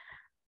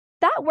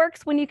 That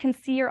works when you can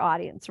see your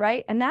audience,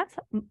 right? And that's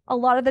a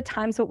lot of the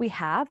times what we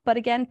have. But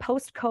again,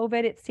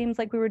 post-COVID, it seems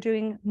like we were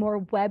doing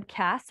more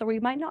webcasts, so we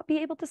might not be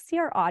able to see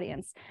our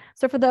audience.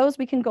 So for those,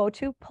 we can go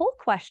to poll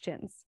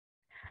questions.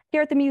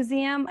 Here at the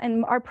museum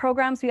and our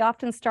programs, we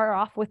often start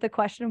off with the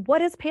question,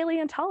 what is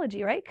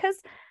paleontology, right?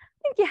 Because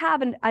I think you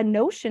have a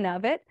notion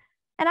of it.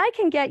 And I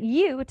can get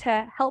you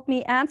to help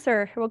me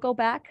answer. We'll go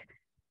back.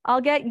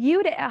 I'll get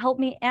you to help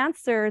me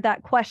answer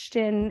that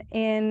question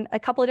in a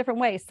couple of different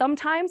ways.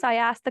 Sometimes I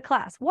ask the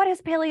class, what is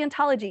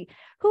paleontology?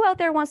 Who out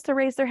there wants to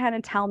raise their hand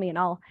and tell me? And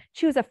I'll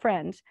choose a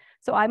friend.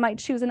 So I might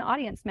choose an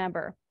audience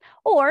member.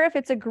 Or if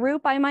it's a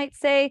group, I might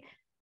say,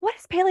 what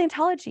is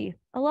paleontology?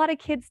 A lot of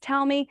kids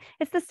tell me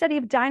it's the study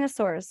of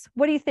dinosaurs.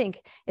 What do you think?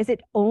 Is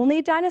it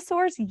only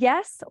dinosaurs?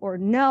 Yes or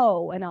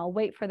no? And I'll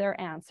wait for their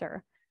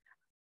answer.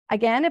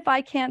 Again, if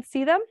I can't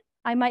see them,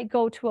 I might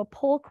go to a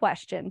poll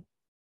question.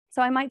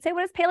 So I might say,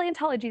 what is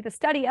paleontology? The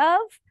study of,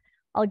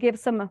 I'll give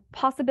some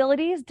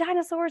possibilities,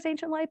 dinosaurs,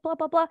 ancient life, blah,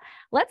 blah, blah.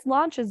 Let's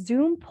launch a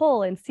Zoom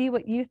poll and see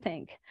what you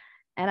think.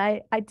 And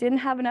I didn't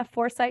have enough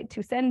foresight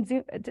to send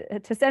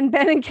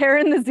Ben and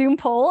Karen the Zoom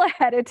poll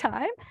ahead of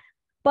time.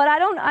 But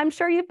I'm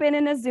sure you've been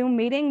in a Zoom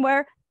meeting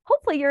where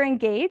hopefully you're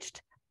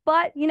engaged.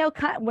 But, you know,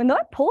 when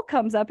that poll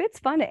comes up, it's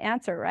fun to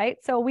answer, right?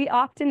 So we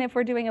often, if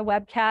we're doing a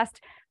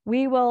webcast,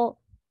 we will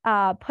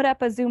put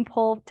up a Zoom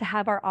poll to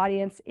have our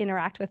audience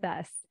interact with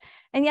us.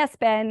 And yes,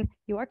 Ben,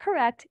 you are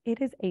correct.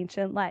 It is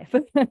ancient life.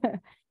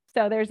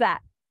 So there's that.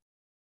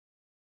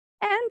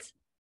 And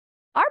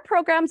our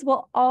programs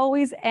will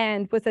always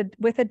end with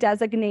a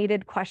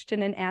designated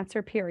question and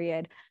answer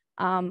period.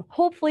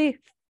 Hopefully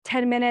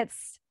 10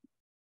 minutes,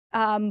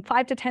 5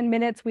 to 10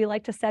 minutes we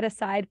like to set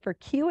aside for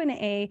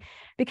Q&A,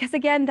 because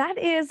again, that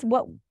is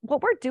what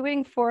we're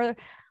doing for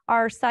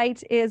our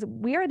site. Is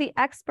we are the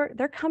expert,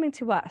 they're coming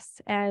to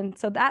us. And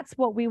so that's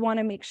what we want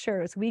to make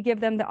sure is we give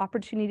them the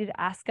opportunity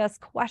to ask us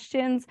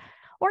questions,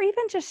 or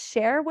even just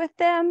share with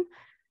them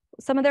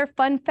some of their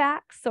fun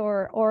facts,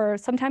 or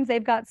sometimes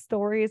they've got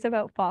stories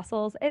about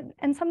fossils,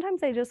 and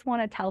sometimes they just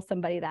want to tell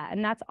somebody that,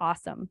 and that's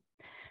awesome.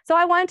 So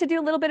I wanted to do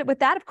a little bit with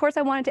that. Of course,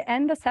 I wanted to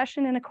end the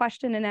session in a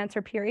question and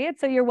answer period.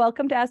 So you're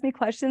welcome to ask me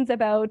questions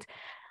about,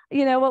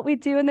 what we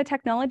do in the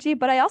technology,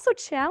 but I also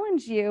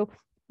challenge you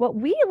what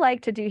we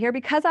like to do here,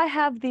 because I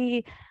have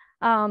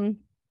I'm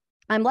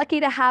lucky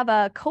to have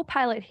a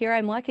co-pilot here.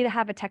 I'm lucky to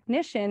have a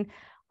technician.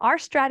 Our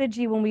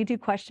strategy when we do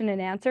question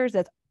and answers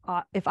is,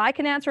 if I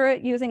can answer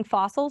it using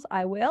fossils,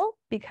 I will,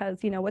 because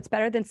what's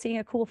better than seeing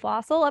a cool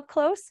fossil up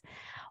close?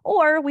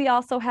 Or we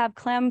also have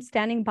Clem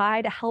standing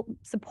by to help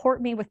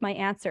support me with my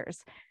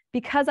answers.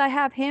 Because I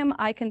have him,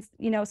 I can,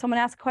 someone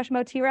asks a question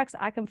about T-Rex,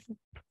 I can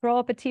throw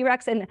up a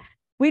T-Rex, and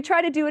we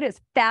try to do it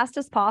as fast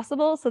as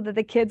possible so that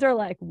the kids are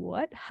like,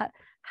 what?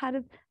 How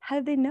did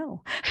they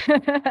know?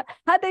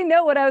 How'd they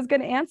know what I was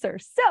going to answer?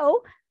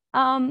 So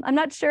I'm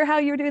not sure how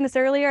you were doing this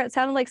earlier. It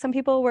sounded like some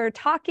people were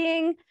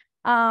talking.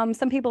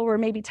 Some people were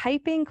maybe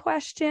typing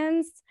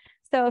questions.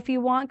 So if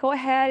you want, go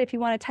ahead. If you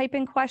want to type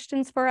in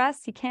questions for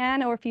us, you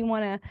can. Or if you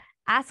want to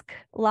ask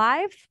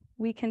live,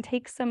 we can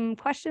take some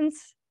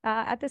questions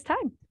at this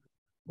time.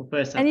 Well,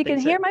 first, and you can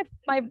hear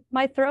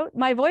my throat.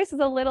 My voice is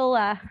a little,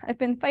 I've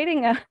been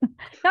fighting,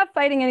 not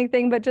fighting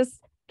anything, but just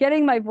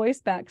getting my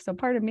voice back. So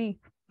pardon me.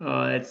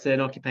 Oh, it's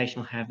an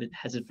occupational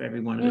hazard for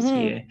every one of us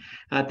here.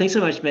 Thanks so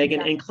much,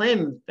 Megan. And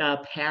Clem,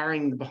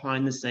 powering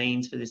behind the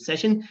scenes for this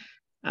session.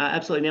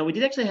 Absolutely. Now, we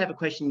did actually have a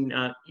question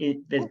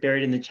that's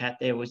buried in the chat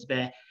there, was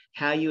about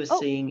how you are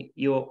seeing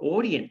your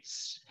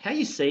audience. How are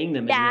you seeing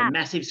them? Is there a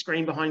massive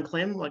screen behind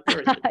Clem? Like,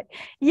 where is it?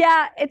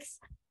 Yeah,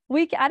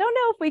 I don't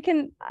know if we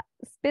can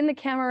spin the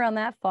camera around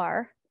that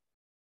far.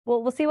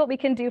 We'll see what we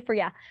can do for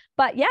you.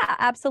 But yeah,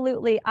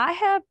 absolutely. I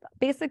have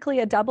basically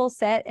a double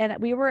set, and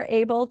we were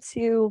able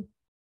to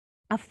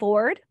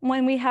afford,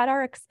 when we had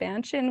our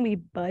expansion, we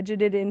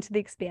budgeted into the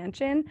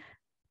expansion,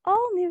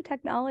 all new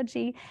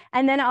technology.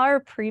 And then our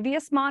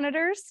previous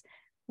monitors,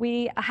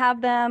 we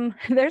have them,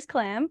 there's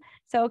Clem.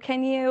 So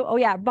can you,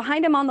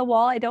 behind him on the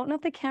wall, I don't know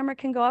if the camera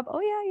can go up. Oh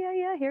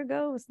yeah, here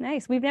goes.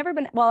 Nice. We've never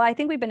been, well, I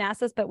think we've been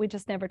asked this, but we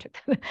just never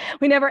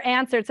we never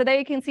answered. So there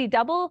you can see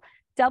double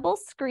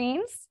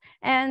screens,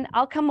 and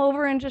I'll come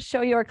over and just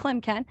show you, or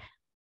Clem can.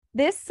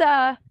 This,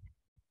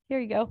 here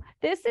you go.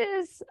 This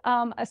is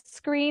a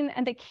screen,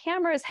 and the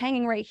camera is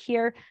hanging right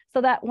here,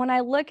 so that when I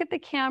look at the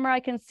camera, I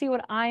can see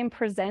what I'm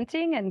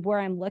presenting and where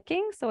I'm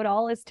looking. So it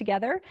all is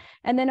together.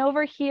 And then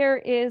over here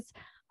is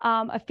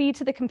a feed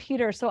to the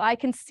computer, so I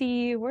can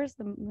see,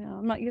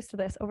 I'm not used to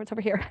this. It's over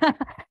here.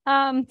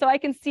 So I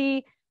can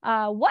see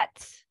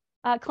what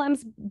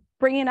Clem's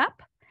bringing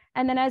up.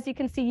 And then as you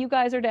can see, you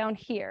guys are down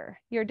here.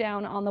 You're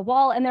down on the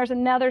wall, and there's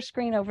another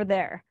screen over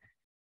there.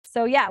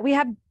 So yeah, we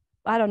have,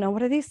 I don't know,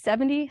 what are these,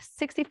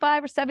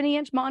 65 or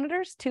 70-inch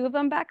monitors? 2 of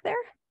them back there?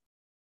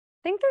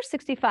 I think they're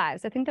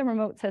 65s. I think the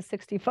remote says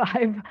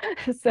 65.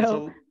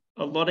 So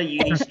a lot of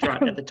uni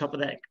strut at the top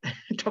of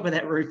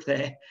that roof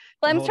there.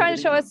 Clem's trying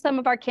to show us some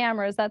of our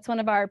cameras. That's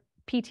one of our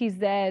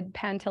PTZ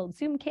pan-tilt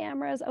zoom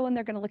cameras. Oh, and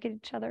they're going to look at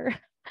each other.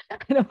 I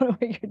don't know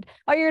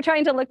what you're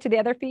trying to look to the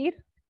other feed?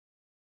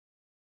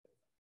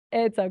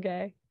 It's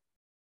okay.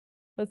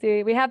 Let's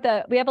see. We have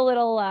a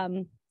little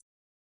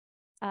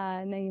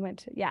and then you went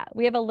to,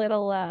 we have a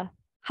little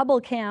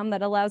Hubble cam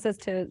that allows us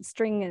to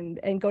string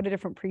and go to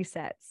different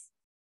presets.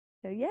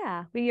 So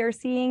yeah, we are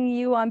seeing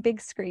you on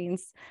big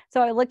screens.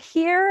 So I look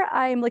here,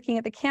 I'm looking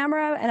at the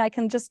camera, and I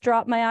can just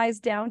drop my eyes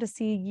down to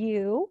see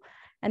you.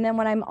 And then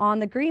when I'm on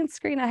the green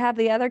screen, I have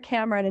the other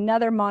camera and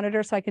another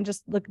monitor, so I can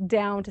just look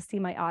down to see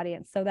my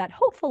audience. So that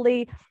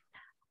hopefully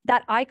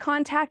that eye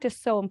contact is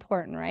so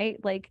important,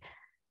 right? Like,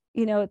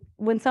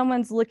 when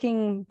someone's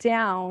looking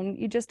down,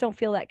 you just don't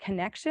feel that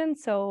connection.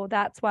 So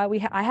that's why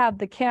I have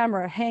the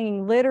camera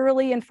hanging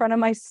literally in front of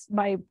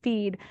my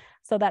feed,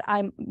 so that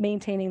I'm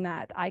maintaining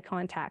that eye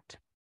contact.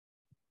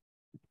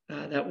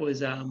 That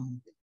was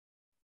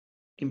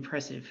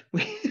impressive.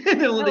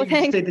 Oh,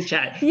 you see the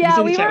chat. Yeah,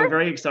 we're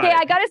very excited. Okay,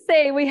 I gotta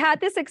say, we had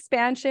this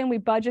expansion. We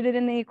budgeted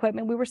in the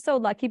equipment. We were so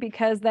lucky,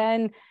 because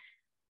then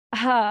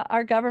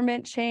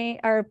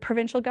our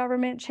provincial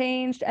government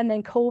changed, and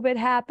then COVID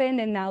happened,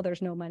 and now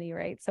there's no money,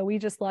 right? So we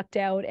just lucked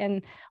out.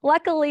 And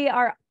luckily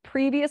our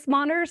previous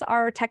monitors,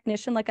 our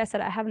technician, like I said,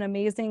 I have an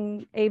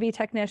amazing AV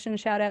technician,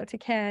 shout out to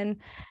Ken.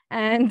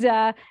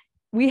 And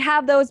we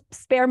have those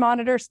spare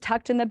monitors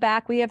tucked in the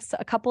back. We have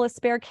a couple of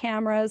spare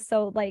cameras.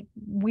 So like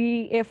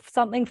if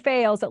something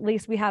fails, at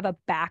least we have a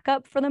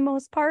backup for the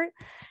most part.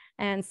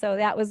 And so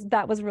that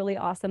was really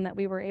awesome that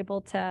we were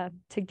able to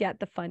get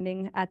the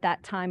funding at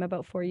that time,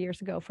 about 4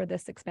 years ago, for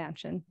this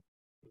expansion.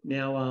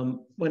 Now,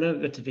 when I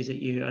got to visit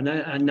you,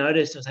 I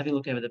noticed I was having a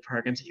look over the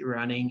programs that you're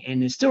running,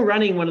 and they're still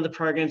running one of the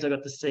programs I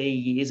got to see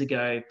years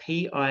ago,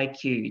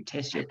 PIQ,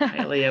 Test Your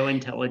Paleo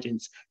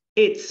Intelligence.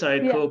 It's so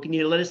cool. Can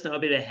you let us know a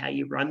bit of how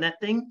you run that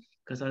thing?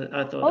 Because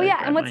I thought. Oh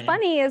yeah, and what's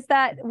funny is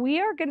that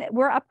we're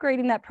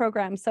upgrading that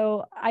program.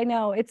 So I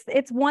know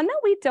it's one that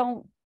we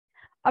don't.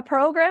 A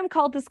program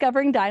called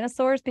Discovering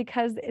Dinosaurs,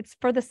 because it's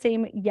for the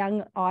same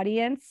young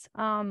audience,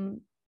 kind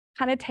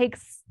of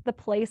takes the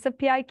place of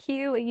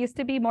PIQ. It used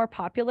to be more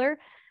popular,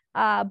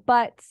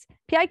 but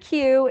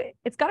PIQ,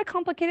 it's got a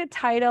complicated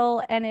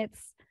title and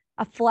it's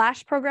a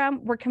flash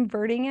program. We're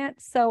converting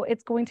it. So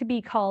it's going to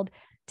be called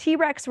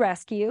T-Rex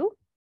Rescue.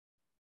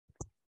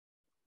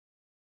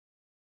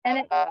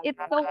 And it's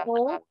so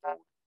old.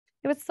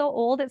 It was so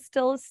old. It's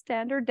still a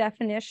standard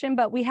definition,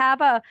 but we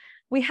have a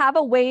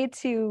way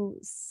to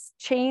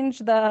change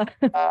the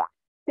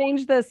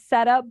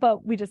setup,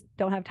 but we just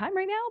don't have time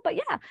right now. But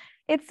yeah,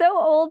 it's so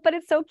old, but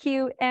it's so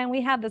cute. And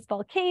we have this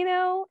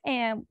volcano,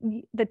 and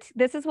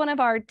this is one of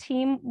our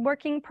team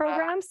working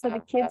programs. So the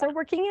kids are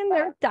working in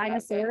their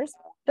dinosaurs.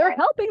 They're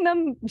helping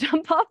them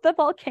jump off the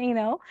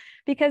volcano,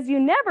 because you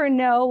never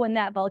know when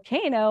that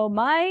volcano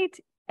might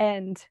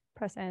end.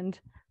 Press end.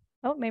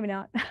 Oh, maybe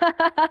not.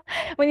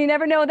 When you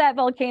never know, that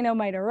volcano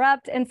might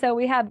erupt. And so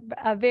we have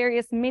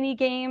various mini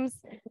games.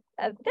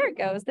 There it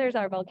goes. There's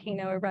our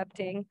volcano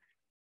erupting.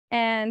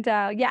 And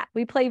yeah,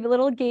 we play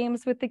little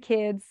games with the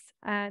kids.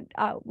 And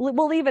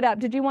we'll leave it up.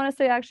 Did you want us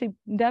to actually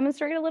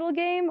demonstrate a little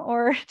game,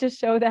 or just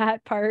show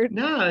that part?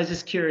 No, I was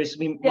just curious. I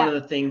mean, one of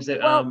the things that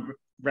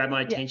grabbed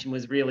my attention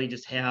was really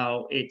just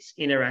how it's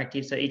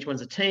interactive. So each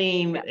one's a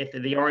team. If they're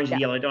the orange or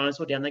yellow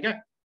dinosaur, down they go.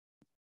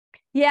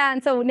 Yeah,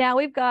 and so now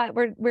we're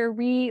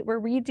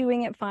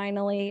redoing it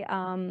finally.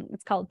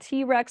 It's called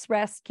T-Rex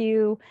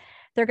Rescue.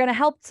 They're going to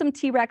help some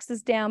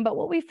T-Rexes down, but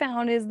what we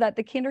found is that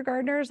the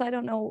kindergartners, I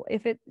don't know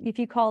if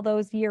you call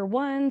those year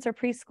ones or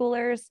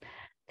preschoolers,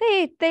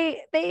 we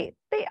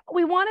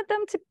wanted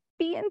them to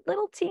be in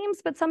little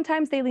teams, but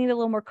sometimes they need a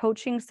little more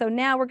coaching. So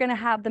now we're going to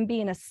have them be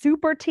in a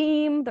super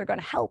team. They're going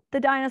to help the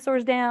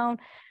dinosaurs down.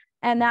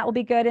 And that will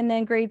be good. And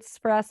then grades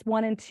for us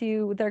 1 and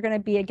 2, they're going to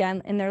be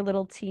again in their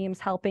little teams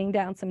helping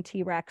down some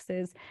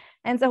T-Rexes.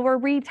 And so we're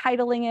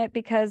retitling it,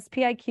 because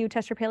PIQ,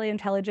 Test Your Paleo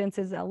Intelligence,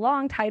 is a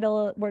long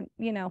title.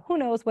 Who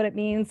knows what it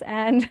means.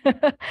 And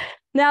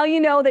now you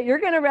know that you're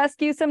going to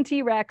rescue some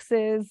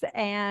T-Rexes,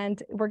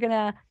 and we're going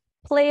to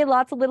play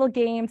lots of little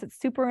games. It's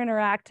super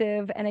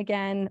interactive. And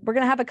again, we're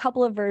going to have a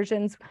couple of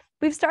versions.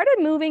 We've started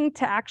moving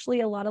to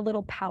actually a lot of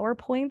little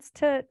PowerPoints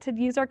to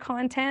use our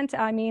content.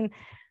 I mean,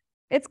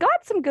 it's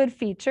got some good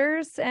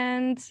features,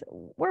 and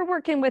we're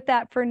working with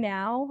that for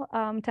now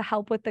to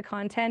help with the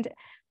content.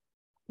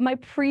 My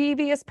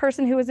previous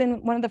person who was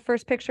in one of the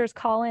first pictures,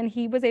 Colin,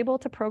 he was able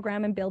to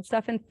program and build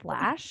stuff in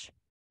Flash.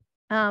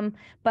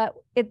 But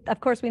of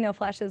course, we know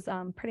Flash is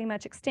pretty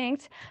much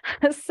extinct.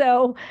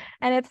 So,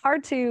 and it's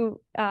hard to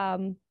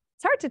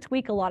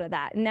tweak a lot of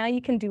that. And now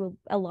you can do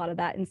a lot of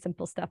that in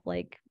simple stuff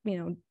like,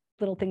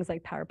 little things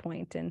like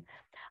PowerPoint.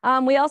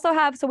 And we also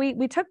have, so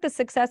we took the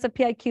success of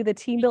PIQ, the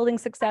team building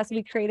success,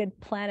 we created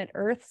Planet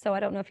Earth. So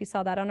I don't know if you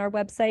saw that on our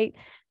website,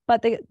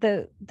 but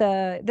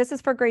this is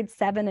for grade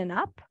 7 and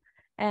up,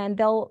 and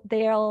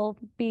they'll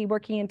be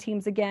working in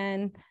teams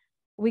again.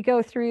 We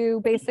go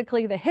through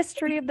basically the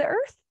history of the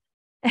Earth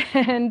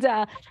and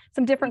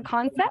some different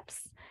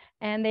concepts,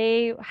 and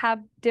they have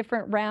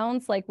different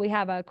rounds. Like we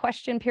have a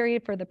question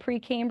period for the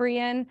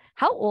Precambrian.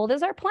 How old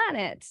is our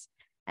planet?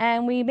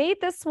 And we made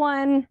this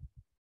one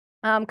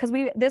because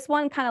this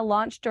one kind of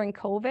launched during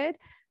COVID.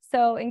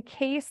 So in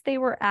case they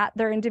were at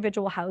their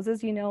individual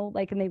houses, and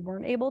they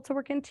weren't able to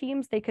work in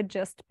teams, they could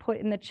just put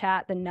in the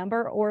chat the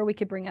number, or we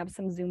could bring up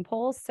some Zoom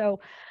polls.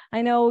 So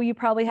I know you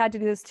probably had to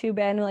do this too,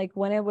 Ben, like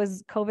when it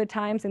was COVID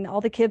times and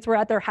all the kids were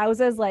at their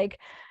houses,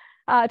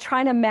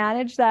 trying to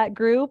manage that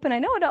group. And I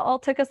know it all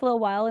took us a little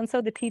while, and so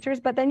the teachers,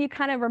 but then you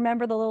kind of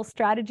remember the little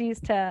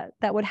strategies that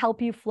would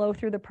help you flow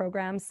through the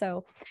program.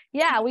 So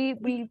yeah,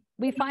 we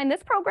find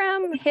this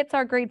program hits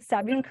our grade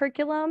 7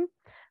 curriculum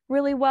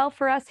really well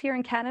for us here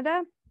in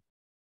Canada.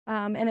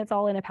 And it's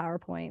all in a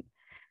PowerPoint.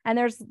 And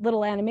there's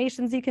little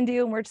animations you can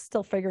do, and we're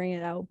still figuring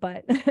it out.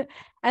 But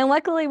and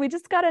luckily, we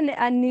just got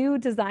a new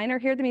designer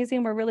here at the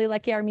museum. We're really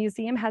lucky. Our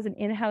museum has an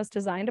in-house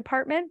design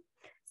department.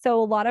 So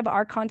a lot of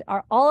our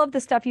content, all of the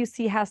stuff you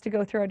see has to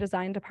go through our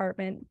design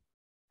department.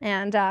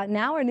 And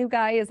now our new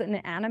guy is an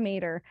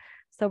animator.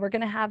 So we're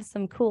going to have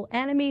some cool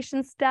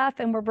animation stuff.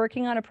 And we're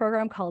working on a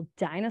program called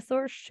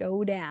Dinosaur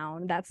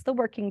Showdown. That's the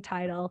working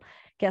title.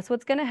 Guess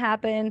what's going to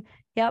happen?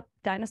 Yep,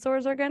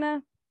 dinosaurs are going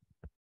to...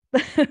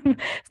 It's kind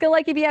of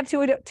like if you have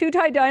two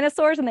toy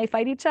dinosaurs and they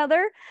fight each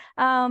other.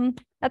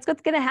 That's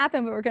what's going to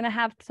happen. But we're going to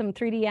have some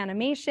 3D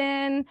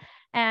animation,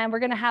 and we're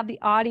going to have the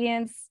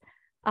audience,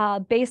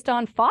 based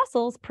on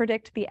fossils,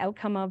 predict the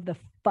outcome of the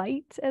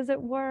fight, as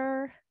it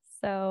were.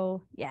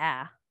 So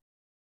yeah.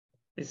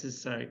 This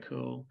is so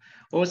cool.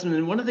 Awesome.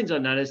 And one of the things I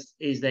noticed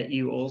is that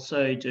you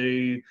also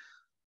do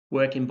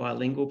work in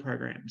bilingual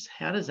programs.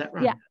 How does that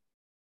run? Yeah.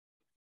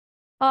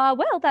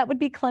 Well, that would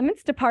be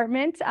Clement's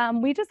department.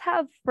 We just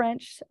have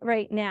French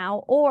right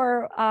now,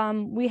 or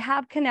we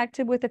have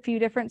connected with a few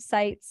different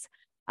sites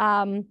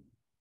that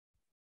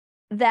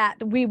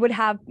we would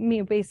have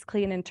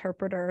basically an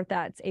interpreter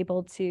that's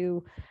able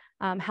to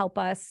help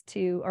us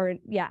to, or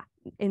yeah,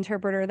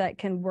 interpreter that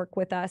can work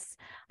with us.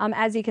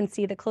 As you can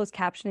see, the closed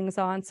captioning is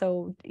on.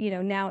 So, you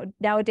know,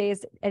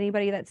 nowadays,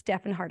 anybody that's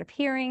deaf and hard of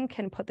hearing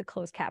can put the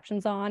closed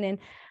captions on. And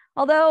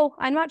although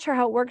I'm not sure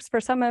how it works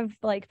for some of,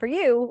 like for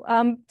you,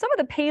 some of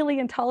the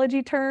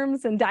paleontology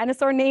terms and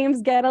dinosaur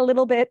names get a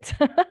little bit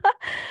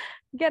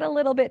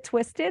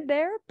twisted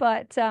there.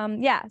 But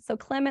yeah, so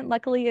Clement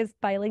luckily is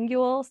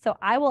bilingual. So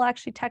I will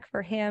actually tech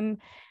for him.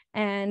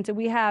 And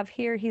we have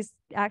here, he's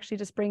actually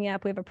just bringing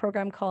up, we have a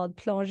program called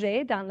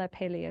Plongée dans la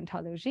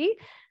paléontologie.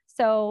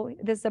 So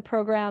this is a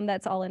program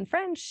that's all in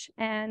French.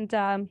 And,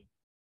 you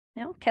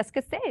know, qu'est-ce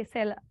que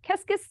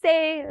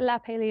c'est la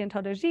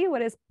paléontologie?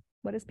 What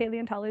is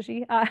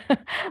paleontology?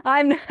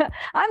 I'm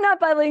not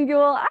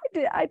bilingual.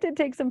 I did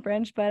take some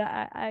French, but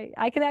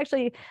I can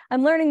actually,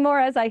 I'm learning more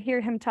as I hear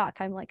him talk.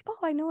 I'm like, oh,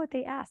 I know what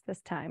they asked this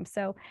time.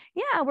 So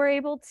yeah, we're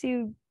able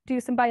to do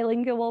some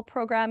bilingual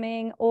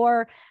programming,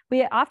 or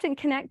we often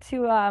connect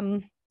to a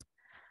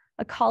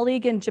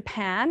colleague in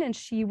Japan, and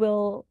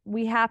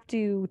we have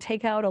to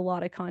take out a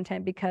lot of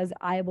content because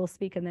I will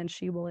speak and then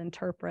she will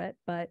interpret.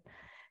 But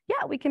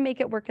yeah, we can make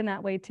it work in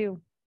that way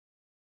too.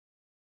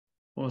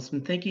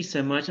 Awesome. Thank you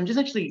so much. I'm just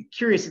actually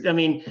curious. I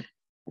mean,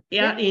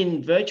 out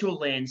in virtual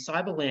land,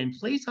 cyber land,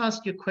 please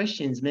ask your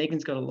questions.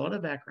 Megan's got a lot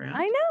of background.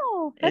 I know.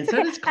 That's And so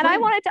okay. does And I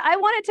Clem.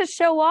 wanted to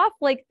show off,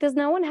 like, does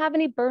no one have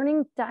any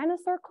burning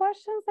dinosaur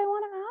questions they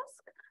want to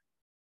ask?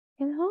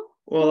 You know?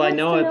 Well, Who I wants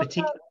know to a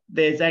particular.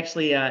 There's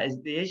actually,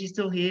 is she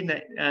still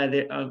here? I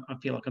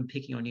feel like I'm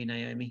picking on you,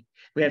 Naomi.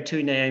 We have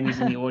two Naomis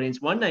in the audience.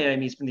 One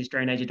Naomi is from the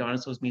Australian Age of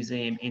Dinosaurs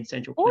Museum in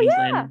Central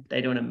Queensland. Yeah. They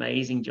do an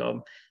amazing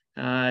job.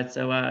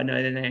 So I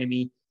know that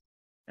Naomi.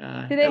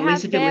 Do they at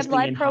least if they you're have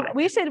listening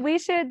live in,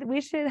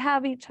 we should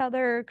have each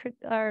other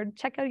or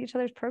check out each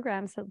other's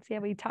programs. So see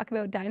how we talk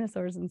about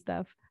dinosaurs and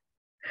stuff.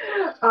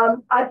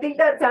 I think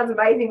that sounds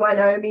amazing why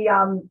Naomi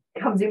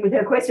comes in with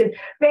her question.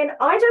 Ben,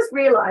 I just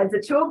realized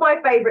that two of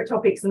my favorite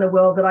topics in the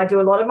world that I do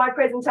a lot of my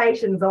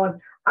presentations on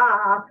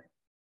are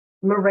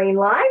marine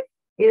life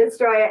in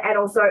Australia and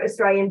also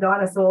Australian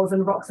dinosaurs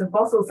and rocks and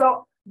fossils.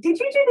 So did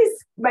you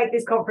make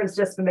this conference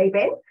just for me,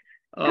 Ben?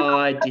 Oh,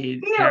 I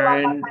did,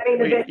 Karen.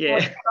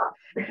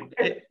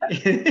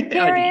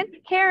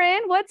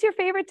 Karen, what's your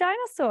favorite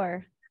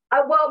dinosaur?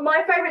 Well,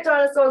 my favorite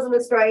dinosaur is an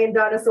Australian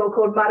dinosaur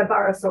called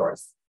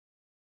Madabarosaurus.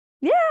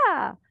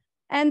 Yeah.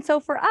 And so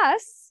for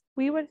us,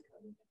 we have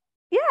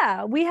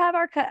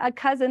a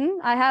cousin.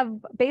 I have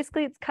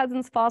basically its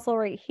cousin's fossil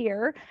right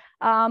here,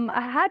 a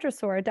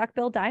hadrosaur, a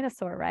duck-billed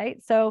dinosaur,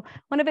 right? So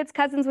one of its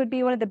cousins would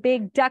be one of the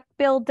big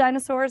duck-billed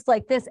dinosaurs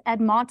like this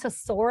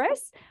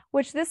Edmontosaurus,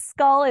 which this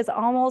skull is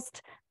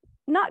almost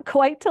not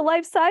quite to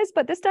life size,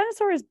 but this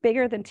dinosaur is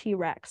bigger than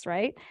T-Rex,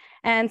 right?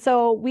 And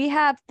so we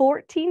have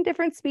 14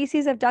 different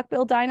species of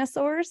duck-billed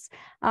dinosaurs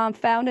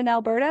found in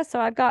Alberta. So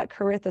I've got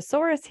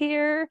Corythosaurus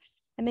here,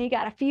 and then you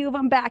got a few of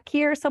them back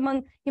here.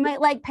 You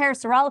might like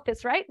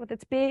Parasaurolophus, right? With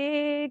its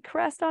big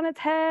crest on its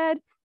head.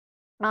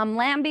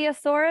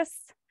 Lambeosaurus.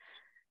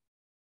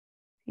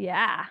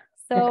 Yeah.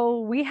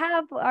 So we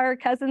have our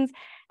cousins.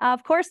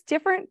 Of course,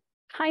 different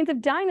kinds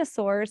of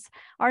dinosaurs.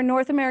 Our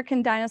North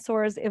American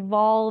dinosaurs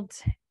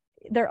evolved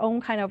their own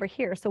kind over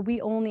here. So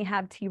we only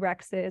have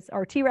T-Rexes,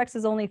 or T-Rex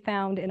is only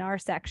found in our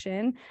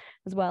section,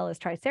 as well as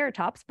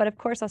Triceratops. But of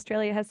course,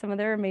 Australia has some of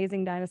their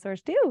amazing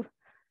dinosaurs too.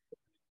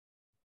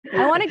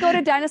 I want to go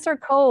to Dinosaur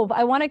Cove.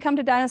 I want to come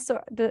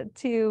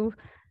to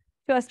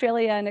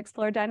Australia and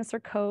explore Dinosaur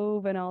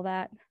Cove and all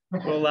that.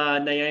 Well,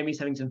 Naomi's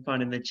having some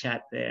fun in the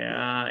chat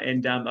there.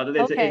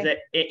 There's an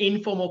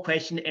informal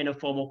question and a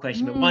formal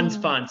question, but one's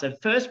fun. So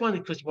first one,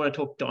 because you want to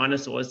talk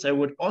dinosaurs. So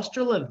would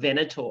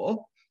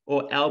Australovenator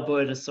or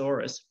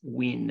Albertosaurus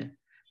win?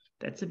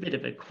 That's a bit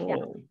of a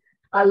call.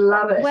 Yeah. I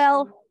love it.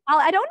 Well,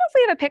 I don't know if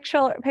we have a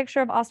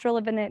picture of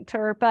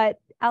Australovenator,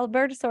 but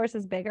Albertosaurus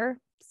is bigger,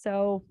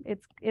 so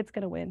it's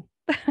going to win.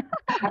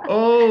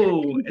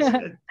 Oh,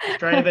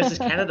 Australia versus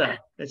Canada.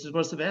 This is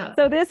what it's about.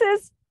 So this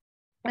is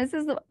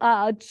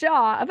a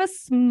jaw of a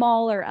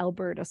smaller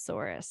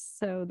Albertosaurus.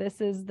 So this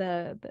is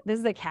the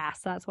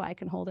cast. That's why I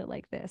can hold it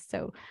like this.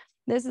 So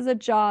this is a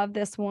jaw of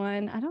this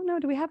one. I don't know.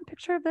 Do we have a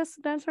picture of this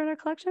dinosaur in our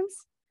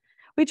collections?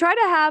 We try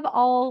to have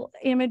all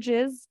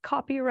images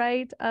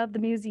copyright of the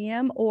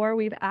museum, or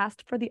we've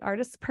asked for the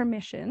artist's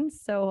permission.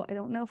 So I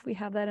don't know if we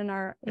have that in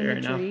our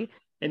imagery.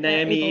 And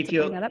Naomi, if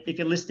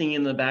you're listening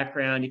in the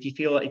background, if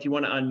you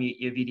want to unmute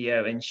your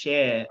video and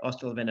share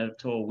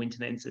Australovenator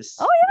wintonensis,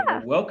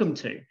 you're welcome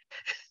to.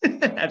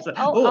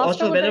 Absolutely.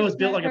 Australovenator was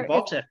built like a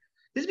boxer.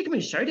 This is becoming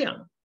a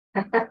showdown.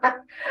 There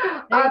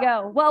you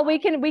go. Well, we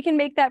can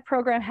make that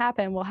program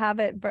happen. We'll have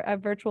a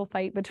virtual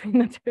fight between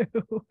the two.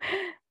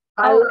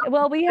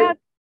 We have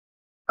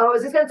I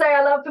was just going to say,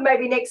 I love for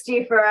maybe next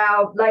year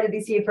later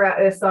this year for our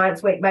Earth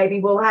Science Week, maybe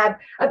we'll have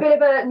a bit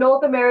of a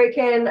North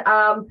American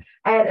and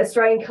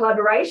Australian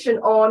collaboration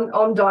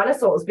on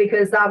dinosaurs,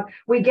 because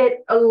we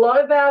get a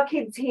lot of our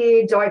kids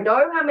here don't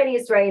know how many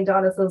Australian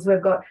dinosaurs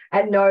we've got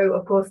and know,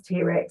 of course,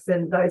 T-Rex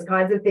and those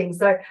kinds of things.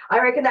 So I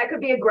reckon that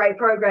could be a great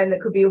program that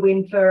could be a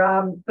win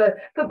for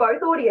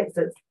both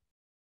audiences.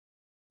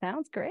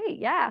 Sounds great.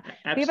 Yeah.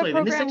 Absolutely.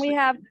 We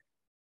have a program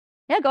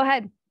Yeah, go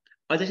ahead.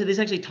 This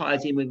actually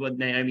ties in with what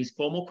Naomi's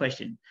formal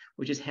question,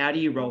 which is how do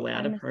you roll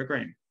out a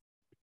program?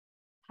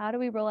 How do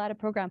we roll out a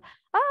program?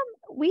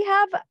 We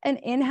have an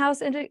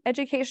in-house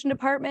education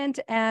department,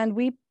 and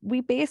we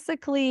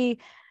basically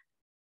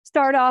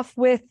start off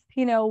with,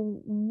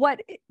 what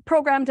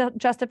program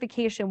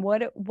justification,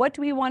 what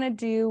do we want to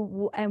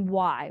do and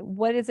why?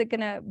 What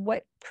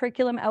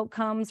curriculum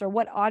outcomes or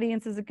what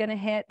audience is it going to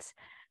hit?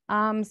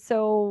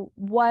 So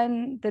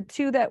the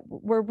two that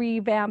we're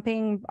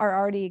revamping are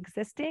already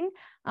existing,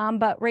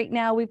 but right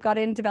now we've got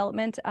in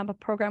development a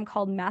program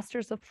called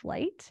Masters of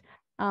Flight,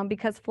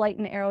 because flight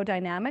and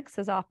aerodynamics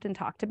is often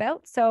talked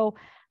about. So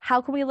how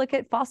can we look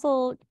at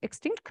fossil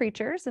extinct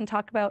creatures and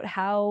talk about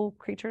how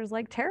creatures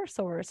like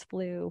pterosaurs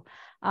flew,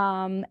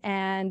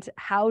 and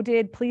how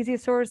did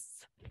plesiosaurs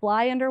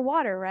fly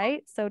underwater,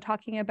 right? So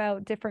talking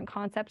about different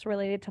concepts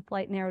related to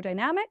flight and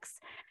aerodynamics.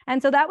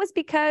 And so that was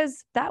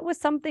because that was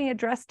something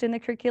addressed in the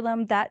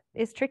curriculum that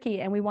is tricky,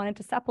 and we wanted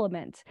to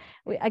supplement.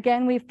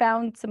 We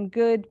found some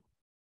good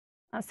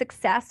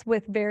success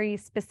with very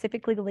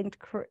specifically linked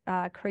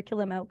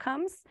curriculum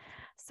outcomes.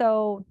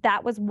 So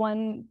that was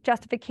one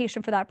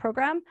justification for that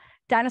program.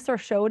 Dinosaur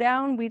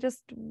Showdown, we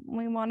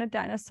want a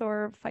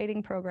dinosaur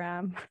fighting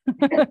program.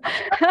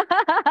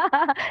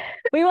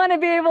 We want to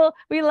be able,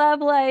 we love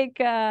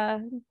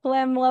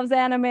Clem loves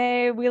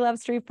anime, we love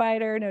Street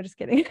Fighter, no, just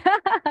kidding.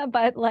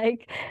 But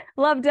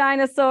love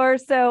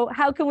dinosaurs. So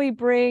how can we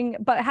bring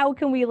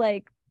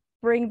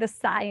the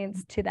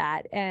science to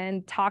that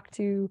and talk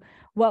to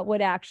what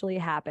would actually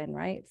happen,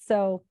 right?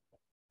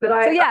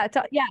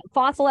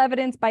 Fossil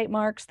evidence, bite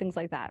marks, things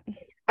like that.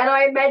 And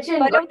I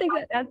imagine, I don't think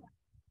that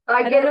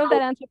I don't know if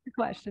that answers your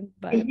question,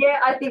 but yeah,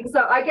 I think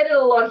so. I get it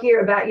a lot here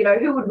about,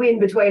 who would win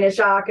between a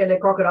shark and a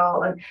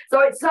crocodile. And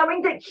so it's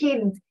something that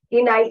kids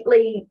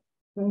innately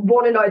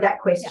want to know that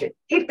question.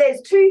 Yeah. If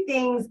there's two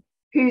things,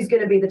 who's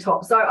going to be the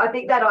top? So I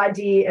think that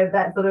idea of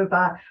that sort of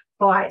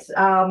fight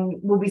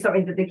will be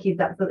something that the kids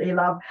absolutely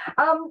love.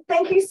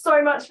 Thank you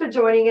so much for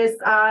joining us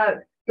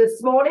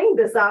this morning,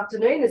 this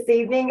afternoon, this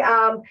evening.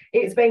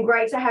 It's been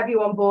great to have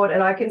you on board,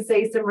 and I can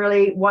see some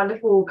really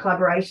wonderful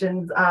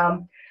collaborations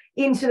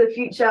into the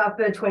future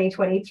for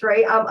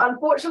 2023.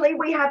 Unfortunately,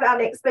 we have our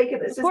next speaker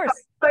that's just coming.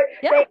 So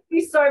thank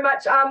you so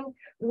much.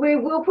 We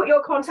will put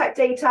your contact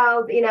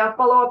details in our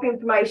follow-up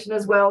information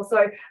as well.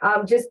 So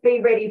just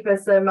be ready for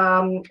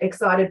some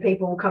excited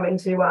people coming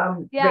to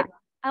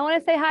I want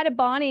to say hi to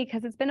Bonnie,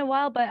 because it's been a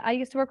while, but I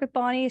used to work with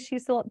Bonnie. She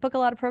used to book a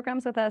lot of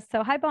programs with us.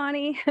 So hi,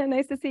 Bonnie.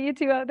 Nice to see you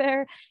two out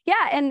there.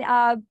 Yeah,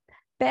 and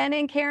Ben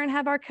and Karen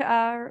have our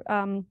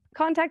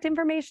contact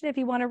information. If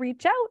you want to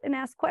reach out and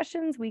ask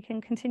questions, we can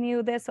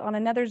continue this on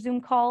another Zoom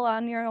call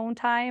on your own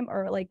time,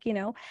 or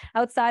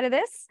outside of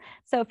this.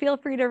 So feel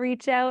free to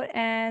reach out.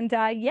 And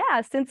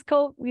since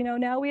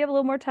now we have a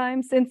little more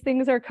time since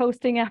things are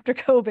coasting after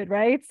COVID,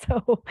 right?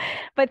 So,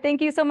 but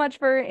thank you so much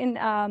for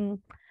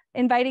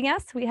inviting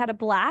us. We had a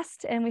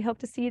blast, and we hope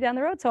to see you down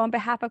the road. So on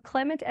behalf of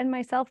Clement and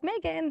myself,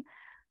 Megan,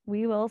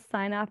 we will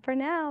sign off for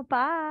now.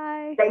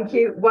 Bye. Thank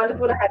you.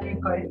 Wonderful to have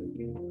you both.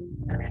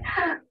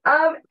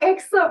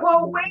 Excellent.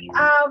 Well,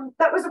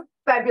 that was a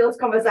fabulous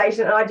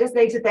conversation, and I just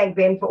need to thank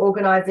Ben for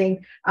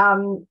organising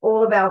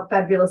all of our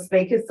fabulous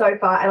speakers so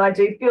far. And I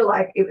do feel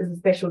like it was a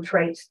special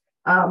treat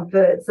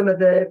for some of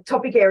the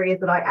topic areas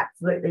that I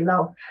absolutely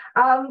love.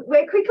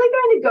 We're quickly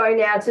going to go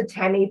now to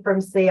Tammy from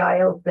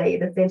CILC,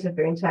 the Centre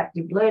for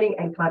Interactive Learning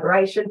and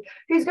Collaboration,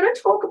 who's going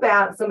to talk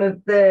about some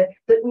of the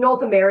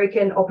North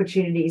American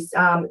opportunities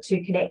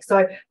to connect.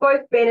 So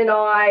both Ben and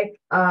I,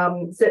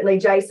 certainly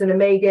Jason and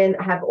Megan,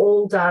 have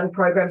all done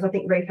programs. I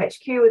think Reef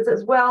HQ is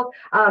as well,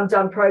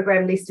 done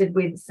program listed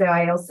with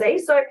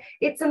CILC. So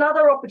it's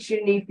another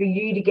opportunity for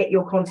you to get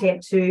your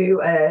content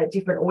to a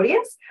different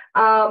audience.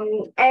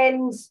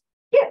 And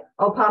yeah,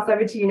 I'll pass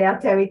over to you now,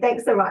 Tammy.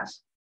 Thanks so much.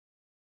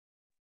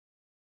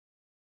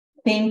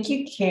 Thank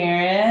you,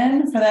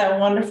 Karen, for that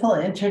wonderful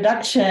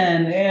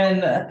introduction.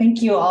 And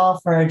thank you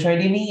all for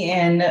joining me.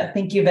 And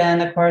thank you,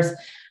 Ben, of course,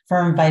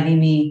 for inviting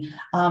me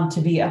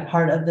to be a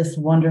part of this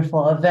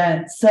wonderful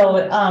event. So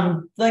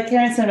like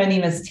Karen said, my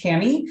name is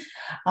Tammy.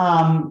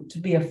 To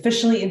be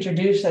officially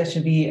introduced, I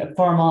should be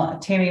formal.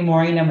 Tammy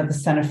Maureen. I'm with the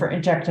Center for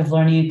Interactive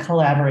Learning and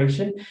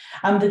Collaboration.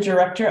 I'm the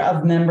Director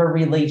of Member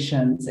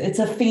Relations. It's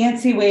a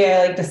fancy way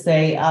I like to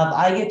say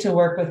I get to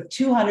work with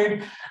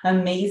 200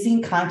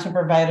 amazing content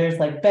providers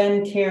like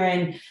Ben,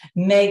 Karen,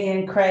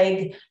 Megan,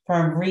 Craig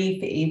from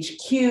Reef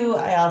HQ.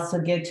 I also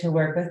get to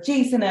work with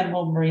Jason at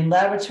Moult Marine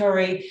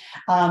Laboratory,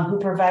 who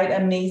provide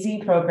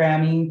amazing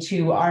programming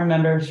to our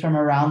members from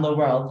around the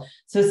world.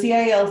 So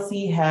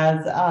CILC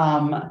has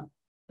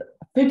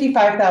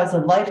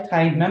 55,000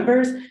 lifetime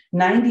members.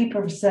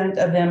 90%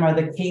 of them are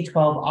the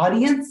K-12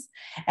 audience,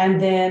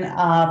 and then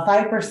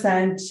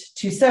 5%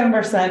 to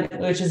 7%,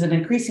 which is an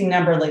increasing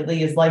number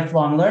lately, is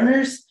lifelong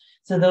learners.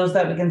 So those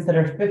that we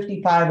consider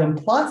 55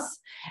 and plus.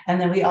 And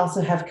then we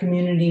also have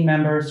community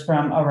members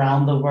from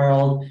around the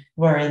world.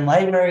 We're in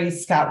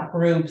libraries, scout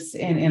groups,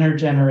 and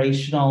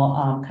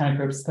intergenerational kind of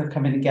groups that are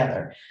coming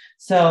together.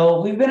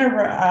 So we've been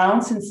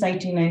around since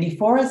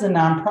 1994 as a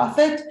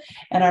nonprofit.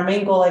 And our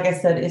main goal, like I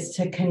said, is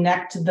to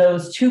connect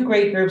those two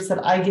great groups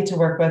that I get to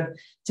work with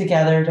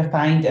together to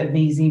find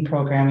amazing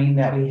programming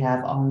that we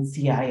have on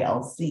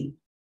CILC.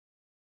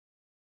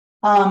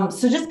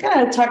 So just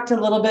kind of talked a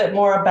little bit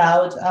more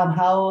about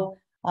how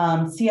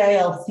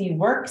CILC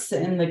works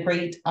and the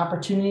great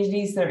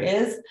opportunities there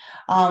is.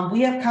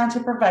 We have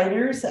content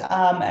providers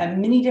at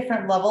many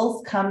different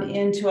levels come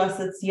into us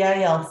at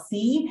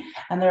CILC,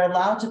 and they're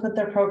allowed to put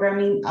their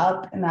programming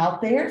up and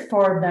out there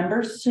for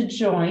members to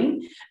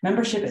join.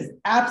 Membership is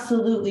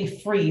absolutely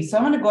free. So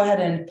I'm going to go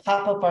ahead and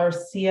pop up our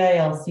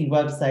CILC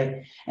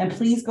website, and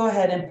please go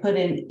ahead and put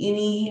in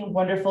any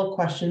wonderful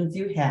questions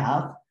you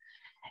have.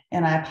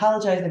 And I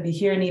apologize if you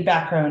hear any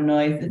background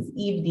noise. It's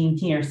evening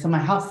here, so my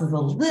house is a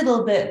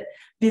little bit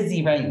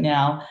busy right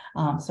now.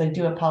 So I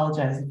do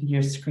apologize if you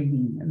hear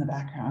screaming in the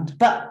background.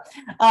 But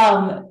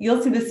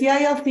you'll see the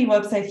CILC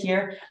website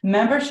here.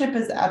 Membership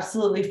is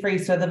absolutely free.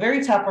 So at the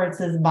very top where it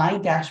says My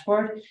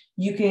Dashboard,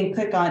 you can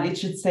click on, it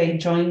should say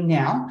Join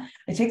Now.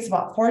 It takes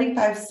about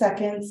 45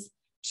 seconds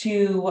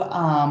to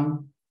a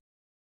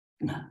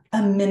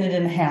minute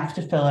and a half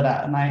to fill it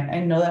out. And I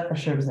know that for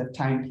sure because I've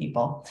timed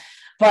people.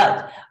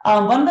 But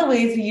one of the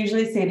ways we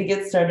usually say to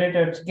get started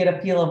or to get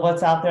a feel of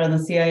what's out there on the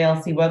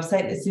CILC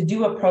website is to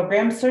do a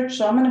program search.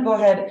 So I'm going to go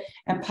ahead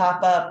and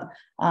pop up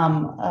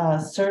a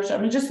search.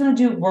 I'm just going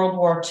to do World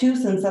War II,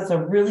 since that's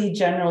a really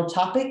general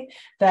topic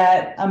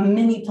that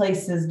many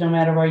places, no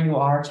matter where you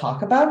are,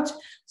 talk about.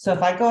 So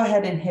if I go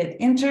ahead and hit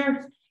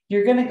enter,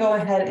 you're going to go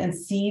ahead and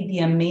see the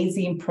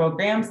amazing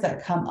programs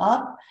that come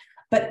up.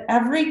 But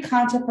every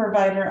content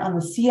provider on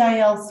the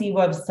CILC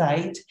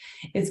website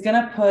is going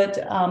to put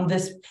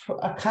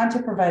a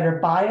content provider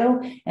bio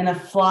and a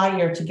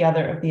flyer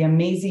together of the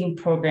amazing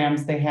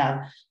programs they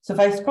have. So if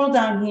I scroll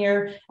down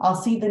here,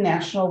 I'll see the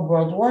National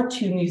World War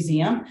II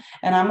Museum,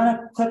 and I'm going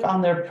to click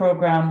on their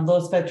program,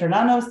 Los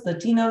Veteranos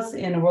Latinos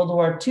in World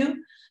War II.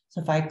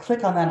 So if I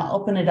click on that, I'll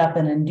open it up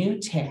in a new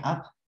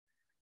tab.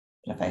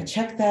 But if I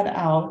check that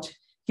out,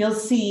 you'll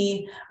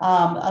see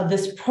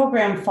this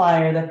program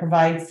flyer that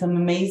provides some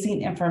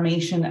amazing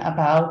information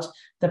about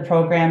the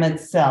program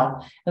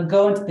itself. They'll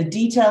go into the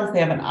details. They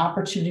have an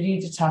opportunity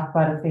to talk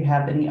about if they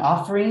have any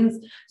offerings.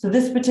 So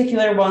this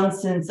particular one,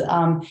 since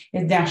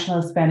is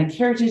National Hispanic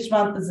Heritage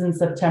Month, is in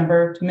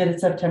September,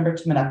 mid-September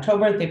to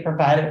mid-October. They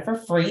provide it for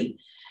free.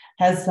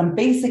 Has some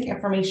basic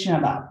information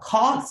about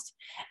cost.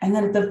 And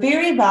then at the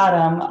very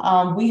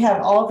bottom, we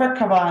have all of our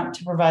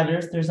content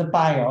providers. There's a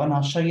bio, and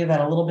I'll show you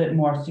that a little bit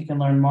more so you can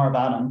learn more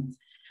about them.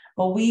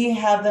 But we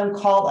have them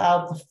call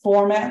out the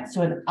format,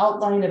 so an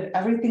outline of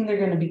everything they're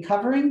going to be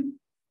covering.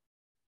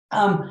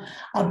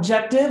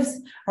 Objectives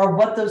are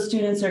what those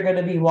students are going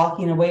to be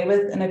walking away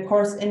with, and of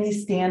course, any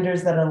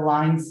standards that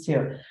aligns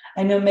to.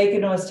 I know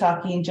Megan was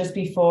talking just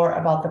before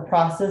about the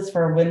process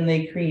for when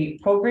they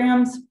create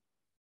programs.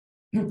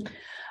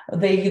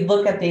 They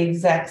look at the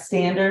exact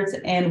standards,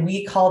 and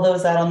we call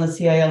those out on the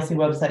CILC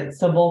website.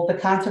 So both the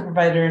content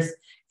providers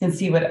can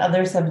see what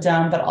others have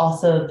done, but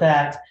also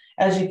that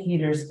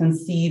educators can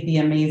see the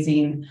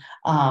amazing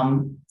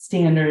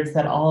standards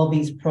that all of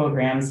these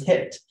programs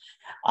hit.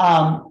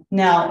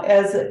 Now,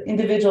 as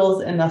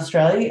individuals in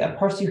Australia, of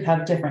course, you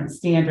have different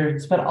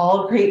standards, but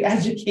all great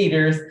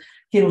educators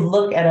can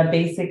look at a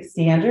basic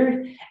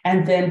standard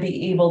and then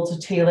be able to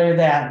tailor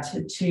that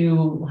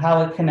to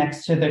how it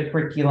connects to the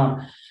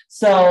curriculum.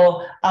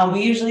 So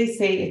we usually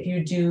say if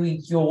you do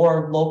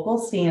your local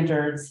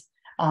standards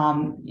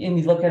and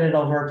you look at it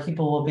over,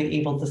 people will be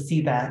able to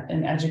see that,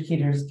 and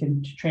educators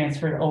can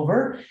transfer it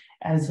over,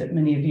 as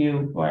many of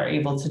you are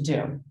able to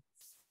do.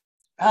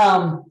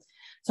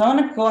 So I'm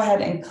going to go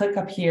ahead and click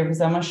up here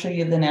because I'm going to show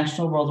you the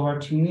National World War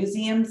II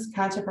Museum's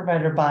content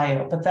provider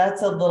bio, but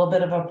that's a little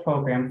bit of a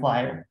program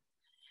flyer.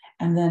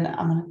 And then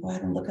I'm going to go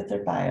ahead and look at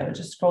their bio,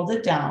 just scrolled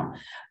it down.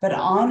 But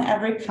on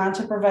every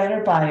content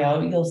provider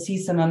bio, you'll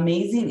see some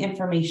amazing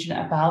information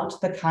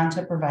about the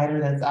content provider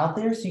that's out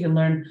there. So you can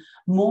learn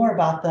more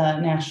about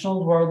the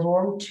National World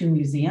War II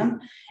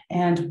Museum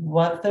and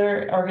what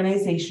their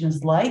organization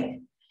is like.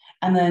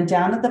 And then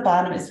down at the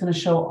bottom, it's going to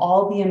show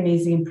all the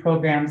amazing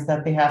programs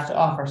that they have to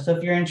offer. So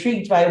if you're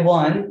intrigued by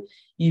one,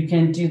 you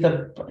can do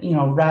the,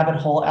 rabbit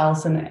hole,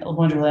 Alice in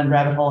Wonderland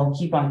rabbit hole, and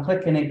keep on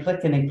clicking and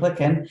clicking and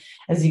clicking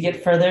as you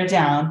get further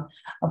down.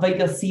 But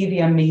you'll see the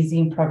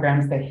amazing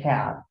programs they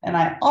have. And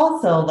I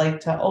also like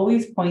to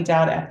always point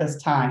out at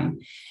this time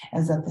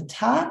is at the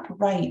top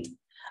right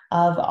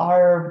of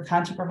our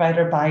content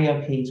provider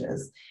bio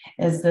pages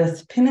is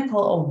this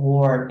Pinnacle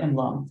Award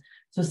emblem.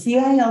 So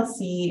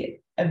CILC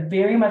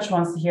very much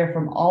wants to hear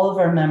from all of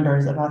our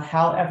members about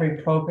how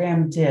every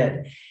program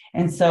did.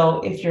 And so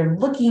if you're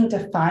looking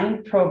to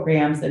find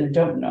programs and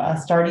don't know a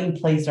starting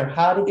place or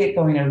how to get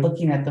going or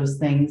looking at those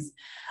things,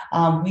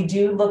 we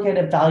do look at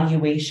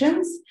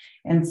evaluations.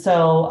 And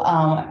so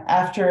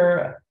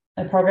after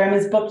a program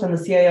is booked on the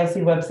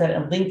CILC website,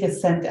 a link is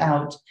sent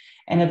out,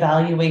 an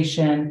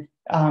evaluation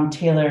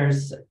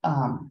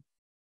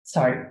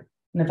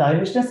an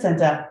evaluation is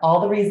sent out,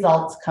 all the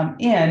results come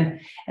in,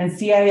 and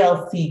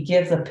CILC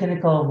gives a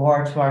Pinnacle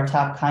Award to our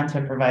top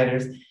content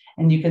providers.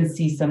 And you can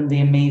see some of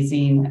the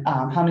amazing,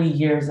 how many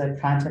years a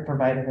content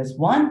provider has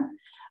won,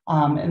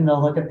 and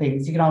they'll look at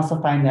things. You can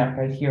also find that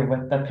right here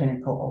with the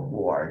Pinnacle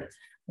Award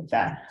with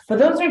that. But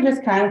those are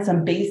just kind of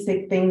some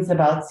basic things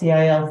about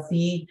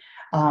CILC,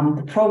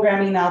 the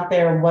programming out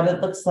there, what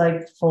it looks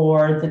like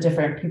for the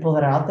different people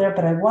that are out there.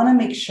 But I want to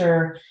make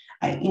sure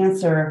I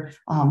answer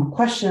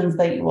questions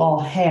that you all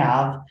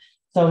have.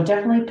 So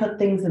definitely put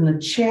things in the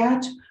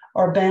chat,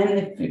 or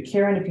Ben,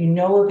 Karen, if you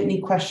know of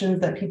any questions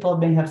that people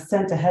may have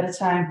sent ahead of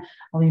time,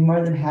 I'll be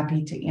more than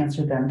happy to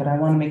answer them. But I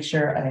want to make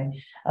sure I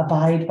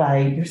abide by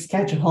your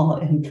schedule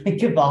and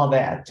think of all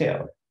that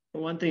too.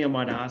 One thing I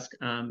might ask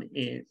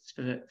is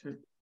for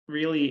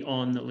really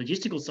on the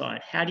logistical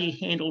side, how do you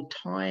handle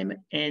time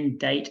and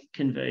date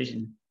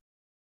conversion?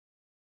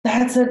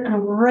 That's a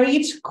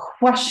great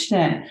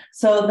question.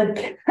 So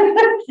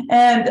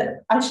and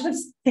I should have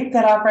kicked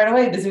that off right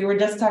away because we were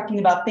just talking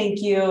about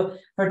thank you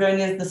for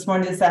joining us this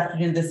morning, this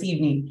afternoon, this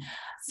evening.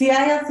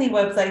 CILC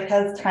website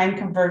has time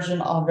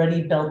conversion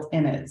already built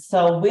in it.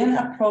 So when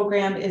a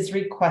program is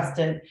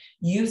requested,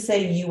 you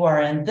say you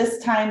are in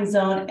this time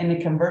zone and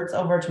it converts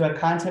over to a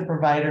content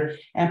provider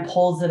and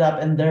pulls it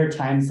up in their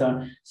time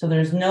zone. So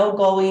there's no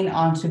going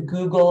onto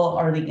Google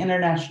or the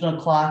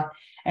international clock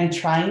and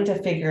trying to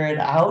figure it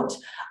out.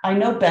 I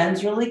know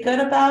Ben's really good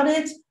about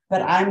it,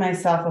 but I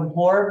myself am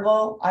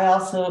horrible. I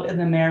also,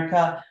 in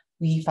America,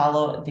 we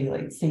follow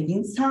daylight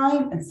savings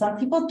time, and some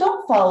people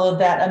don't follow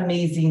that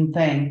amazing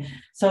thing.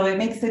 So it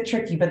makes it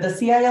tricky, but the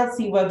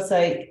CILC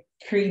website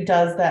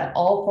does that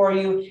all for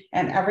you,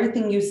 and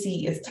everything you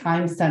see is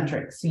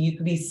time-centric. So you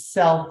can be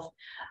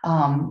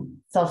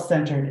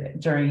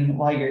self-centered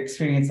while you're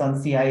experienced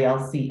on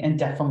CILC, and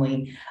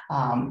definitely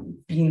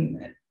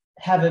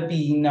have it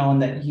be known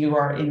that you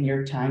are in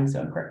your time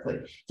zone correctly.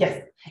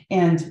 Yes,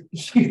 and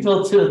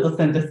useful tools to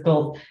send to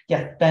schools.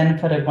 Yes, Ben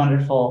put a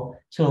wonderful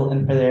tool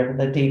in for there,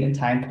 the date and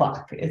time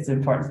clock. It's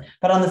important.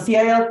 But on the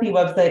CILC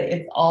website,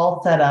 it's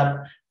all set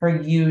up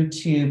for you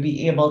to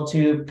be able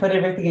to put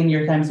everything in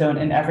your time zone,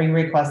 and every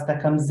request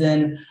that comes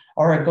in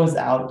or it goes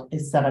out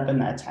is set up in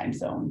that time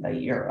zone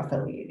that you're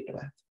affiliated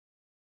with.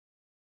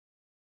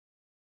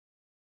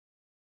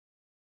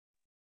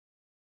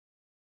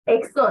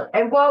 Excellent.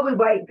 And while we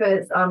wait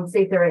for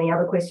see if there are any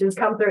other questions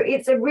come through,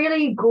 it's a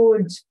really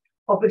good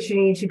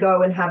opportunity to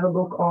go and have a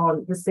look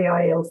on the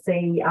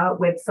CILC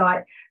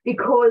website,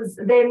 because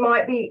there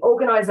might be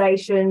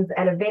organisations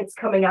and events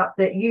coming up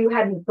that you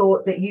hadn't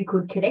thought that you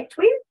could connect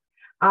with.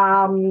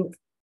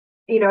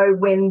 You know,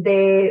 when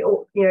they're,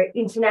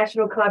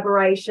 international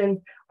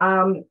collaboration,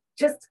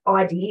 just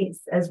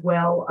ideas as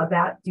well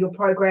about your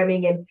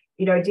programming and,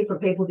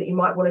 different people that you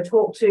might want to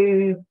talk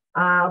to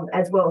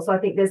as well. So I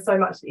think there's so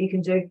much that you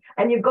can do.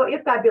 And you've got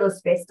your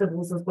fabulous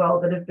festivals as well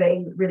that have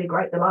been really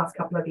great the last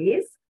couple of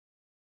years.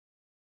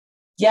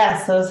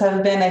 Yes, those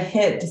have been a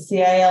hit.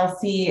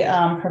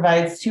 CILC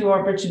provides 2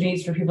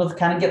 opportunities for people to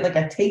kind of get like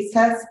a taste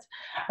test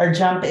or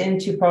jump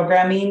into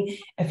programming.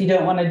 If you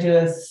don't want to do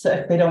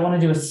if they don't want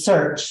to do a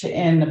search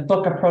and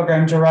book a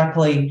program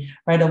directly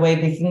right away,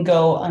 they can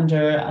go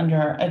under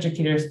our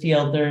educators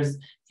field. There's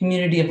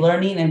community of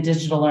learning and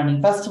digital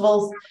learning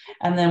festivals.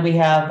 And then we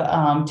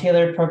have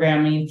tailored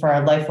programming for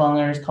our lifelong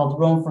learners called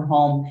Roam for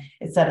Home.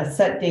 It's at a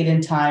set date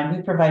and time.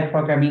 We provide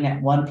programming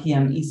at 1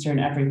 p.m. Eastern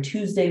every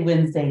Tuesday,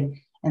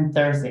 Wednesday, and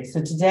Thursday.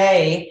 So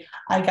today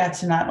I got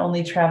to not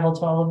only travel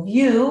to all of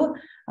you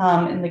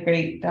in the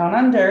great down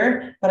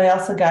under, but I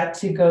also got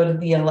to go to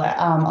the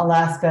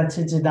Alaska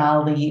to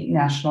Denali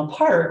National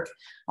Park,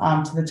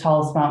 to the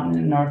tallest mountain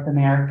in North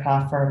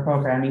America for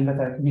programming with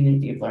our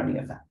community of learning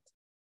event.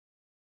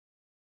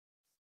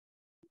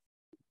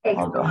 Excellent.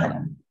 I'll go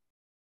ahead.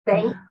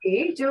 Thank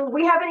you. Do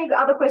we have any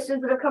other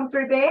questions that have come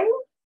through, Ben?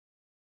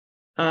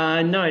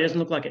 No, it doesn't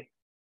look like it.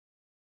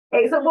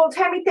 Excellent. Well,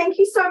 Tammy, thank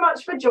you so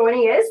much for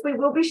joining us. We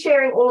will be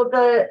sharing all of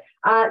the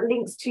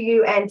links to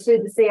you and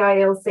to the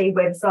CILC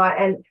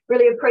website, and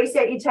really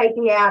appreciate you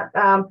taking out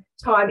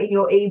time in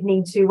your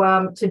evening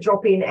to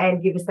drop in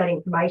and give us that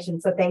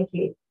information. So thank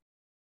you.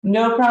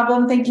 No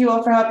problem. Thank you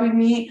all for helping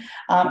me.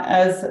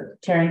 As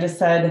Karen just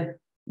said,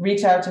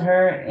 reach out to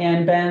her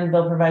and Ben.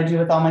 They'll provide you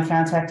with all my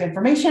contact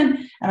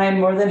information, and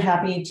I'm more than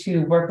happy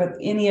to work with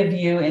any of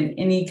you in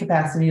any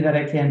capacity that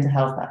I can to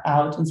help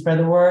out and spread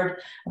the word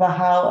about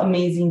how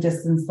amazing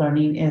distance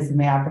learning is and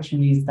the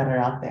opportunities that are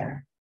out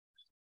there.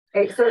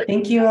 Excellent.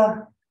 Thank you.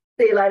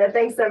 See you later.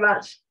 Thanks so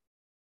much.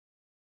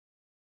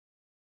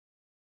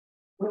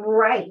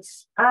 Great.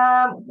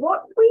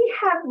 What we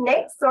have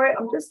next, sorry,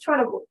 I'm just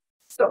trying to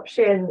stop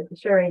sharing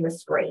the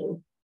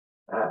screen.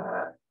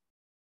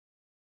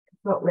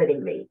 It's not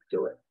letting me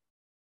do it.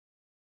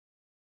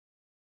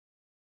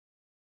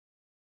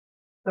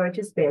 Sorry,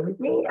 just bear with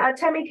me.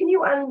 Tammy, can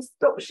you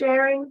stop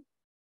sharing?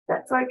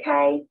 That's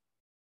okay.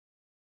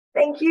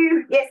 Thank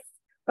you. Yes,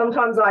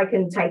 sometimes I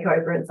can take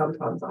over and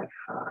sometimes I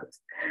can't.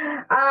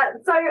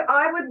 So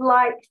I would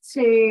like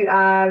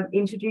to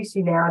introduce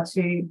you now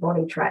to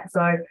Bonnie Tratt.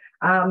 So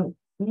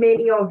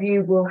many of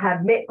you will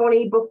have met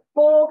Bonnie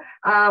before.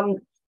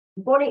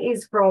 Bonnie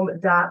is from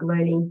Dart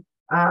Learning,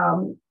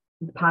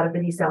 part of the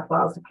New South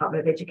Wales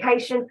Department of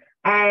Education,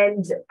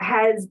 and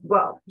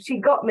she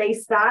got me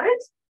started.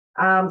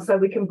 So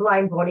we can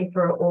blame Bonnie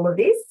for all of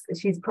this.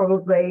 She's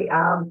probably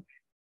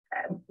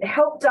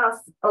helped us,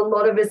 a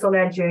lot of us, on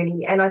our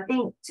journey. And I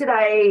think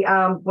today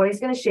Bonnie's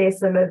going to share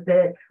some of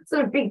the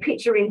sort of big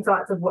picture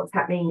insights of what's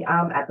happening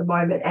at the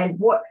moment, and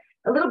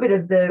a little bit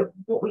of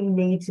what we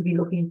need to be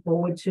looking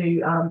forward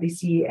to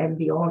this year and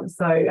beyond.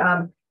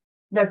 So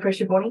no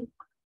pressure, Bonnie.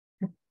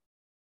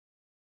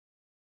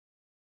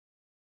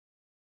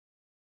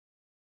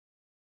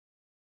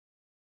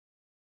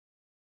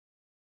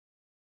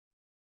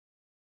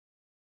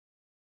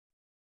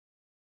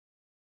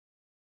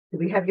 Do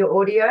we have your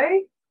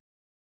audio?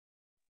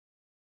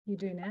 You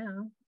do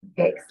now.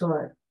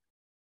 Excellent.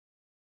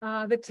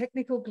 The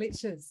technical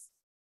glitches.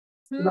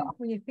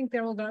 When you think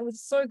they're all gone, it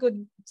was so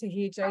good to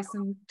hear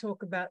Jason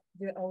talk about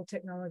the old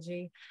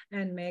technology,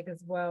 and Meg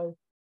as well.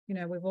 You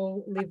know, we've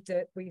all lived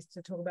it. We used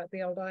to talk about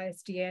the old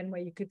ISDN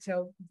where you could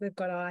tell they've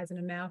got eyes and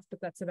a mouth,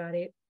 but that's about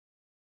it.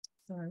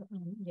 So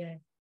yeah,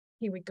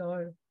 here we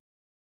go.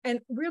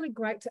 And really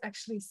great to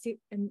actually sit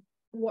and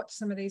watch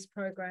some of these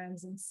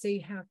programs and see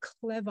how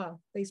clever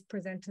these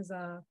presenters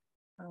are.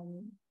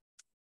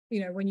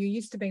 You know, when you're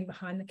used to being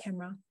behind the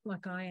camera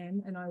like I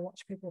am, and I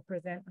watch people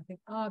present, I think,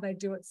 oh, they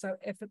do it so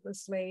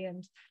effortlessly.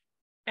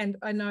 And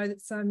I know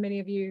that so many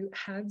of you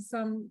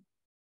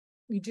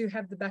do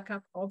have the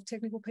backup of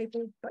technical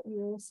people, but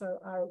you also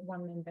are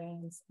one-man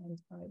bands, and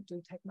I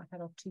do take my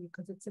hat off to you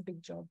because it's a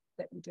big job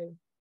that you do.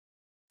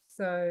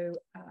 So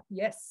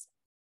yes,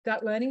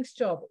 Dart Learning's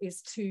job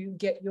is to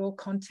get your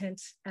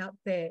content out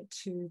there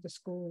to the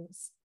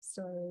schools.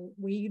 So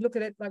we look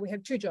at it like we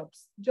have two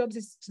jobs. Jobs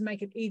is to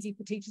make it easy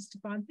for teachers to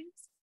find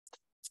things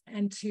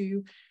and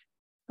to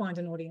find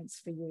an audience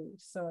for you.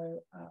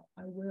 So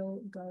I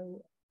will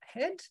go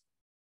ahead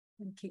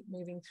and keep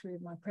moving through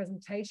my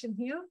presentation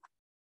here.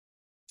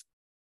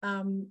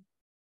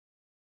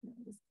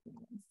 Just give me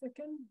 1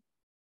 second.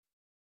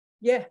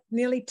 Yeah,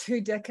 nearly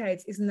 2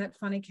 decades. Isn't that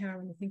funny, Karen,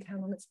 when you think how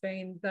long it's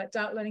been? That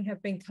Dart Learning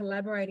have been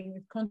collaborating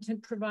with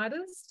content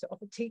providers to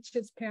offer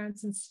teachers,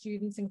 parents and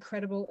students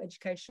incredible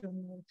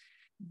educational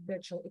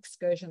virtual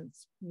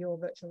excursions, your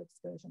virtual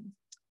excursions.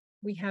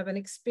 We have an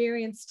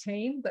experienced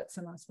team, that's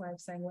a nice way of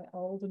saying we're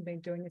old and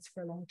been doing this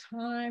for a long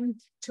time,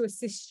 to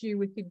assist you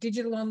with your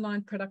digital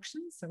online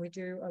productions. So we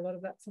do a lot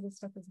of that sort of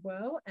stuff as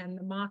well. And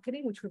the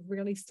marketing, which we've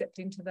really stepped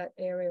into that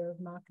area of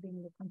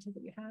marketing the content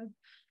that you have,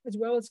 as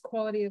well as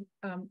quality of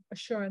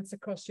assurance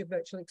across your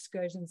virtual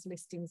excursions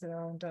listings that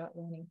are on Dart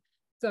Learning.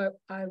 So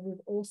I would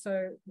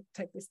also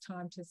take this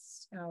time to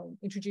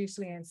introduce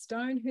Leanne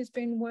Stone, who's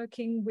been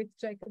working with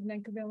Jacob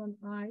Nankivell and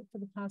I for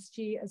the past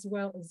year, as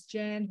well as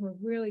Jan, who have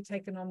really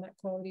taken on that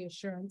quality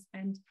assurance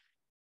and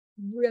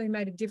really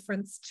made a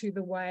difference to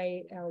the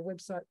way our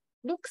website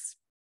looks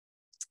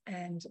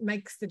and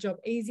makes the job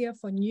easier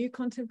for new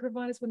content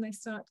providers when they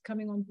start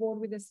coming on board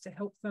with us to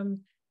help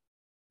them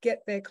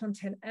get their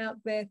content out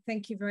there.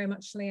 Thank you very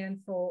much, Leanne,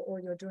 for all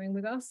you're doing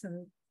with us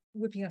and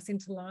whipping us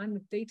into line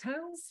with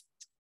details.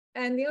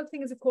 And the other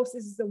thing is, of course,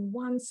 this is the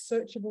one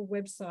searchable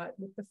website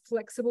with the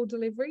flexible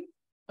delivery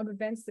of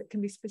events that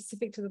can be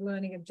specific to the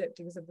learning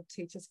objectives of the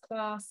teacher's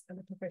class and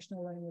the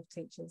professional learning of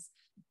teachers.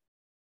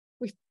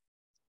 We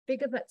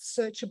figure that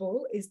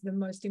searchable is the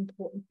most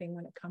important thing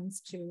when it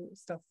comes to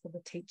stuff for the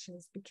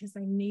teachers, because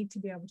they need to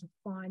be able to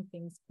find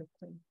things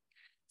quickly.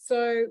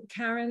 So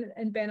Karen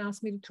and Ben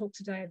asked me to talk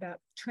today about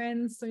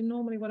trends. So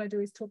normally what I do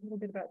is talk a little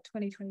bit about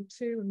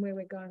 2022 and where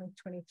we're going with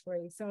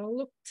 23. So I'll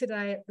look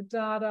today at the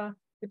data,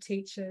 the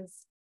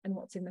teachers, and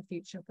what's in the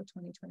future for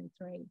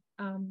 2023.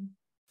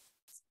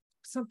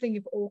 Something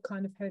you've all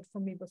kind of heard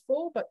from me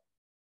before, but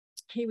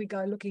here we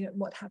go, looking at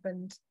what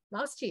happened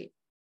last year.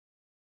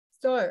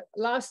 So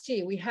last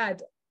year we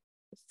had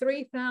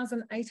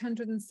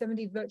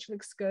 3,870 virtual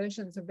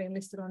excursions have been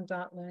listed on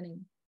Dart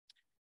Learning.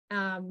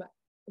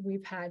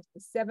 We've had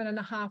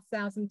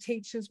 7,500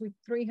 teachers with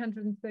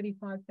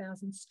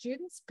 335,000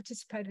 students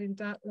participated in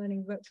Dart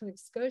Learning virtual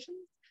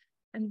excursions.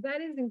 And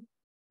that is,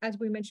 as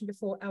we mentioned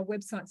before, our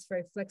website's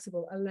very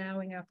flexible,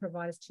 allowing our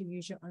providers to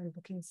use your own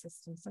booking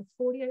system. So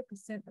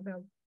 48% of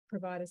our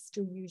providers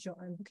still use your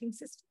own booking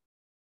system.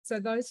 So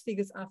those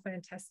figures are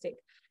fantastic.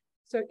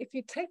 So if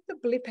you take the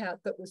blip out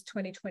that was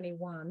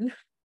 2021,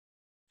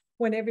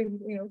 when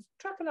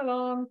trucking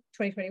along,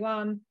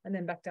 2021, and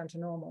then back down to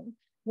normal,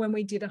 when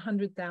we did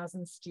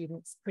 100,000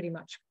 students pretty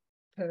much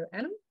per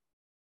annum,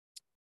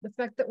 the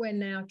fact that we're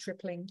now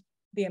tripling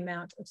the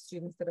amount of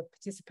students that are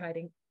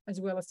participating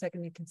as well as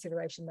taking into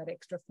consideration that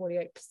extra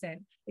 48%,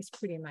 is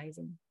pretty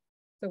amazing.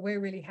 So we're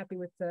really happy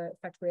with the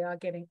fact we are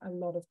getting a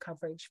lot of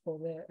coverage for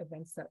the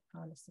events that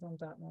are listed on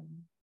Dart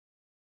Learning.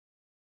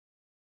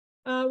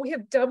 We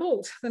have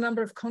doubled the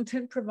number of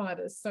content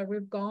providers. So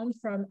we've gone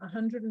from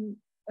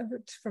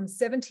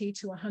 70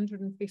 to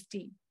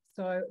 150.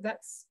 So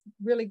that's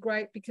really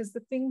great, because the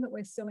thing that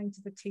we're selling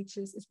to the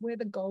teachers is we're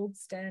the gold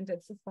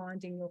standard for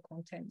finding your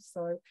content.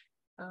 So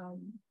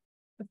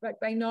the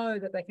fact they know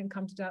that they can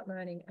come to Dart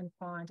Learning and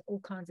find all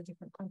kinds of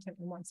different content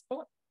in one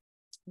spot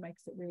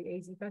makes it really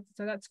easy.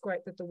 So that's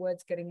great that the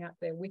word's getting out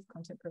there with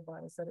content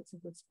providers, that it's a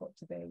good spot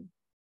to be.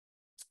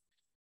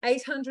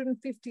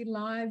 850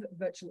 live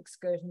virtual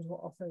excursions were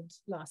offered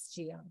last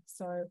year.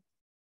 So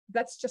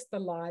that's just the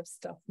live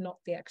stuff, not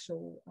the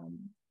actual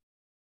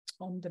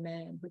on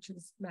demand, which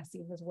is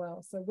massive as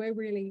well. So we're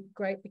really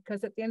great,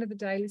 because at the end of the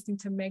day, listening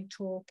to Meg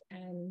talk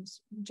and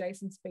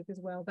Jason speak as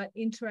well, that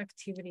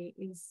interactivity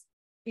is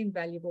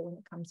invaluable when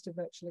it comes to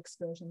virtual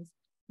excursions.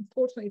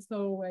 Unfortunately, it's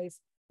not always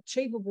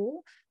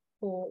achievable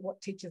for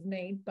what teachers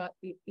need, but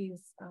it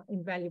is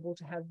invaluable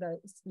to have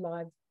those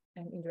live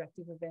and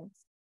interactive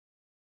events.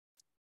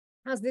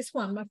 How's this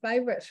one? My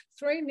favorite,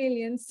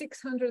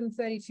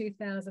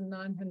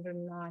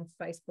 3,632,909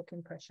 Facebook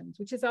impressions,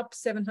 which is up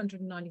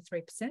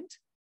 793%.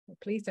 Well,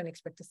 please don't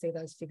expect to see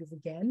those figures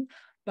again,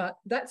 but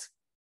that's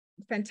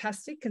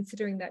fantastic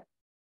considering that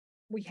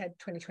we had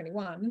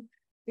 2021.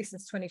 This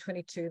is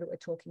 2022 that we're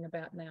talking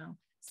about now.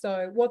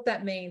 So what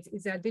that means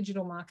is our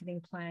digital marketing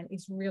plan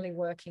is really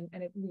working,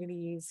 and it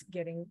really is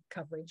getting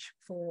coverage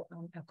for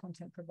our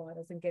content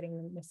providers and getting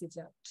the message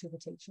out to the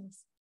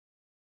teachers.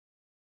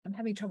 I'm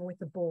having trouble with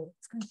the ball.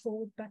 It's going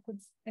forward,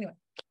 backwards. Anyway,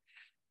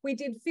 we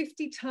did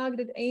 50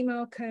 targeted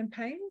email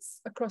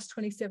campaigns across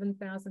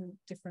 27,000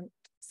 different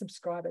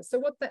subscribers. So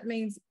what that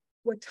means,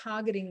 we're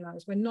targeting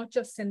those. We're not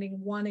just sending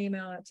one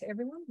email out to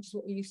everyone, which is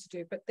what we used to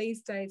do. But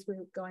these days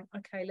we're going,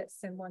 okay, let's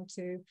send one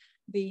to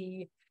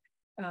the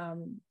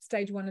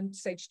stage 1 and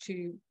stage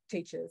 2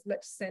 teachers.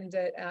 Let's send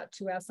it out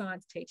to our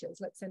science teachers.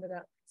 Let's send it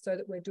out, so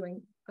that we're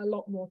doing a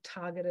lot more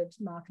targeted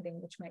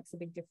marketing, which makes a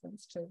big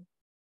difference too.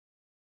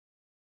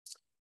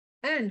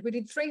 And we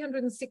did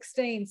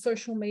 316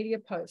 social media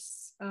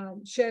posts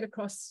shared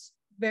across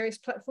various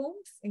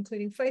platforms,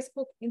 including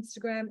Facebook,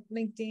 Instagram,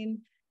 LinkedIn,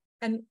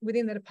 and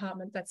within the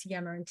department, that's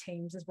Yammer and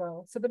Teams as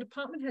well. So the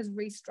department has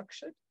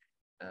restructured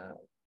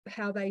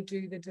how they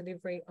do the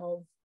delivery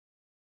of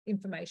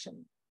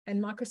information.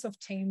 And Microsoft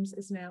Teams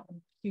is now a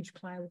huge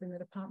player within the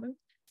department.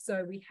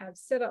 So we have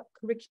set up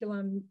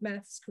curriculum,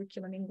 maths,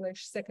 curriculum,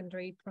 English,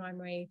 secondary,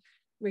 primary,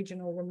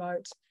 regional,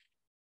 remote.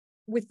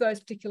 With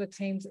those particular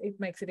teams, it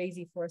makes it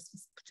easy for us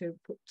to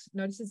put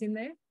notices in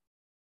there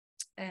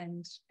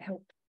and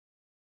help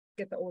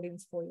get the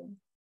audience for you.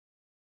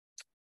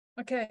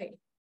 Okay,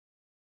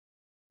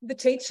 the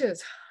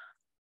teachers.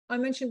 I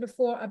mentioned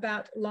before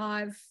about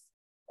live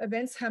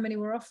events, how many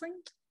we're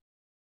offering.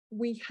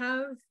 We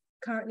have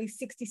currently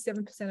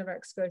 67% of our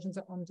excursions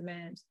are on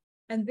demand.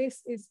 And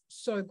this is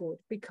so good,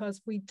 because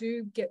we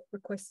do get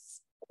requests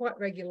quite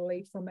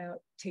regularly from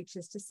our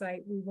teachers to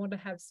say, we want to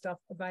have stuff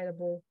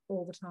available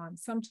all the time.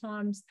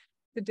 Sometimes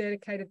the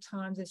dedicated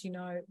times, as you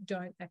know,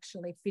 don't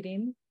actually fit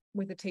in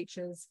with the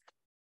teachers'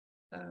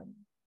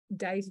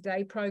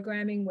 day-to-day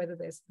programming, whether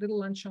there's little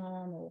lunch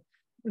on or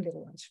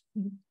little lunch,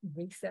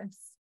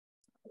 recess,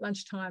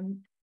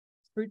 lunchtime,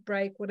 fruit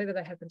break, whatever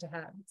they happen to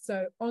have.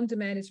 So on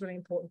demand is really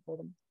important for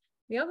them.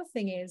 The other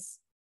thing is,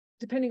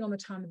 depending on the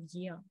time of the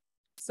year.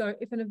 So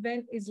if an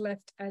event is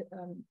left at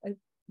a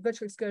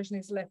virtual excursion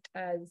is left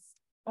as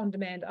on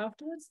demand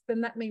afterwards, then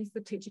that means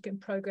the teacher can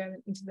program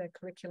it into their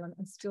curriculum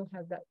and still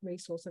have that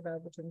resource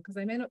available to them, because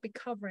they may not be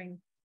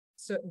covering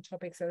certain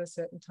topics at a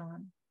certain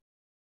time.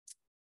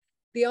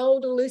 The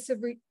old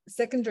elusive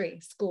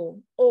secondary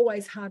school,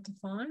 always hard to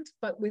find,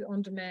 but with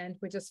on demand,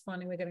 we're just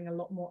finding we're getting a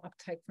lot more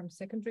uptake from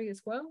secondary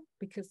as well,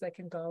 because they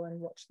can go and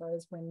watch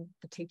those when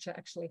the teacher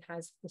actually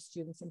has the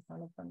students in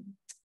front of them.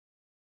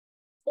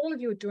 All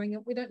of you are doing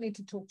it. We don't need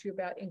to talk to you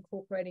about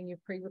incorporating your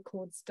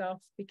pre-record stuff,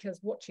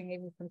 because watching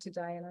even from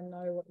today, and I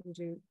know what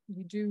you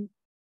do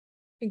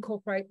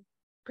incorporate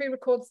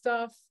pre-record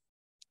stuff,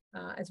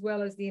 as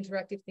well as the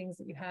interactive things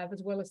that you have,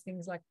 as well as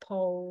things like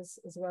polls,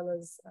 as well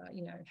as,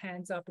 you know,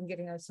 hands up and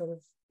getting those sort of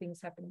things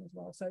happening as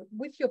well. So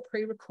with your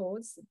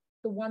pre-records,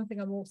 the one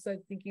thing I'm also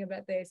thinking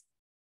about there is,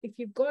 if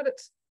you've got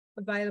it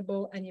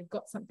available and you've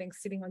got something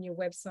sitting on your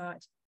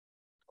website,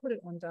 put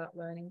it on Dart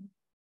Learning.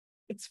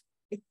 It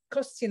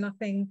costs you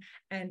nothing,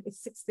 and it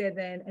sits there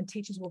then, and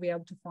teachers will be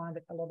able to find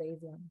it a lot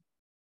easier.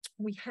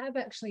 We have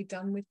actually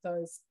done with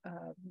those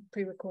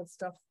pre-record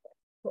stuff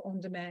for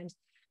on demand,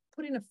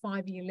 put in a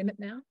 5-year limit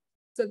now.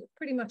 So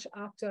pretty much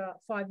after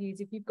 5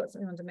 years, if you've got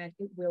something on demand,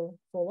 it will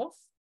fall off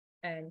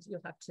and you'll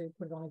have to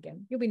put it on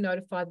again. You'll be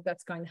notified that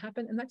that's going to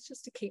happen, and that's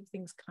just to keep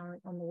things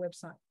current on the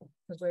website,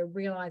 because we're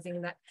realizing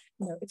that,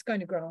 you know, it's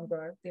going to grow and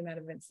grow, the amount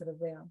of events that are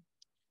there.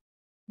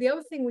 The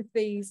other thing with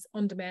these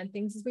on-demand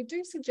things is we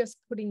do suggest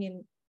putting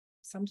in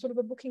some sort of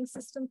a booking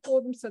system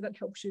for them, so that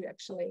helps you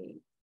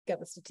actually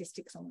gather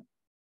statistics on it.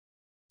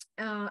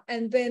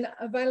 and then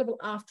available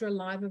after a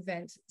live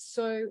event.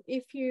 So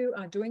if you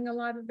are doing a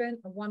live event,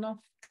 a one-off,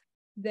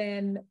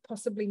 then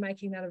possibly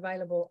making that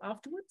available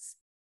afterwards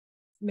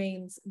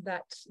means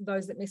that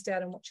those that missed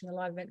out on watching the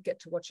live event get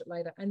to watch it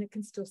later, and it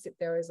can still sit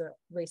there as a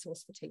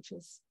resource for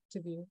teachers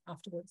to view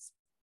afterwards.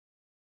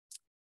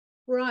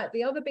 Right,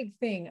 the other big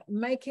thing,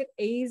 make it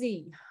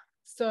easy.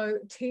 So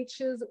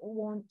teachers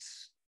want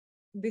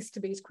this to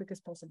be as quick as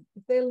possible.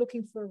 If they're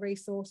looking for a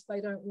resource, they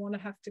don't want to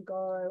have to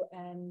go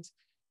and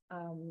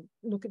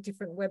look at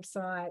different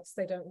websites.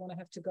 They don't want to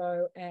have to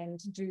go and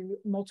do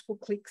multiple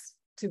clicks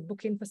to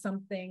book in for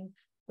something.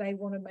 They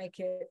want to make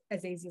it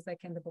as easy as they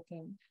can to book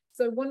in.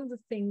 So one of the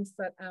things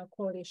that our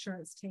quality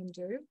assurance team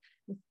do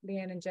with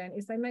Leanne and Jan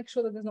is they make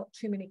sure that there's not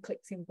too many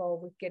clicks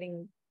involved with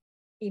getting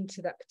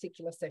into that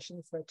particular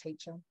session for a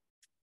teacher.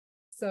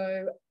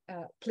 So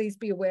please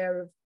be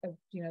aware of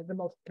the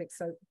multiple clicks.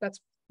 So that's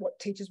what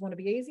teachers want to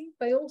be easy.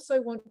 They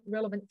also want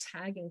relevant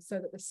tagging so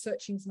that the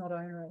searching is not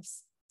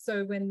onerous.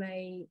 So when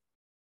they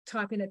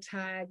type in a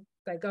tag,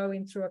 they go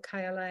in through a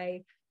KLA,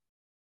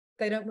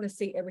 they don't want to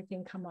see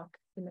everything come up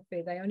in the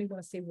feed. They only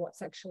want to see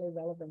what's actually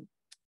relevant.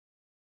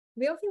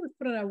 The other thing we've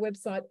put on our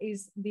website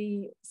is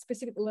the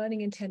specific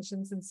learning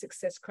intentions and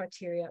success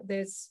criteria.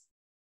 There's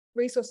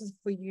resources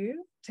for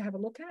you to have a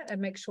look at and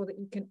make sure that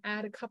you can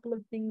add a couple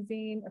of things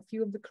in, a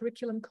few of the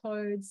curriculum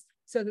codes,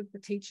 so that the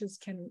teachers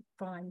can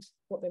find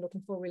what they're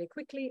looking for really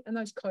quickly, and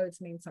those codes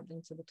mean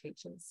something to the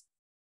teachers.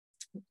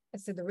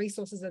 So the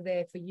resources are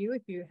there for you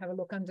if you have a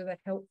look under the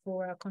help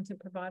for our content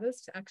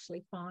providers to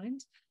actually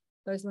find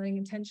those learning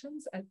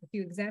intentions, a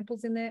few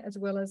examples in there, as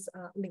well as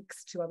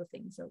links to other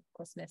things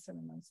across NESA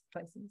and those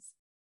places.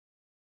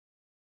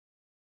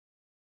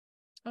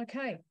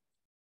 Okay,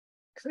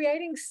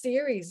 creating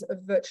series of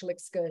virtual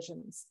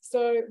excursions.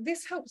 So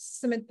this helps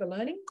cement the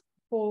learning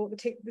for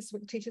this is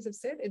what the teachers have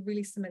said. It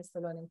really cements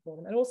the learning for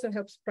them. It also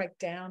helps break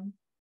down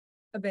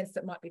events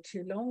that might be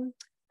too long,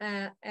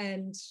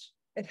 and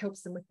it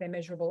helps them with their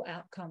measurable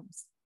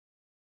outcomes.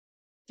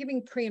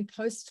 Giving pre and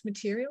post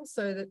material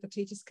so that the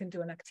teachers can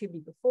do an activity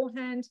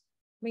beforehand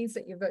means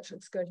that your virtual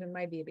excursion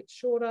may be a bit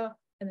shorter,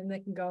 and then they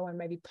can go and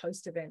maybe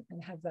post event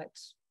and have that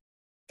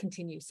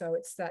continue. So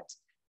it's that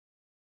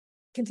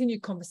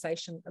continued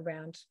conversation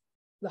around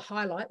the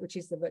highlight, which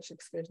is the virtual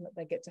excursion that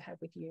they get to have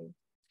with you.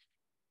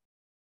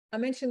 I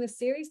mentioned the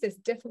series, there's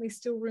definitely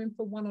still room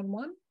for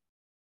one-on-one,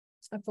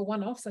 for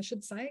one-offs, I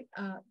should say,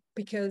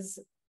 because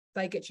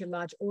they get your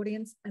large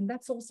audience, and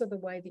that's also the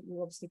way that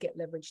you obviously get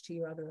leverage to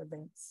your other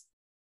events.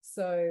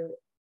 So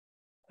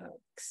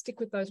stick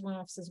with those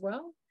one-offs as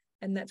well,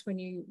 and that's when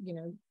you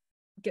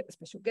get the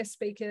special guest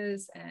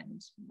speakers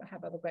and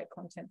have other great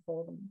content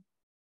for them.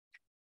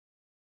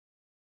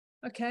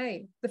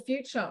 Okay, the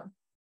future.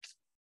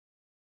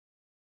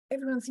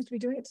 Everyone seems to be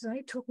doing it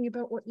today, talking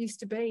about what used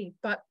to be,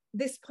 but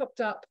this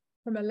popped up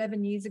from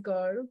 11 years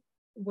ago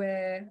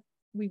where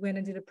we went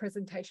and did a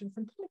presentation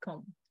from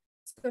Polycom.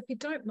 So if you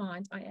don't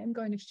mind, I am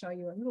going to show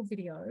you a little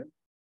video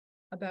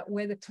about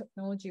where the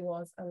technology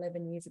was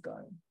 11 years ago.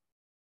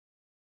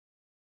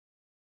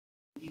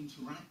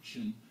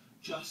 Interaction,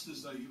 just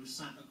as though you were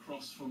sat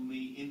across from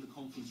me in the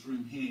conference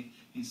room here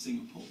in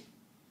Singapore.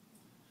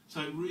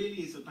 So it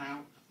really is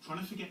about trying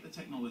to forget the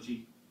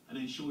technology and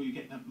ensure you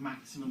get that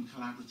maximum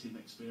collaborative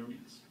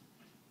experience.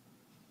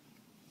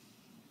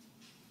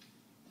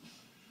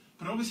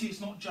 But obviously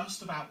it's not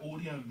just about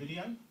audio and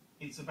video,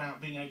 it's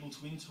about being able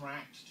to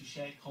interact, to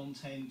share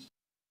content.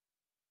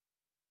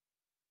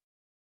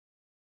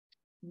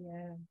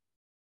 Yeah.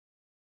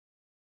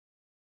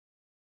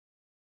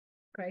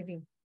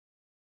 Craving.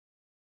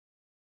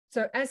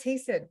 So as he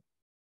said,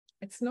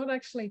 it's not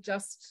actually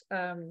just,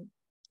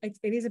 it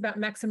is about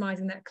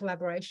maximizing that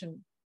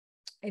collaboration.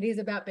 It is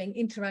about being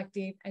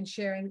interactive and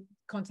sharing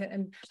content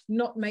and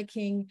not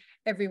making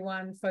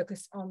everyone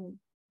focus on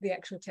the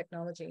actual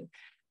technology.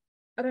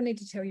 I don't need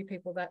to tell you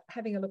people that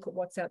having a look at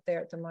what's out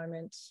there at the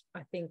moment,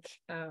 I think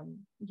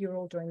you're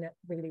all doing that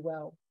really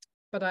well.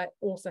 But I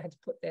also had to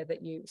put there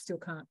that you still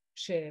can't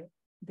share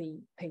the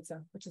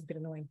pizza, which is a bit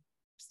annoying.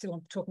 Still,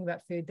 I'm talking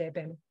about food there,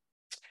 Ben.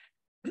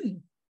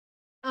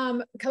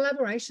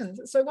 Collaborations.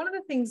 So one of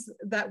the things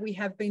that we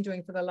have been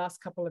doing for the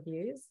last couple of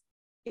years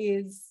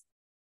is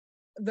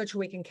Virtual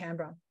Week in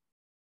Canberra.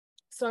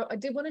 So I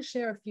did want to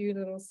share a few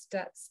little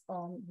stats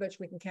on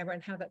Virtual Week in Canberra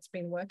and how that's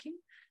been working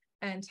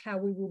and how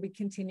we will be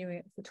continuing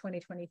it for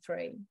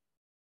 2023.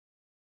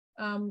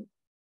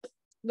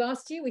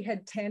 Last year, we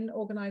had 10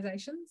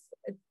 organisations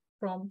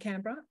from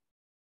Canberra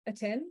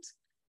attend.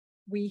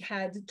 We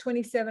had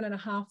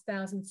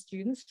 27,500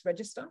 students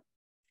register.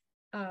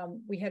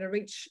 We had a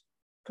reach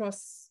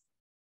across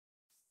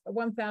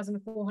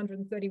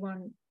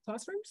 1,431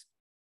 classrooms.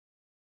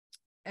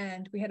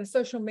 And we had a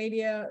social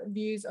media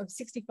views of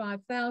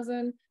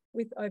 65,000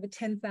 with over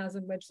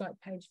 10,000 website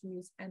page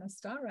views and a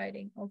star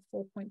rating of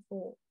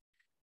 4.4.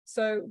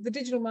 So the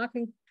digital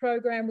marketing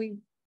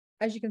program,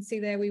 as you can see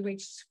there, we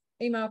reached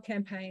email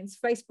campaigns,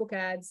 Facebook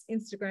ads,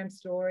 Instagram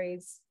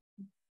stories,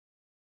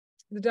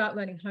 the Dart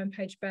Learning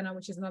homepage banner,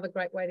 which is another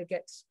great way to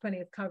get plenty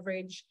of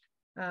coverage,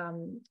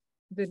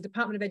 the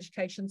Department of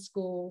Education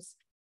schools,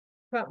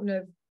 Department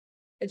of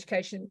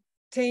Education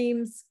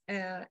teams,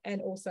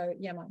 and also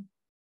Yammer.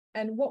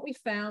 And what we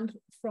found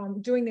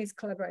from doing these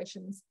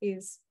collaborations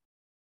is,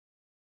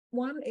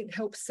 one, it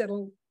helps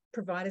settle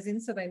providers in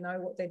so they know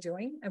what they're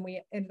doing. And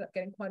we ended up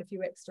getting quite a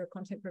few extra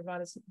content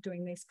providers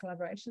doing these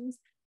collaborations.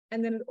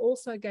 And then it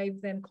also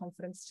gave them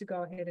confidence to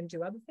go ahead and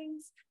do other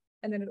things.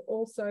 And then it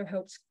also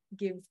helped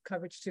give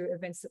coverage to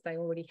events that they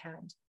already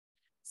had.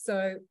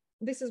 So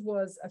this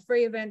was a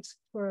free event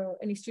for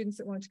any students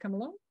that wanted to come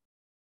along,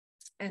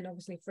 and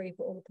obviously free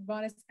for all the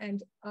providers.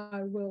 And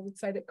I will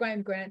say that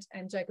Graham Grant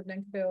and Jacob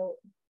Nankerville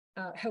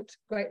helped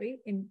greatly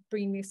in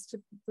bringing this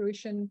to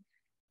fruition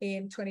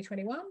in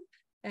 2021.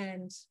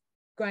 And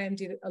Graham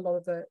did a lot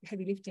of the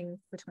heavy lifting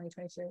for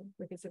 2022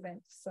 with this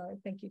event. So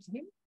thank you to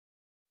him.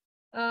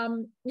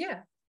 Yeah,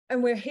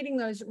 and we're hitting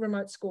those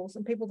remote schools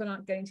and people that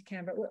aren't getting to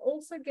Canberra. We're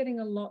also getting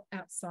a lot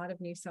outside of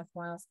New South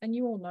Wales. And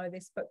you all know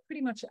this, but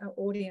pretty much our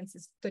audience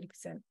is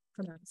 30%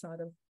 from outside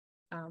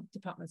of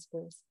department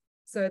schools.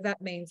 So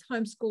that means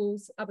home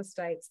schools, other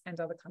states, and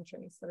other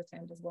countries that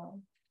attend as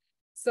well.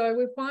 So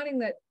we're finding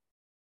that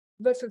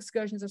Virtual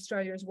Excursions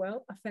Australia as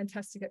well are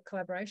fantastic at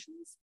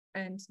collaborations,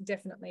 and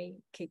definitely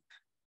keep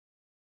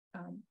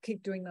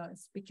doing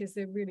those because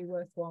they're really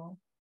worthwhile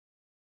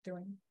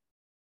doing.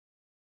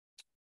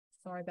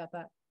 Sorry about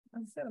that.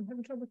 As I said, I'm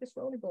having trouble with this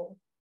rolly ball.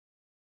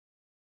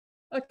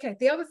 Okay,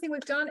 the other thing we've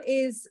done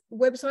is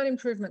website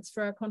improvements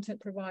for our content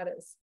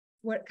providers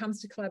when it comes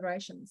to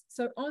collaborations.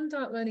 So on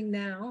Dart Learning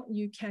now,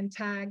 you can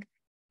tag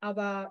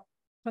other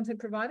content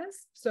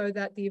providers so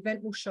that the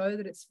event will show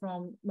that it's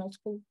from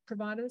multiple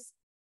providers.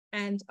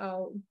 And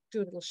I'll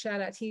do a little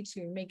shout out here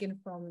to Megan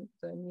from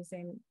the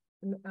museum,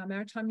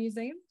 Maritime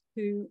Museum,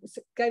 who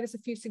gave us a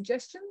few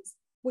suggestions,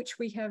 which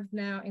we have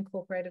now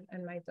incorporated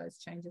and made those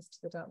changes to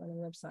the Dart Learning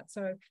website.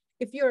 So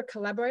if you're a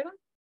collaborator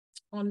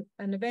on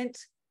an event,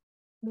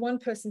 one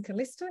person can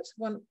list it,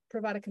 one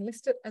provider can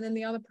list it, and then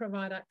the other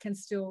provider can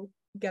still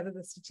gather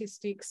the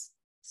statistics,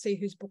 see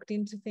who's booked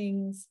into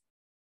things,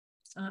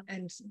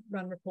 and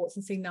run reports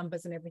and see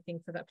numbers and everything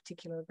for that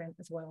particular event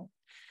as well.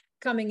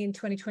 Coming in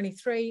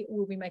 2023,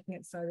 we'll be making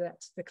it so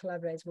that the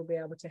collaborators will be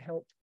able to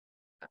help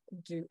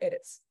do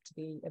edits to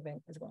the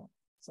event as well.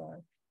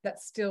 So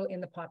that's still in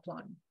the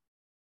pipeline.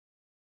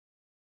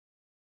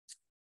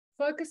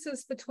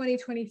 Focuses for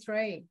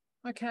 2023.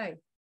 Okay,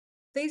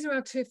 these are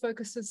our two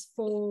focuses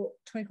for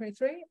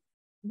 2023.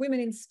 Women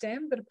in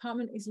STEM. The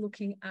department is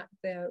looking at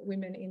their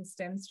Women in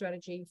STEM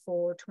strategy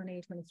for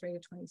 2023 to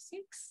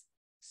 26.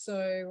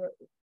 So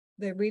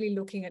they're really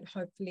looking at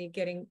hopefully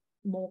getting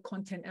more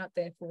content out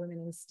there for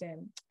women in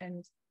STEM,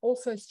 and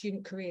also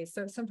student careers.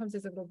 So sometimes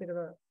there's a little bit of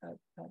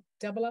a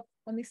double up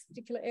on this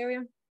particular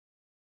area.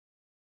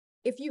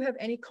 If you have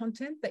any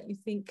content that you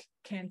think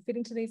can fit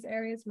into these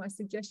areas, my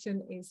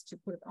suggestion is to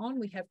put it on.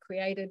 We have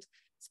created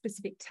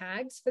specific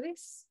tags for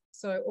this.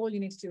 So all you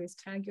need to do is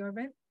tag your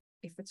event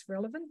if it's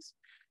relevant.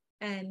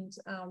 And,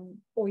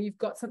 or you've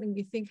got something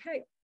you think,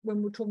 hey, when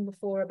we were talking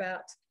before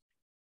about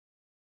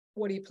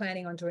what are you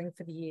planning on doing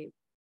for the year?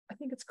 I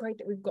think it's great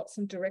that we've got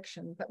some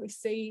direction, that we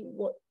see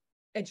what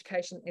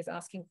education is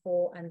asking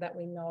for, and that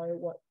we know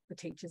what the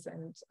teachers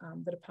and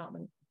the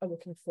department are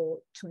looking for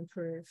to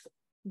improve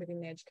within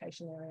the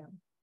education area.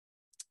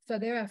 So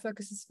there are our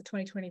focuses for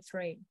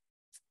 2023.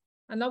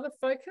 Another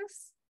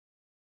focus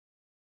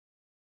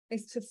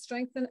is to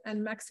strengthen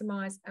and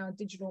maximize our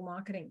digital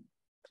marketing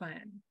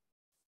plan.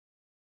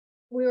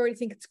 We already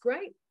think it's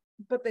great,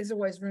 but there's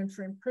always room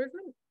for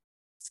improvement.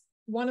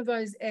 One of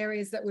those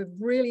areas that we've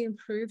really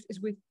improved is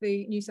with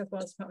the New South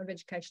Wales Department of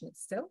Education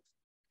itself.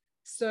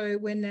 So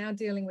we're now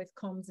dealing with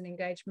comms and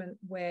engagement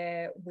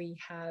where we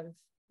have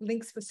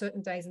links for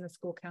certain days in the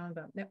school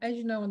calendar. Now, as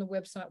you know, on the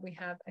website, we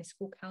have a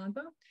school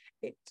calendar.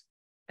 It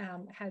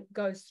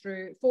goes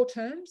through 4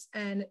 terms,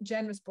 and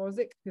Jan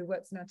Rasborzik, who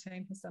works in our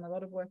team, has done a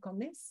lot of work on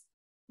this,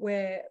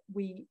 where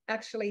we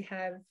actually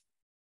have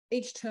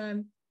each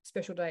term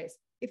special days.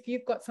 If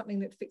you've got something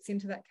that fits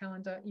into that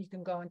calendar, you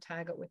can go and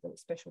tag it with a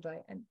special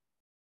day. And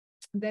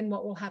then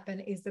what will happen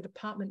is the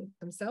department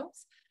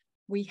themselves,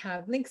 we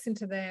have links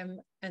into them,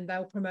 and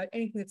they'll promote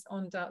anything that's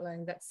on Dart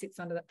Learning that sits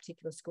under that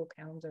particular school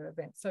calendar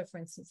event. So for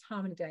instance,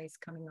 Harmony Day is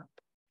coming up.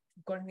 If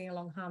you've got anything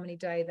along Harmony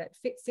Day that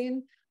fits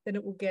in, then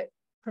it will get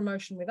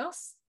promotion with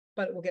us,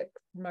 but it will get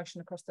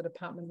promotion across the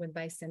department when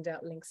they send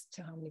out links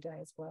to Harmony Day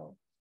as well.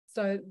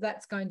 So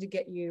that's going to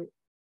get you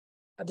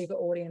a bigger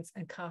audience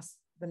and cast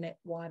the net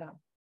wider.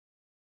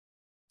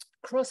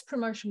 Cross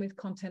promotion with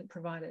content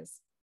providers.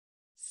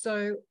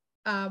 So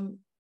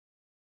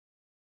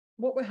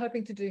what we're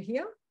hoping to do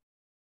here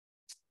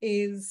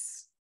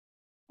is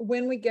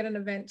when we get an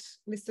event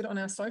listed on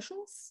our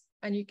socials,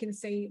 and you can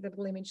see the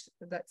little image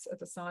that's at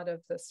the side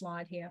of the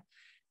slide here,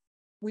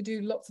 we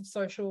do lots of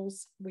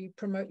socials, we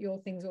promote your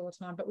things all the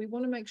time, but we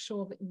want to make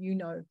sure that you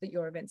know that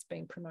your event's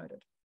being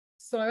promoted.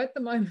 So at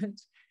the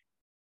moment,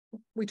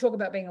 we talk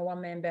about being a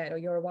one-man band, or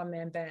you're a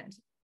one-man band.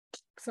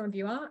 some of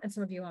you are and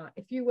some of you aren't.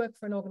 If you work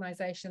for an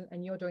organization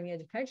and you're doing the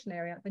education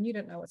area, then you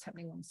don't know what's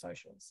happening on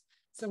socials.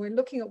 So we're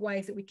looking at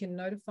ways that we can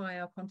notify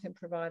our content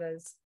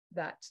providers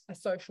that a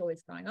social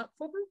is going up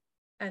for them,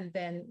 and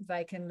then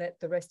they can let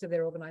the rest of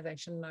their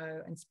organization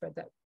know and spread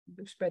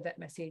that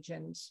message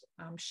and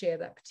share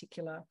that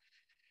particular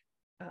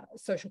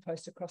social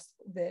post across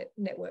their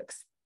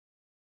networks.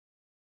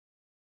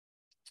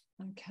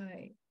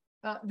 Okay.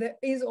 There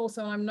is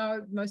also, I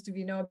know most of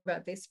you know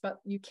about this, but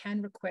you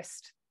can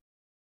request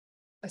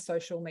a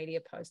social media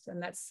post,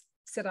 and that's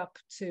set up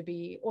to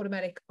be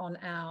automatic on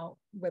our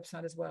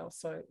website as well.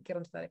 So get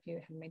onto that if you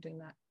haven't been doing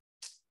that.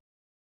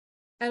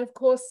 And of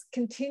course,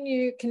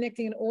 continue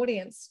connecting an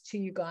audience to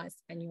you guys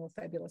and your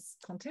fabulous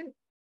content,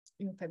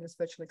 your fabulous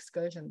virtual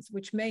excursions,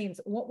 which means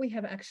what we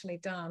have actually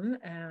done,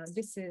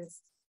 this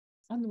is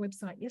on the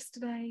website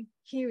yesterday.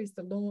 Here is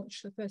the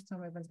launch, the first time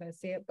everyone's going to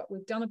see it, but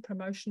we've done a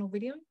promotional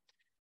video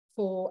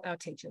for our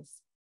teachers.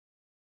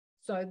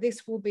 So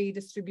this will be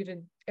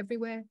distributed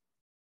everywhere.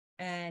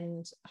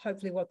 And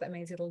hopefully what that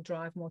means, it'll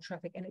drive more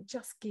traffic, and it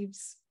just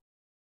gives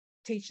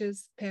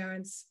teachers,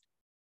 parents,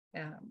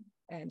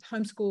 and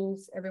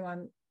homeschools,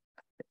 everyone,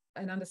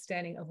 an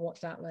understanding of what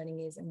Dart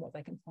Learning is and what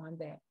they can find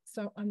there.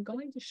 So I'm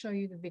going to show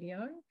you the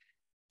video.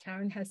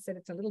 Karen has said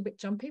it's a little bit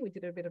jumpy. We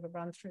did a bit of a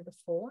run through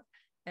before,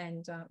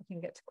 and we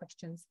can get to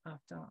questions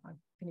after I've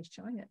finished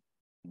showing it.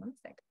 Hang on a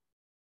sec.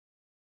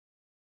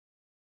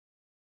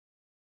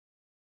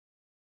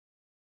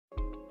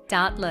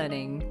 Dart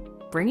Learning,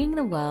 bringing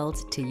the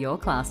world to your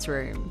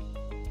classroom.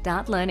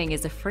 Dart Learning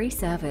is a free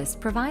service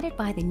provided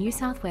by the New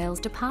South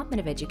Wales Department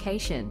of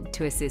Education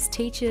to assist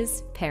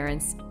teachers,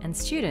 parents and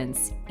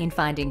students in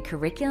finding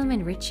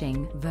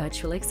curriculum-enriching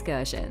virtual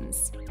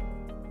excursions.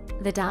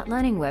 The Dart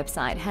Learning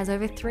website has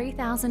over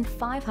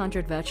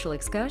 3,500 virtual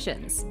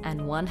excursions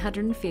and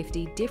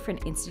 150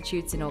 different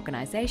institutes and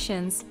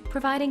organisations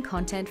providing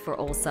content for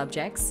all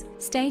subjects,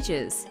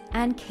 stages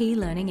and key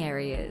learning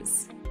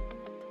areas.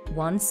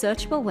 One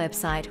searchable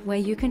website where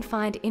you can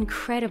find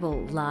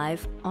incredible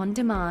live,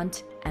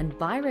 on-demand and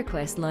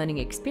by-request learning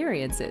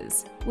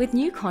experiences with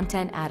new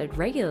content added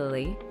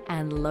regularly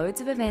and loads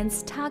of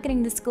events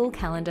targeting the school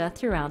calendar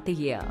throughout the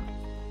year.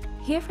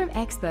 Hear from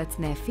experts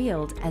in their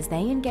field as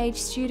they engage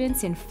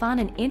students in fun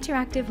and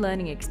interactive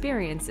learning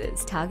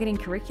experiences targeting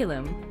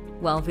curriculum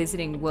while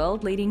visiting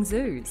world-leading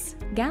zoos,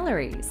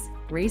 galleries,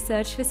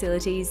 research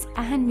facilities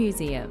and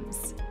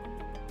museums.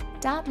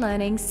 Dart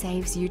Learning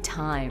saves you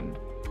time.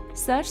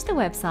 Search the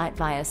website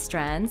via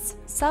strands,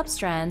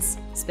 sub-strands,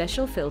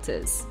 special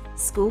filters,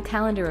 school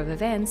calendar of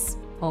events,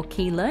 or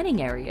key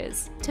learning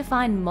areas to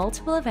find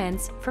multiple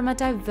events from a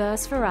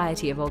diverse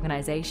variety of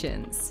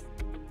organisations.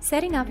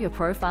 Setting up your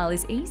profile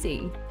is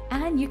easy,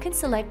 and you can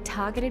select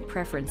targeted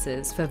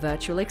preferences for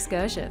virtual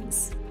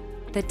excursions.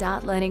 The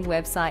Dart Learning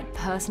website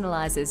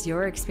personalises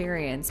your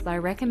experience by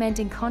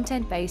recommending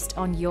content based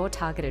on your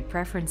targeted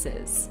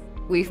preferences.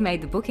 We've made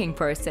the booking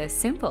process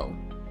simple.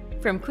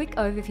 From quick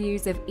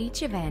overviews of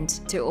each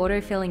event to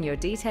auto-filling your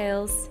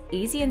details,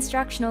 easy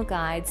instructional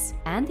guides,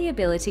 and the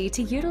ability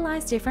to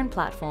utilise different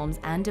platforms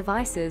and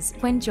devices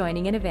when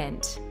joining an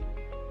event.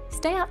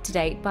 Stay up to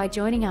date by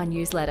joining our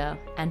newsletter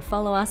and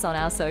follow us on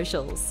our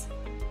socials.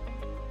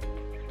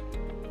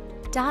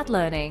 Dart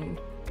Learning,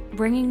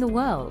 bringing the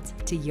world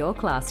to your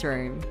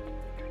classroom.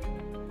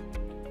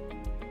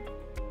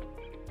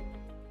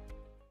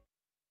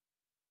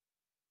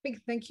 Big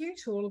thank you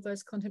to all of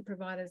those content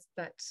providers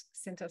that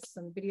sent us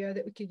some video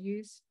that we could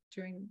use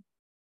during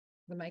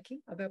the making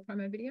of our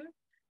promo video.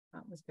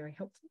 It was very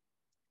helpful,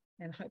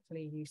 and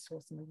hopefully you saw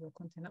some of your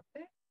content up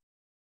there.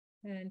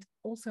 And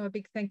also a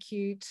big thank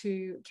you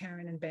to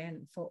Karen and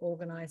Ben for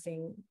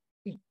organising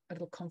a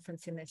little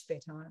conference in their spare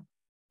time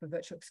for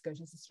Virtual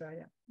Excursions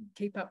Australia.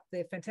 Keep up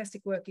the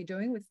fantastic work you're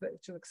doing with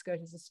Virtual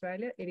Excursions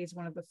Australia. It is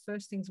one of the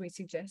first things we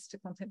suggest to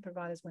content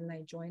providers when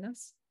they join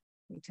us.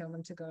 We tell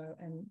them to go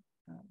and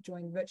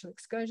join Virtual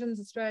Excursions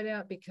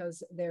Australia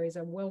because there is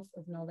a wealth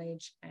of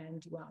knowledge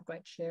and you are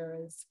great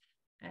sharers,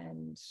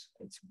 and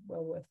it's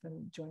well worth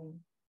them joining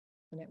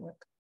the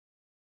network.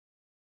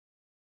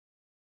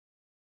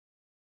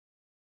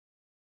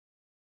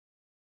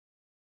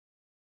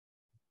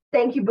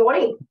 Thank you,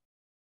 Bonnie.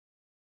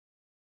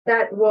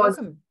 That was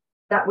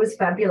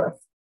fabulous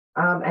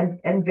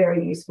and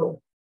very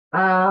useful.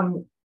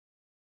 Sorry,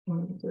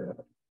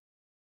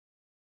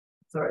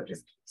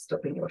 just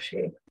stopping your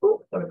share.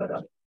 Oh, what have I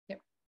done?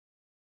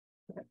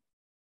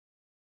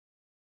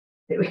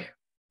 There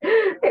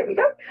we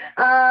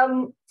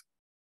go.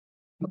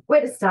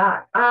 Where to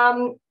start?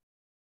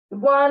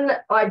 One,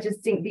 I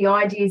just think the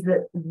ideas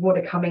that what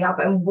are coming up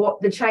and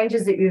what the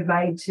changes that you've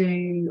made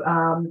to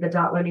the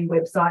Dart Learning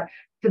website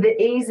for the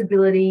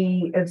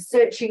easeability of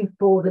searching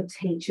for the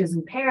teachers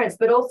and parents,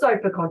 but also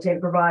for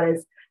content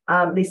providers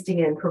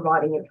listing and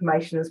providing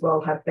information as well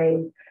have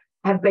been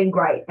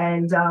great.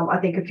 And I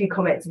think a few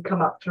comments have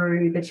come up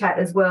through the chat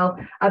as well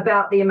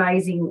about the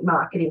amazing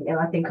marketing. And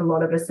I think a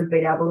lot of us have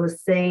been able to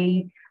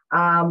see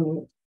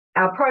our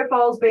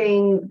profiles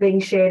being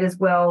shared as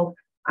well.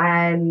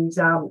 And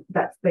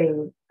that's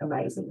been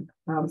amazing.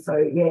 So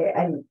yeah,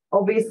 and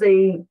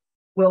obviously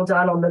well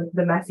done on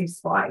the massive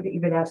spike that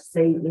you've been able to see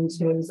in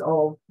terms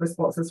of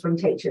responses from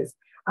teachers.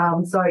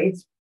 So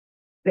it's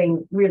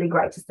been really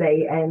great to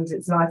see, and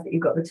it's nice that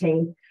you've got the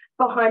team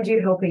behind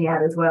you helping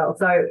out as well.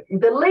 So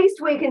the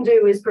least we can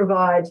do is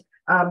provide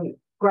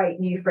great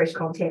new fresh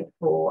content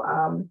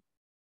for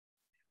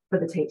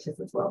the teachers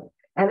as well.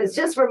 And it's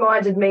just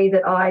reminded me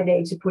that I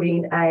need to put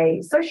in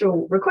a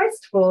social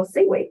request for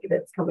C Week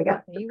that's coming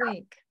up. C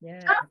Week,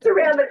 yeah. Just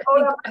around the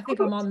corner. I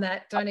think I'm on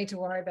that. Don't need to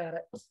worry about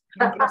it.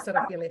 You can set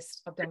off your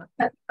list. I've done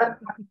it.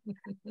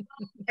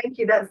 Thank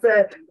you. That's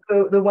the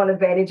one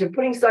advantage of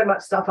putting so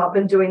much stuff up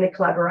and doing the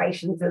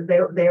collaborations, as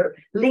they're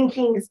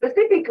linking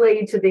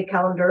specifically to the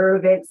calendar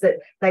events that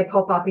they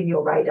pop up in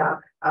your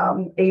radar,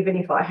 even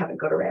if I haven't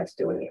got around to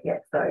doing it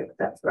yet. So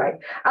that's great.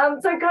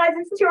 So guys,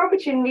 this is your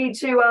opportunity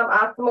to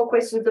ask some more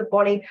questions of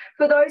Bonnie.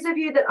 For those of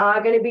you that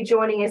are going to be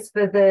joining us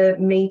for the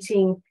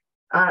meeting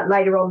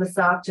later on this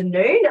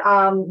afternoon,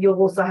 you'll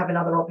also have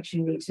another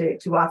opportunity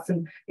to ask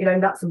some,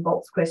 nuts and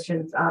bolts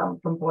questions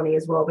from Bonnie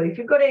as well. But if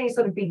you've got any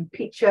sort of big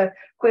picture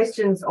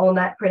questions on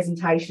that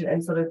presentation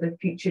and sort of the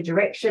future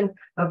direction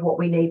of what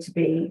we need to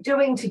be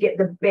doing to get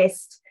the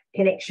best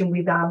connection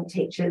with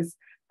teachers,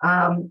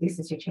 this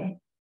is your chance.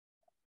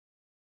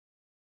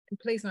 And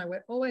please know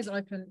we're always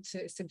open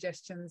to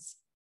suggestions,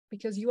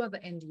 because you are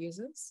the end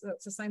users.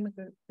 It's the same with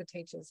the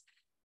teachers.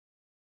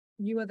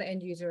 You are the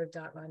end user of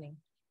Dart Learning.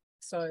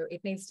 So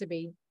it needs to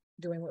be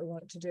doing what we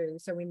want it to do.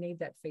 So we need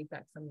that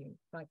feedback from you.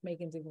 Like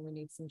Megan did when we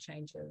need some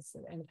changes,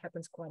 and it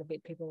happens quite a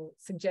bit. People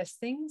suggest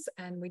things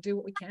and we do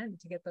what we can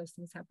to get those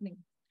things happening.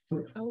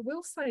 I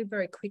will say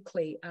very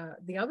quickly,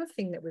 the other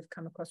thing that we've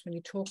come across when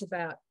you talk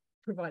about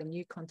providing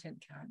new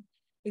content, Karen,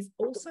 is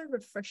also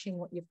refreshing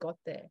what you've got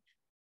there.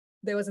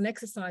 There was an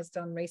exercise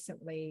done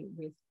recently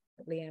with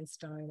Leanne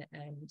Stone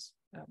and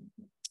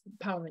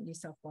Parliament New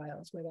South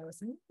Wales, where they were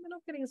saying they're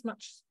not getting as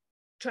much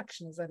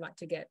traction as they'd like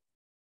to get.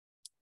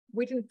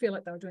 We didn't feel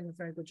like they were doing a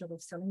very good job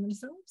of selling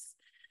themselves.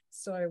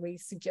 So we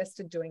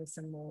suggested doing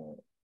some more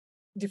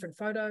different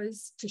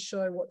photos to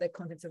show what their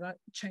content's about,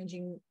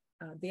 changing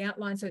the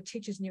outline so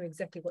teachers knew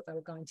exactly what they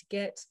were going to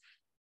get.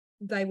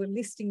 They were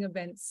listing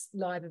events,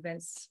 live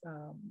events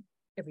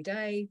every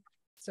day.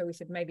 So we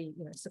said maybe,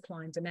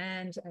 supply and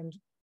demand, and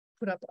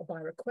put up a by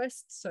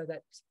request so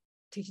that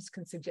teachers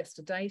can suggest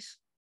a date.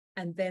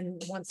 And then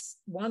once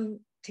one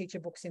teacher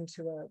books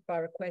into a by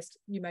request,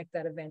 you make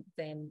that event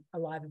then a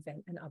live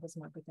event, and others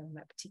might be done on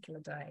that particular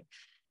day.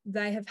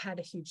 They have had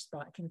a huge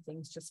spike in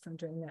things just from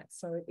doing that.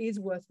 So it is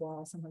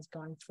worthwhile sometimes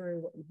going through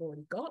what you've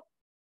already got.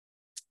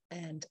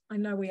 And I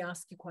know we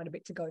ask you quite a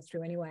bit to go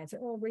through anyway and say,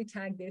 oh,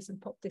 retag this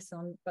and pop this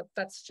on, but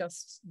that's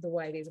just the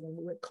way it is. I mean,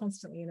 we're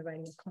constantly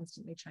innovating and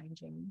constantly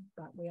changing,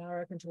 but we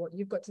are open to what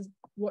you've got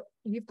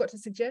to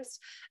suggest,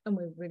 and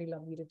we really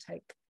love you to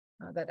take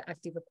that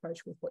active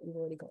approach with what you've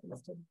already got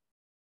listed.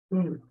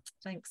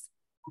 Thanks.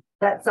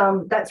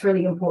 That's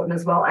really important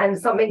as well, and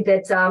something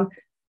that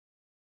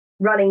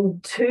running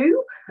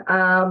two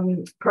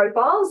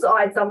profiles,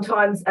 I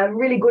sometimes am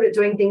really good at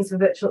doing things for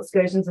Virtual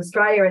Excursions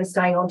Australia and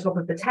staying on top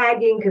of the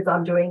tagging, because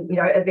I'm doing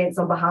events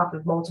on behalf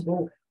of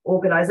multiple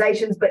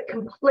organisations, but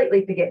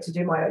completely forget to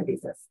do my own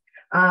business,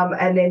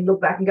 and then look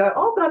back and go,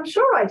 oh, but I'm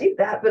sure I did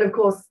that. But of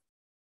course,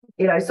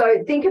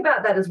 so think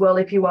about that as well.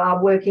 If you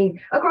are working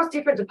across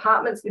different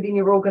departments within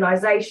your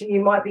organisation,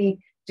 you might be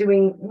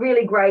doing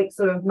really great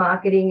sort of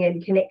marketing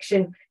and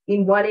connection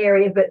in one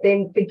area, but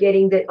then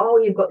forgetting that, oh,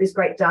 you've got this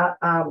great Dart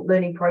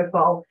learning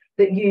profile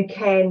that you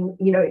can,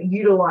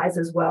 utilise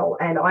as well.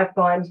 And I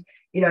find,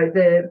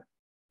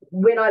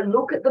 when I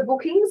look at the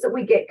bookings that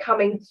we get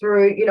coming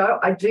through,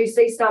 I do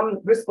see some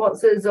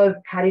responses of,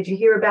 how did you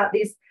hear about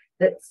this?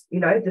 That's,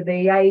 the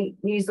VA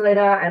newsletter,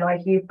 and I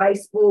hear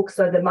Facebook,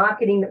 so the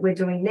marketing that we're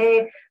doing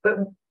there, but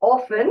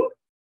often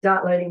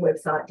Dart Learning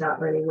website,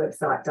 Dart Learning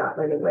website, Dart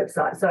Learning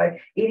website. So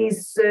it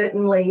is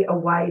certainly a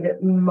way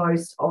that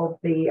most of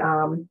the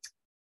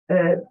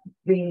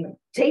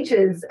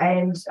teachers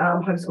and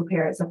homeschool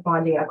parents are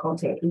finding our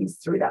content is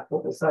through that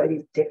portal. So it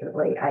is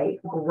definitely a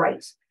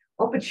great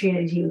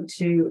opportunity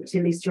to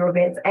list your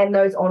events, and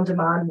those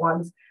on-demand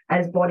ones,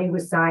 as Bonnie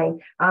was saying.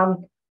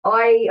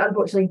 I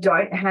unfortunately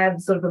don't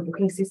have sort of a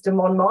booking system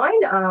on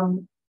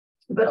mine,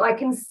 but I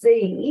can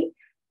see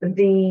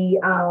the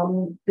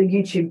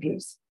YouTube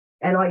views,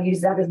 and I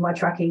use that as my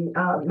tracking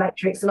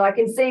matrix. And I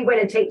can see when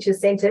a teacher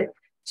sent it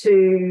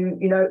to,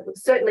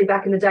 certainly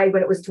back in the day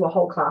when it was to a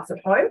whole class at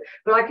home,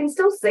 but I can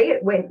still see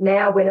it when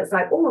it's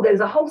like, oh, there's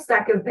a whole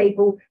stack of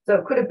people. So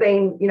it could have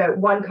been,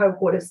 one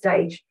cohort of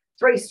stage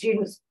 3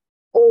 students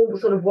all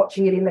sort of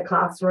watching it in the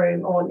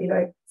classroom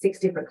on, 6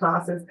 different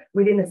classes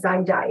within the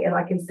same day. And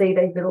I can see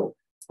these little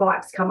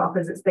spikes come up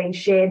as it's been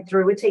shared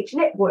through a teacher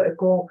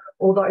network or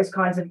those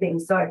kinds of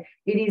things. So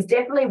it is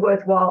definitely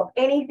worthwhile.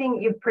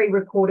 Anything you've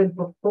pre-recorded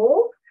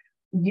before,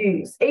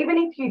 use. Even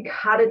if you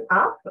cut it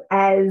up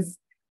as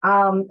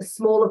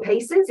smaller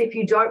pieces, if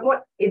you don't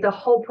want the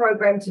whole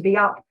program to be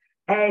up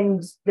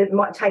and that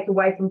might take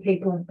away from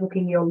people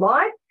booking your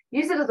live,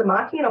 use it as a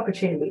marketing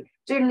opportunity.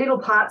 Do little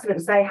parts of it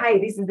and say, hey,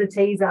 this is the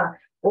teaser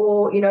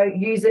or,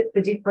 use it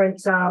for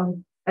different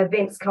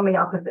events coming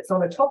up. If it's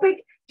on a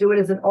topic, do it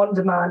as an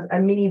on-demand, a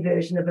mini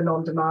version of an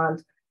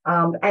on-demand.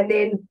 And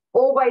then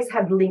always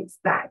have links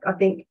back. I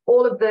think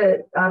all of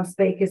the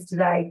speakers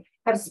today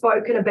have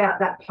spoken about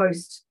that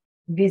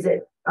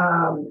post-visit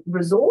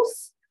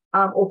resource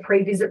or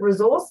pre-visit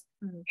resource.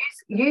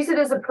 Use it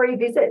as a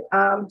pre-visit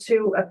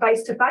to a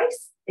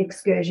face-to-face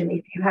excursion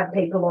if you have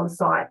people on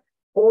site,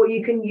 or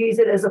you can use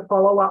it as a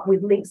follow-up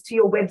with links to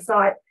your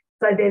website.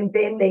 So then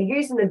they're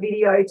using the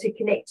video to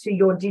connect to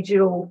your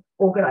digital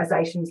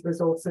organisation's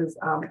resources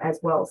as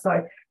well.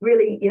 So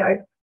really,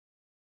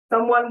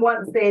 someone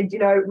once said,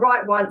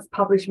 write once,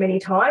 publish many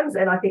times.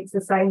 And I think it's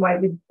the same way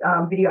with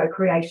video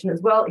creation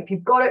as well. If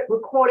you've got it,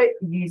 record it,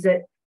 use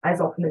it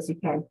as often as you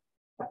can.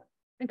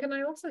 And can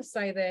I also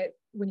say that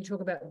when you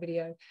talk about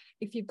video,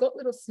 if you've got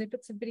little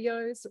snippets of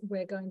videos,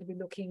 we're going to be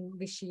looking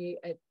this year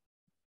at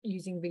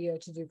using video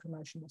to do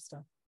promotional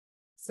stuff.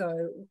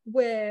 So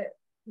where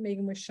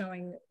Megan was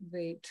showing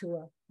the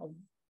tour of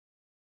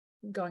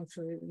going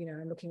through,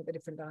 and looking at the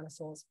different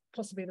dinosaurs,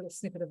 possibly a little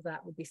snippet of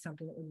that would be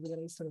something that would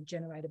really sort of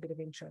generate a bit of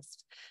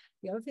interest.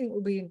 The other thing that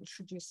we'll be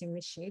introducing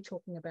this year,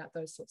 talking about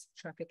those sorts of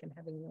traffic and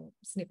having your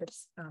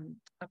snippets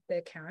up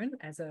there, Karen,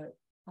 as a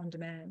on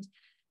demand,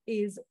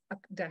 is a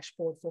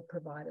dashboard for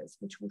providers,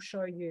 which will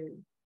show you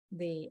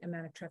the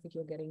amount of traffic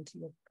you're getting to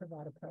your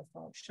provider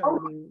profile, show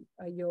you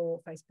your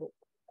Facebook,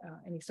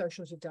 any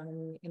socials you've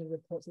done, any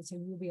reports, and so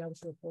you'll be able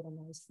to report on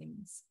those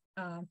things.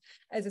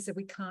 As I said,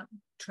 we can't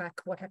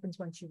track what happens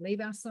once you leave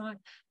our site,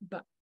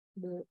 but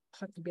we'll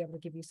hopefully be able to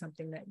give you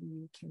something that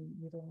you can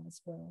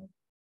utilise well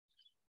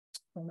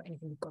from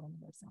anything you've got on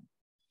the website.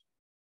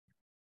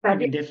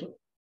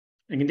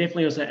 I can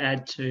definitely also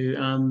add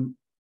to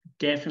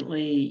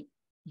definitely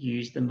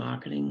use the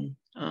marketing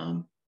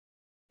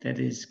that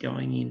is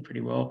going in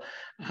pretty well.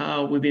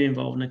 We've been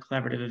involved in a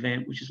collaborative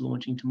event which is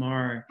launching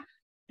tomorrow,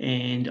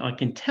 and I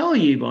can tell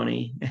you,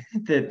 Bonnie,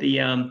 that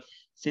the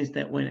since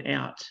that went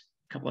out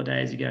a couple of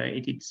days ago,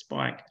 it did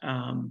spike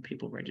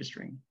people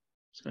registering.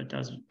 So it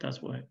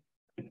does work.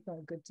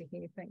 So good to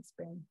hear. Thanks,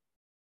 Ben.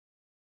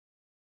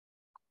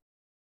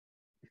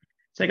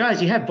 So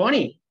guys, you have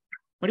Bonnie.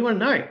 What do you want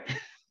to know?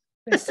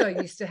 They're so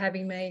used to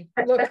having me.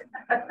 Look,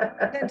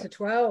 10 to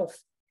 12.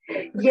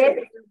 Yes.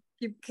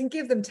 You can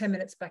give them 10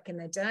 minutes back in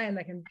their day, and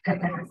they can do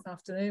it this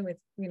afternoon with,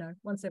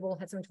 once they've all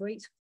had something to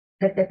eat.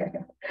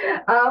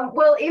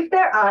 Well, if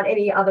there aren't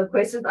any other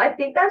questions, I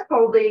think that's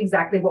probably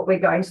exactly what we're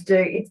going to do.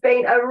 It's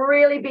been a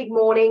really big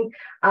morning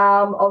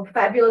of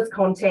fabulous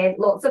content,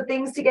 lots of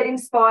things to get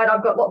inspired.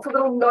 I've got lots of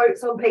little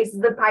notes on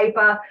pieces of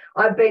paper.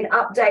 I've been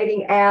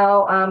updating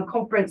our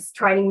conference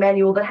training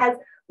manual that has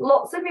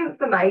lots of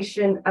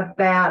information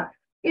about,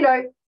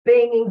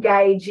 being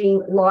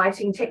engaging,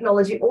 lighting,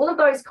 technology, all of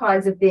those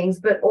kinds of things,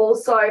 but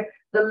also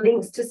the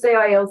links to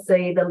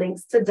CILC, the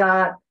links to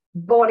Dart,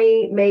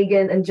 Bonnie,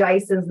 Megan and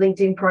Jason's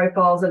LinkedIn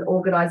profiles and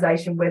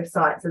organisation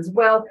websites as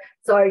well.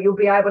 So you'll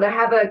be able to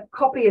have a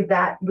copy of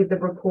that with the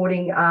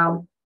recording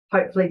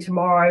hopefully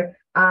tomorrow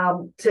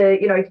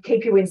to,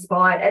 keep you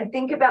inspired and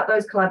think about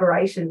those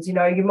collaborations.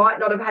 You might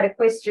not have had a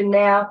question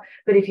now,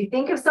 but if you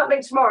think of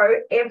something tomorrow,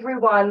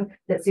 everyone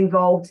that's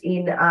involved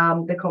in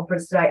the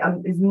conference today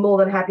is more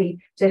than happy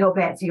to help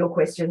answer your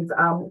questions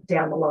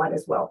down the line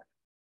as well.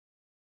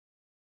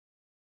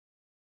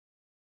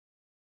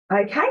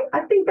 Okay,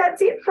 I think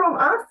that's it from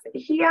us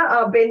here.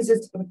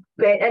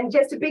 Ben, and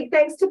just a big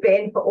thanks to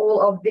Ben for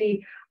all of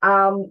the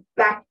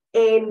back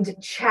end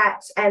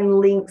chat and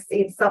links.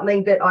 It's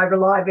something that I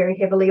rely very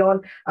heavily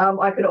on.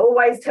 I can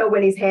always tell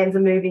when his hands are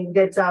moving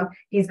that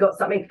he's got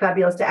something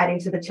fabulous to add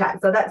into the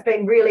chat. So that's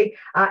been really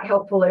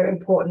helpful and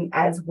important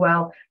as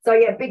well. So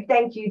yeah, big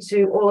thank you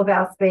to all of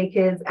our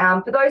speakers.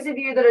 For those of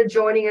you that are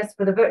joining us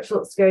for the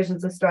Virtual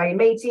Excursions Australia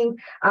meeting,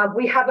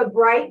 we have a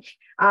break.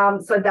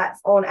 So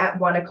that's on at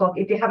 1 o'clock.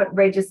 If you haven't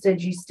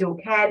registered, you still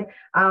can.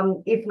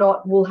 If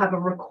not, we'll have a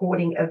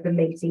recording of the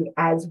meeting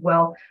as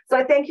well.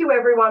 So thank you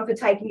everyone for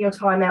taking your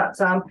time out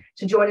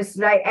to join us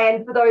today.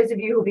 And for those of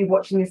you who'll be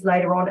watching this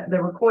later on,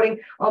 the recording,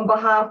 on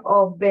behalf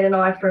of Ben and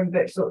I from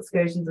Virtual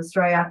Excursions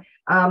Australia,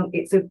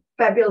 it's a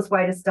fabulous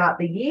way to start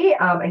the year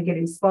and get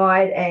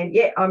inspired. And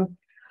yeah,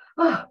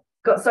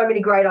 got so many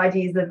great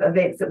ideas of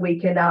events that we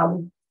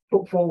can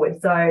put forward.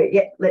 So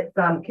yeah, let's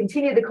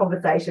continue the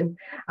conversation.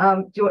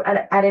 Do you want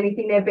to add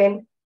anything there,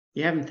 Ben?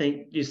 You haven't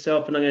thanked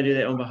yourself, and I'm going to do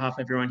that on behalf of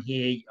everyone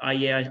here.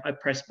 I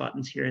press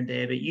buttons here and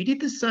there, but you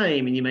did the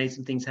same, and you made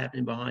some things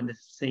happen behind the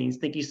scenes.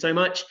 Thank you so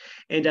much,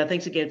 and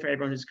thanks again for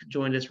everyone who's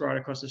joined us right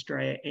across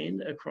Australia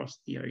and across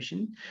the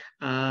ocean.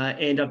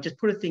 And I've just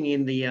put a thing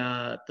in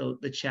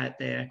the chat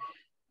there.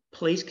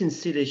 Please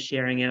consider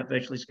sharing out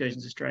Virtual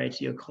Excursions Australia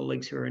to your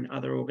colleagues who are in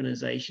other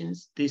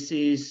organisations. This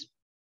is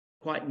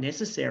quite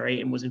necessary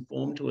and was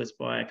informed to us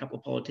by a couple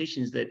of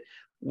politicians that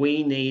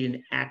we need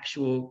an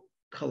actual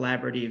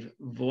collaborative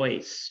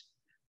voice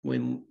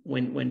when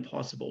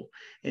possible.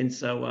 And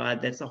so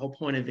that's the whole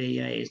point of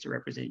VEA, is to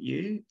represent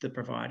you, the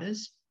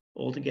providers,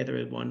 all together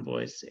with one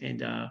voice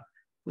and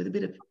with a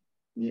bit of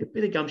a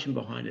bit of gumption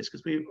behind us,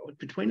 because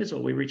between us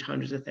all, we reach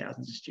hundreds of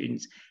thousands of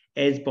students,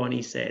 as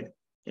Bonnie said,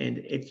 and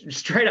it's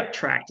straight up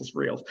tracked. It's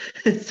real.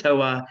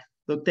 So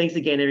look, thanks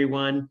again,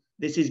 everyone.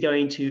 This is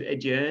going to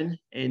adjourn,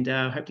 and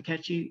hope to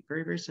catch you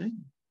very, very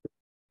soon.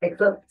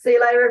 Excellent. See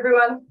you later,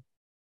 everyone.